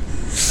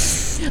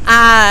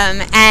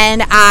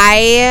 And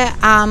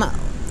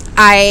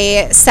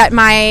I set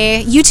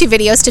my YouTube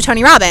videos to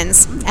Tony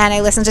Robbins, and I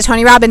listen to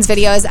Tony Robbins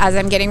videos as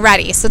I'm getting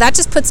ready. So that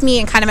just puts me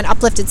in kind of an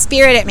uplifted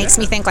spirit. It makes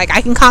me think like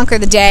I can conquer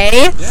the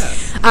day.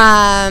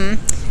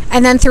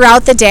 And then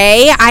throughout the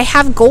day, I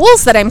have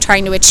goals that I'm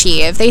trying to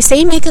achieve. They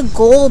say make a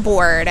goal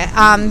board.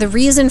 The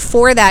reason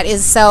for that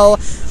is so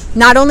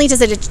not only does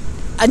it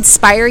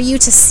inspire you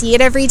to see it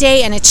every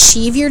day and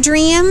achieve your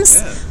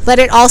dreams, but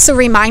it also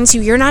reminds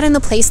you you're not in the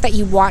place that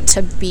you want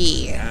to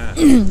be.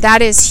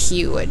 That is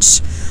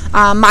huge.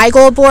 My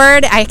goal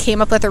board, I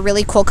came up with a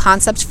really cool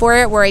concept for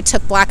it where I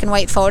took black and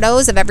white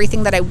photos of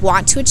everything that I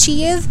want to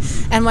achieve,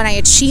 and when I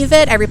achieve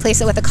it, I replace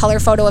it with a color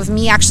photo of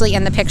me actually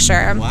in the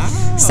picture. Wow.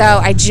 So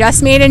I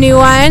just made a new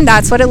one.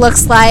 That's what it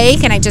looks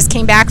like, and I just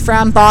came back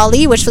from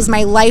Bali, which was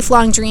my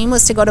lifelong dream,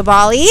 was to go to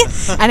Bali,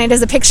 and it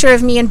is a picture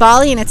of me in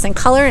Bali, and it's in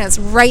color, and it's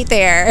right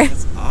there.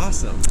 That's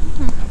awesome.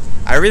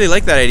 I really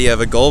like that idea of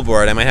a goal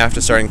board. I might have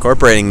to start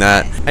incorporating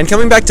that. And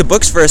coming back to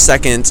books for a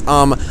second,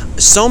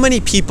 so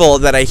many people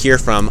that I hear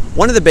from,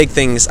 one of the big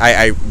things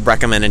I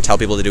recommend and tell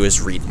people to do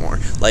is read more.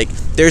 Like,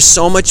 there's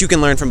so much you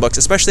can learn from books,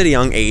 especially at a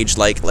young age.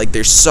 Like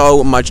there's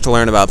so much to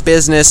learn about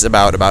business,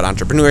 about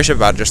entrepreneurship,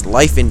 about just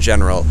life in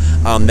general,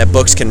 that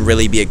books can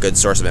really be a good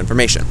source of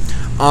information.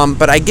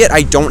 But I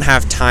don't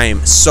have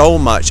time so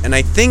much, and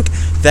I think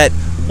that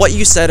what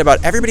you said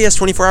about everybody has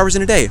 24 hours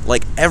in a day.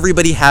 Like,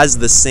 everybody has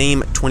the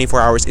same 24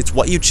 hours. It's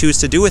what you choose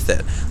to do with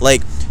it.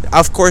 Like,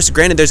 of course,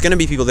 granted, there's going to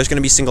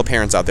be single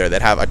parents out there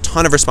that have a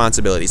ton of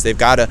responsibilities. They've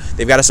got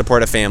to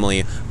support a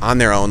family on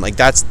their own. Like,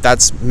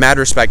 that's mad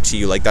respect to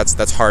you. Like,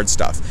 that's hard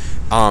stuff.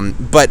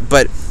 But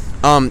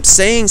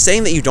saying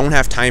that you don't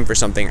have time for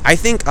something, I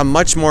think a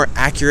much more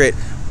accurate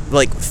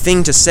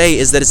thing to say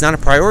is that it's not a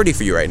priority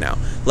for you right now.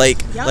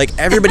 Like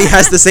everybody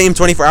has the same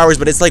 24 hours,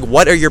 but it's like,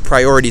 what are your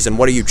priorities and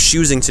what are you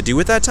choosing to do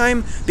with that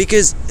time?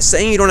 Because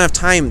saying you don't have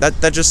time,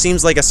 that just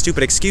seems like a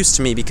stupid excuse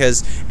to me,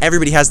 because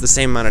everybody has the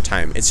same amount of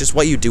time. It's just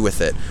what you do with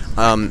it.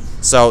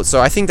 So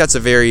I think that's a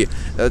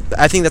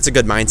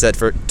good mindset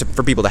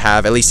for people to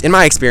have. At least in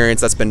my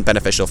experience, that's been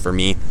beneficial for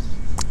me.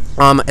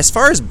 As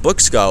far as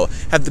books go,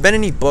 have there been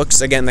any books,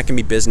 again, that can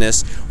be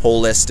business,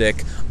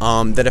 holistic,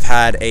 that have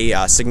had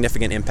a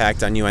significant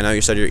impact on you? I know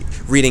you said you're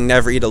reading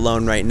Never Eat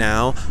Alone right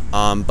now,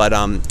 but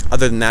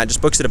other than that,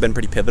 just books that have been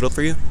pretty pivotal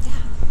for you?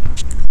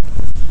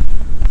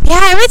 Yeah,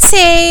 I would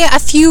say a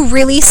few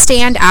really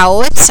stand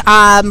out.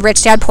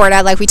 Rich Dad Poor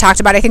Dad, like we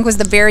talked about, I think was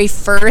the very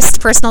first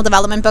personal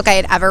development book I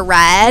had ever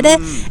read.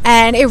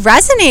 And it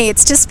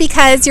resonates just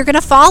because you're going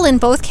to fall in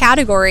both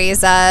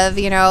categories of,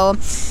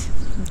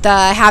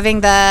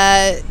 having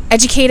the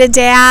educated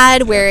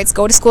dad where it's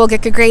go to school,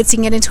 get good grades so you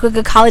can get into a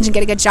good college and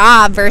get a good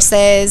job,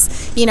 versus,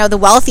 the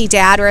wealthy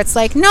dad where it's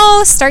like,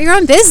 no, start your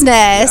own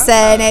business.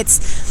 Yeah. And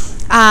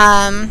it's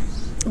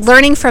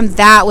learning from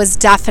that was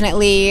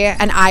definitely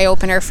an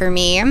eye-opener for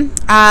me.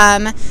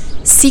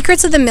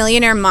 Secrets of the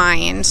Millionaire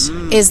Mind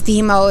is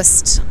the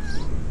most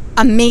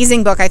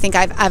amazing book I think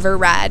I've ever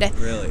read.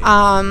 Really?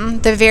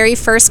 The very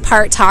first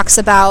part talks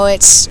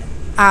about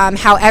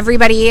how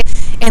everybody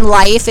in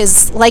life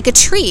is like a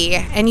tree,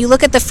 and you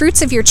look at the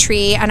fruits of your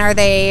tree, and are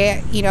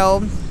they,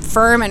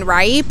 firm and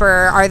ripe, or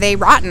are they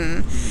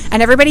rotten?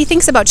 And everybody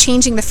thinks about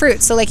changing the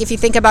fruit. So if you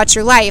think about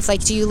your life,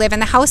 do you live in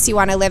the house you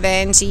want to live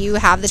in? Do you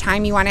have the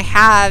time you want to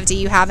have? Do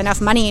you have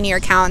enough money in your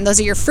account? And those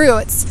are your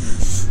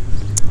fruits.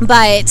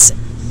 But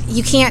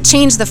you can't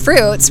change the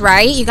fruits,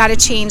 right? You got to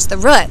change the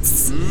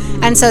roots.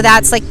 And so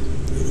that's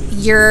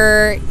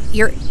your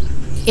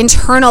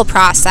internal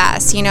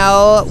process.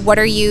 What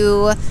are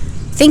you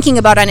thinking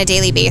about on a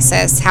daily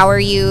basis? How are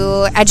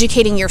you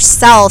educating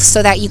yourself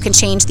so that you can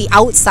change the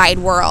outside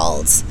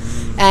world?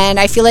 And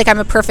I feel like I'm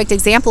a perfect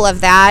example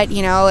of that,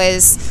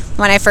 is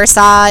when I first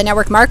saw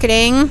network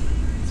marketing,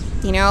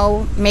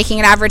 making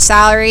an average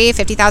salary,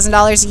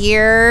 $50,000 a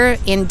year,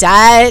 in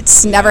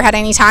debt, never had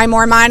any time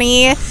or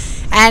money.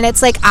 And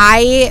it's like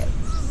I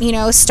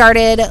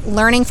started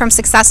learning from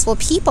successful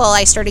people.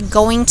 I started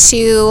going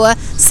to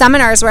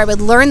seminars where I would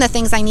learn the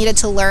things I needed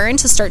to learn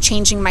to start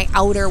changing my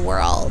outer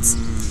world.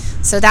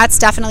 So that's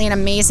definitely an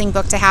amazing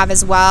book to have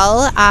as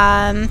well.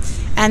 And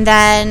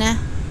then,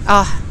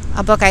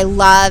 a book I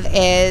love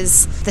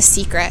is The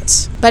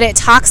Secret. But it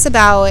talks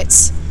about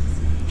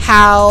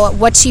how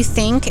what you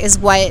think is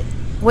what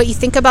you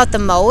think about the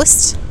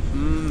most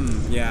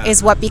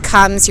is what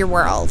becomes your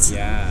world.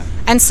 Yeah.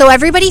 And so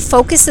everybody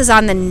focuses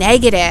on the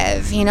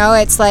negative,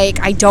 it's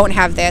like, I don't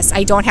have this,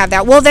 I don't have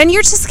that. Well, then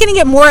you're just going to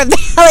get more of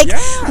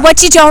that,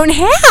 what you don't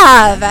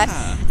have.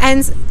 Yeah.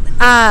 And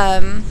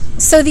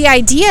so the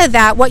idea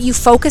that what you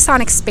focus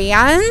on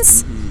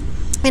expands,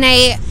 and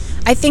I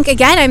think,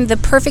 again, I'm the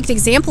perfect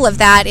example of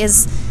that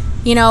is,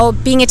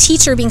 being a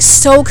teacher, being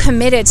so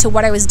committed to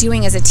what I was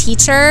doing as a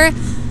teacher.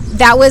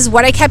 That was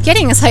what I kept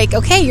getting. It's like,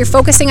 okay, you're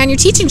focusing on your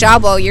teaching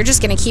job. Well, you're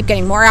just going to keep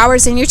getting more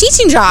hours in your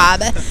teaching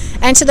job.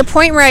 And to the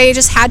point where I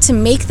just had to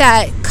make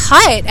that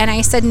cut. And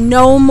I said,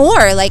 no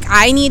more. Like,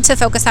 I need to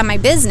focus on my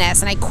business.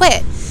 And I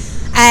quit.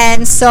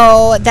 And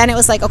so then it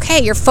was like,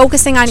 okay, you're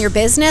focusing on your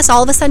business.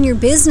 All of a sudden, your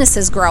business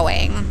is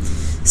growing.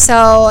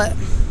 So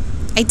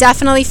I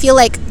definitely feel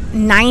like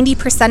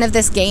 90% of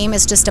this game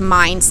is just a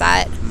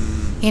mindset.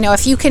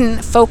 If you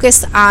can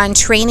focus on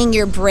training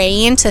your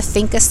brain to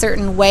think a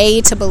certain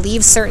way, to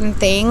believe certain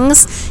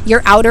things,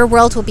 your outer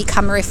world will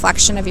become a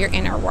reflection of your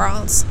inner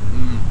world.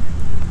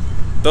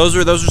 Those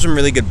are some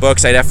really good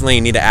books. I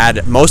definitely need to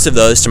add most of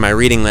those to my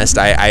reading list.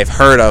 I've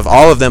heard of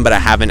all of them, but I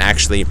haven't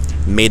actually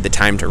made the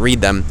time to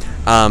read them.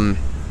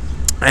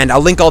 And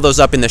I'll link all those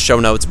up in the show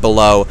notes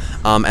below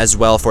as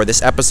well for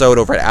this episode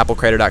over at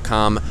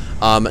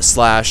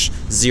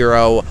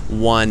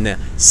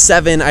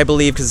applecreator.com/017, I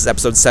believe, because it's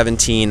episode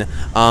 17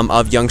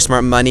 of Young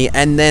Smart Money.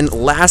 And then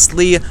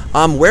lastly,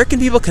 where can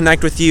people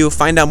connect with you,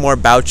 find out more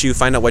about you,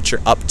 find out what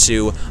you're up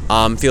to?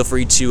 Feel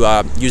free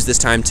to use this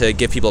time to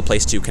give people a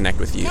place to connect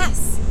with you.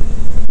 Yes.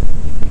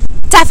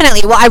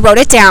 Definitely. Well, I wrote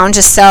it down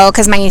just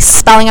because my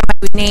spelling of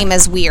my name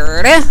is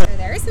weird. So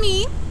there's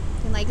me. You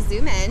can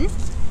zoom in.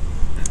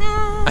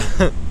 All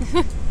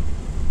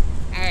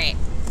right.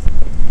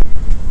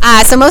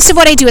 So most of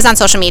what I do is on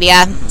social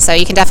media. So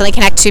you can definitely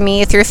connect to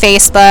me through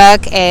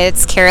Facebook.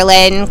 It's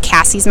Carolyn,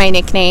 Cassie's my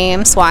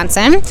nickname,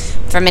 Swanson,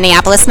 from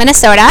Minneapolis,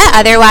 Minnesota.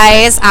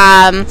 Otherwise,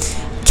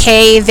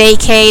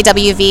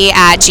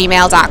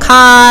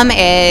 kvkwv@gmail.com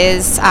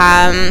is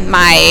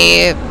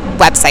my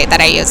website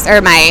that I use,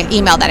 or my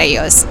email that I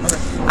use. Okay.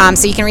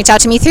 So you can reach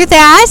out to me through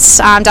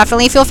that.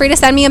 Definitely feel free to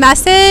send me a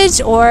message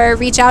or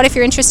reach out if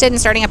you're interested in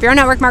starting up your own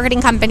network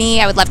marketing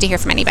company. I would love to hear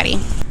from anybody.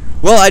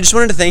 Well, I just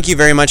wanted to thank you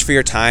very much for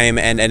your time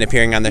and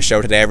appearing on the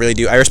show today. I really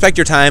do. I respect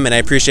your time, and I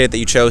appreciate that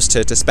you chose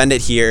to spend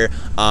it here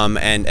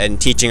and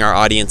teaching our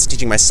audience,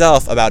 teaching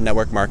myself about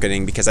network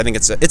marketing, because I think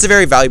it's a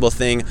very valuable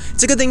thing.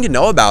 It's a good thing to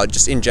know about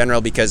just in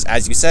general, because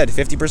as you said,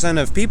 50%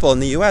 of people in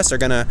the U.S. are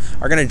gonna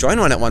join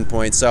one at one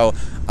point. So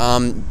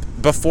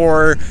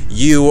before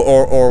you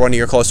or one of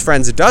your close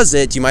friends does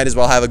it, you might as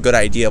well have a good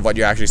idea of what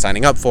you're actually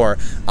signing up for,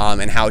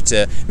 and how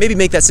to maybe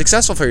make that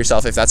successful for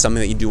yourself if that's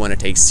something that you do want to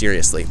take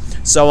seriously.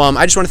 So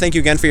I just want to thank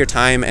you again for your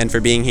time and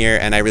for being here,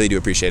 and I really do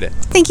appreciate it.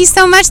 Thank you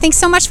so much. Thanks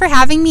so much for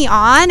having me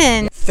on.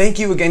 And thank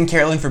you again,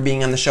 Carolyn, for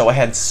being on the show. I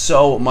had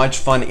so much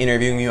fun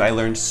interviewing you. I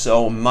learned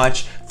so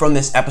much from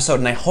this episode,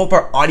 and I hope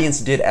our audience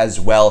did as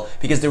well,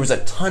 because there was a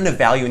ton of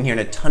value in here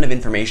and a ton of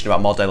information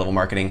about multi-level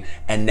marketing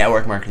and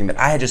network marketing that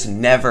I had just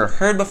never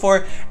heard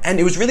before. And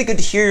it was really good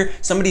to hear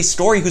somebody's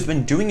story who's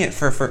been doing it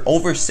for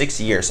over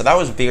 6 years. So that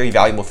was very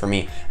valuable for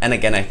me. And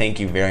again, I thank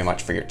you very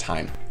much for your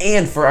time.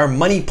 And for our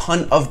money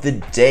pun of the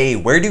day,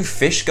 where do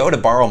fish go to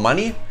borrow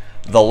money?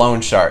 The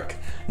loan shark.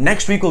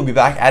 Next week, we'll be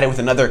back at it with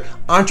another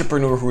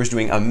entrepreneur who is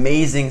doing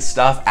amazing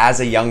stuff as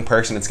a young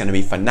person. It's going to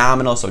be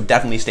phenomenal, so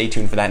definitely stay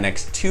tuned for that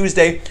next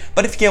Tuesday.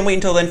 But if you can't wait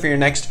until then for your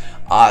next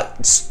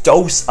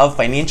dose of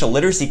financial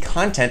literacy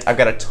content, I've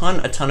got a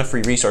ton of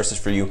free resources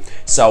for you.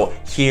 So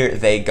here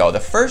they go. The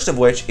first of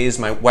which is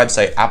my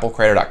website,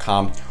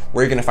 applecreator.com,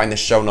 where you're going to find the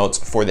show notes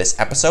for this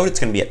episode. It's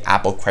going to be at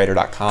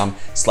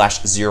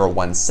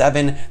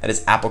applecreator.com/017. That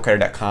is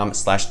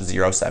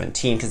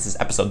applecreator.com/017, because this is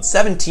episode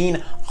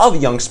 17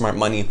 of Young Smart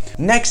Money.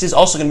 Next is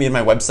also going to be in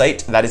my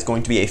website. That is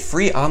going to be a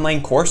free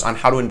online course on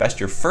how to invest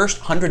your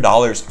first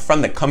 $100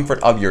 from the comfort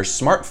of your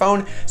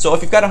smartphone. So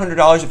if you've got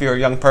 $100, if you're a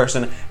young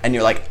person and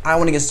you're like, I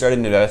want to get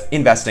started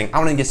investing, I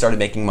want to get started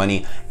making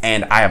money,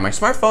 and I have my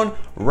smartphone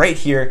right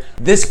here,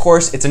 this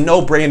course, it's a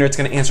no-brainer. It's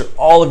going to answer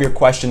all of your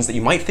questions that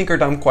you might think are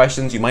dumb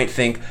questions. You might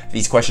think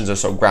these questions are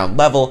so ground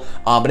level,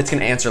 but it's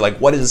going to answer like,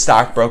 what is a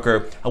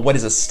stockbroker? What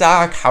is a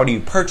stock? How do you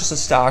purchase a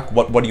stock?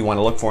 What do you want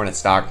to look for in a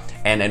stock?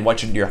 And what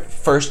should your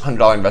first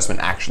 $100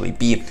 investment actually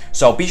be?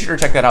 So be sure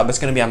to check that out. That's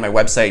going to be on my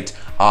website.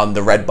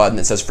 The red button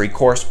that says free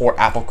course, or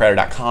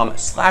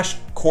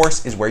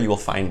applecreator.com/course is where you will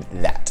find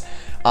that.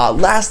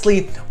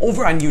 Lastly,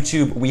 over on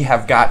YouTube, we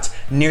have got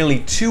nearly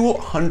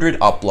 200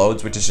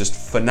 uploads, which is just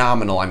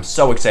phenomenal. I'm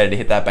so excited to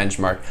hit that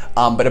benchmark.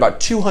 But about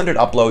 200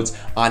 uploads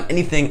on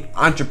anything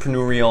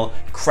entrepreneurial,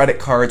 credit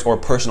cards, or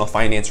personal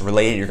finance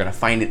related. You're gonna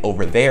find it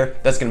over there.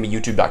 That's gonna be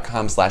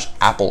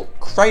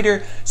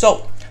youtube.com/AppleKreider.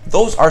 So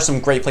those are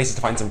some great places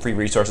to find some free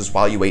resources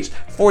while you wait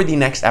for the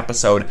next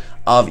episode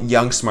of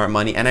Young Smart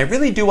Money. And I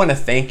really do want to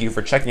thank you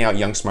for checking out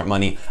Young Smart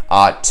Money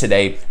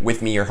today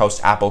with me, your host,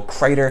 Apple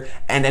Kreider.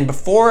 And then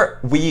before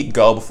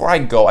I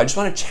go, I just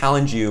want to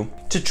challenge you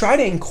to try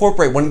to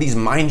incorporate one of these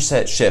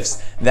mindset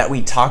shifts that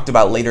we talked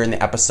about later in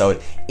the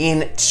episode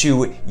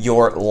into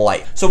your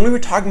life. So when we were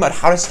talking about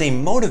how to stay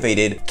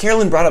motivated,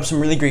 Carolyn brought up some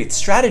really great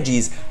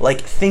strategies,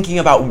 like thinking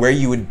about where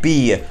you would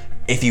be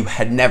if you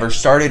had never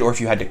started or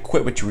if you had to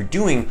quit what you were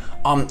doing.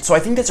 So I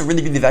think that's a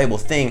really, really valuable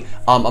thing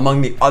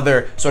among the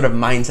other sort of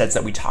mindsets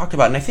that we talked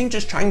about. And I think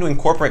just trying to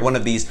incorporate one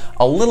of these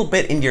a little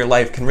bit into your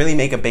life can really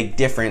make a big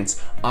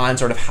difference on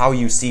sort of how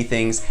you see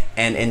things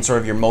and sort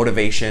of your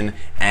motivation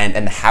and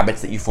the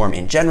habits that you form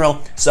in general.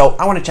 So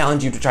I want to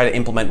challenge you to try to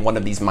implement one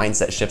of these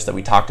mindset shifts that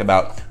we talked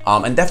about.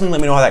 And definitely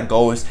let me know how that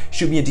goes.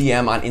 Shoot me a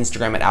DM on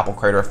Instagram at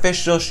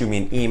AppleKreiderOfficial. Shoot me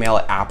an email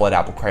at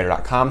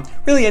apple@appлекreider.com.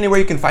 Really anywhere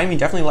you can find me,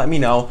 definitely let me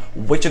know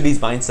which of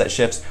these mindset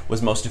shifts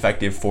was most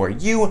effective for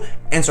you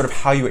and sort of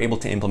how you were able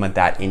to implement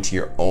that into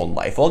your own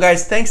life. Well,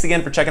 guys, thanks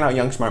again for checking out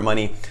Young Smart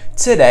Money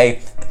today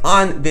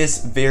on this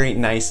very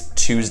nice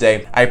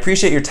Tuesday. I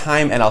appreciate your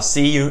time, and I'll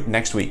see you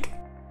next week.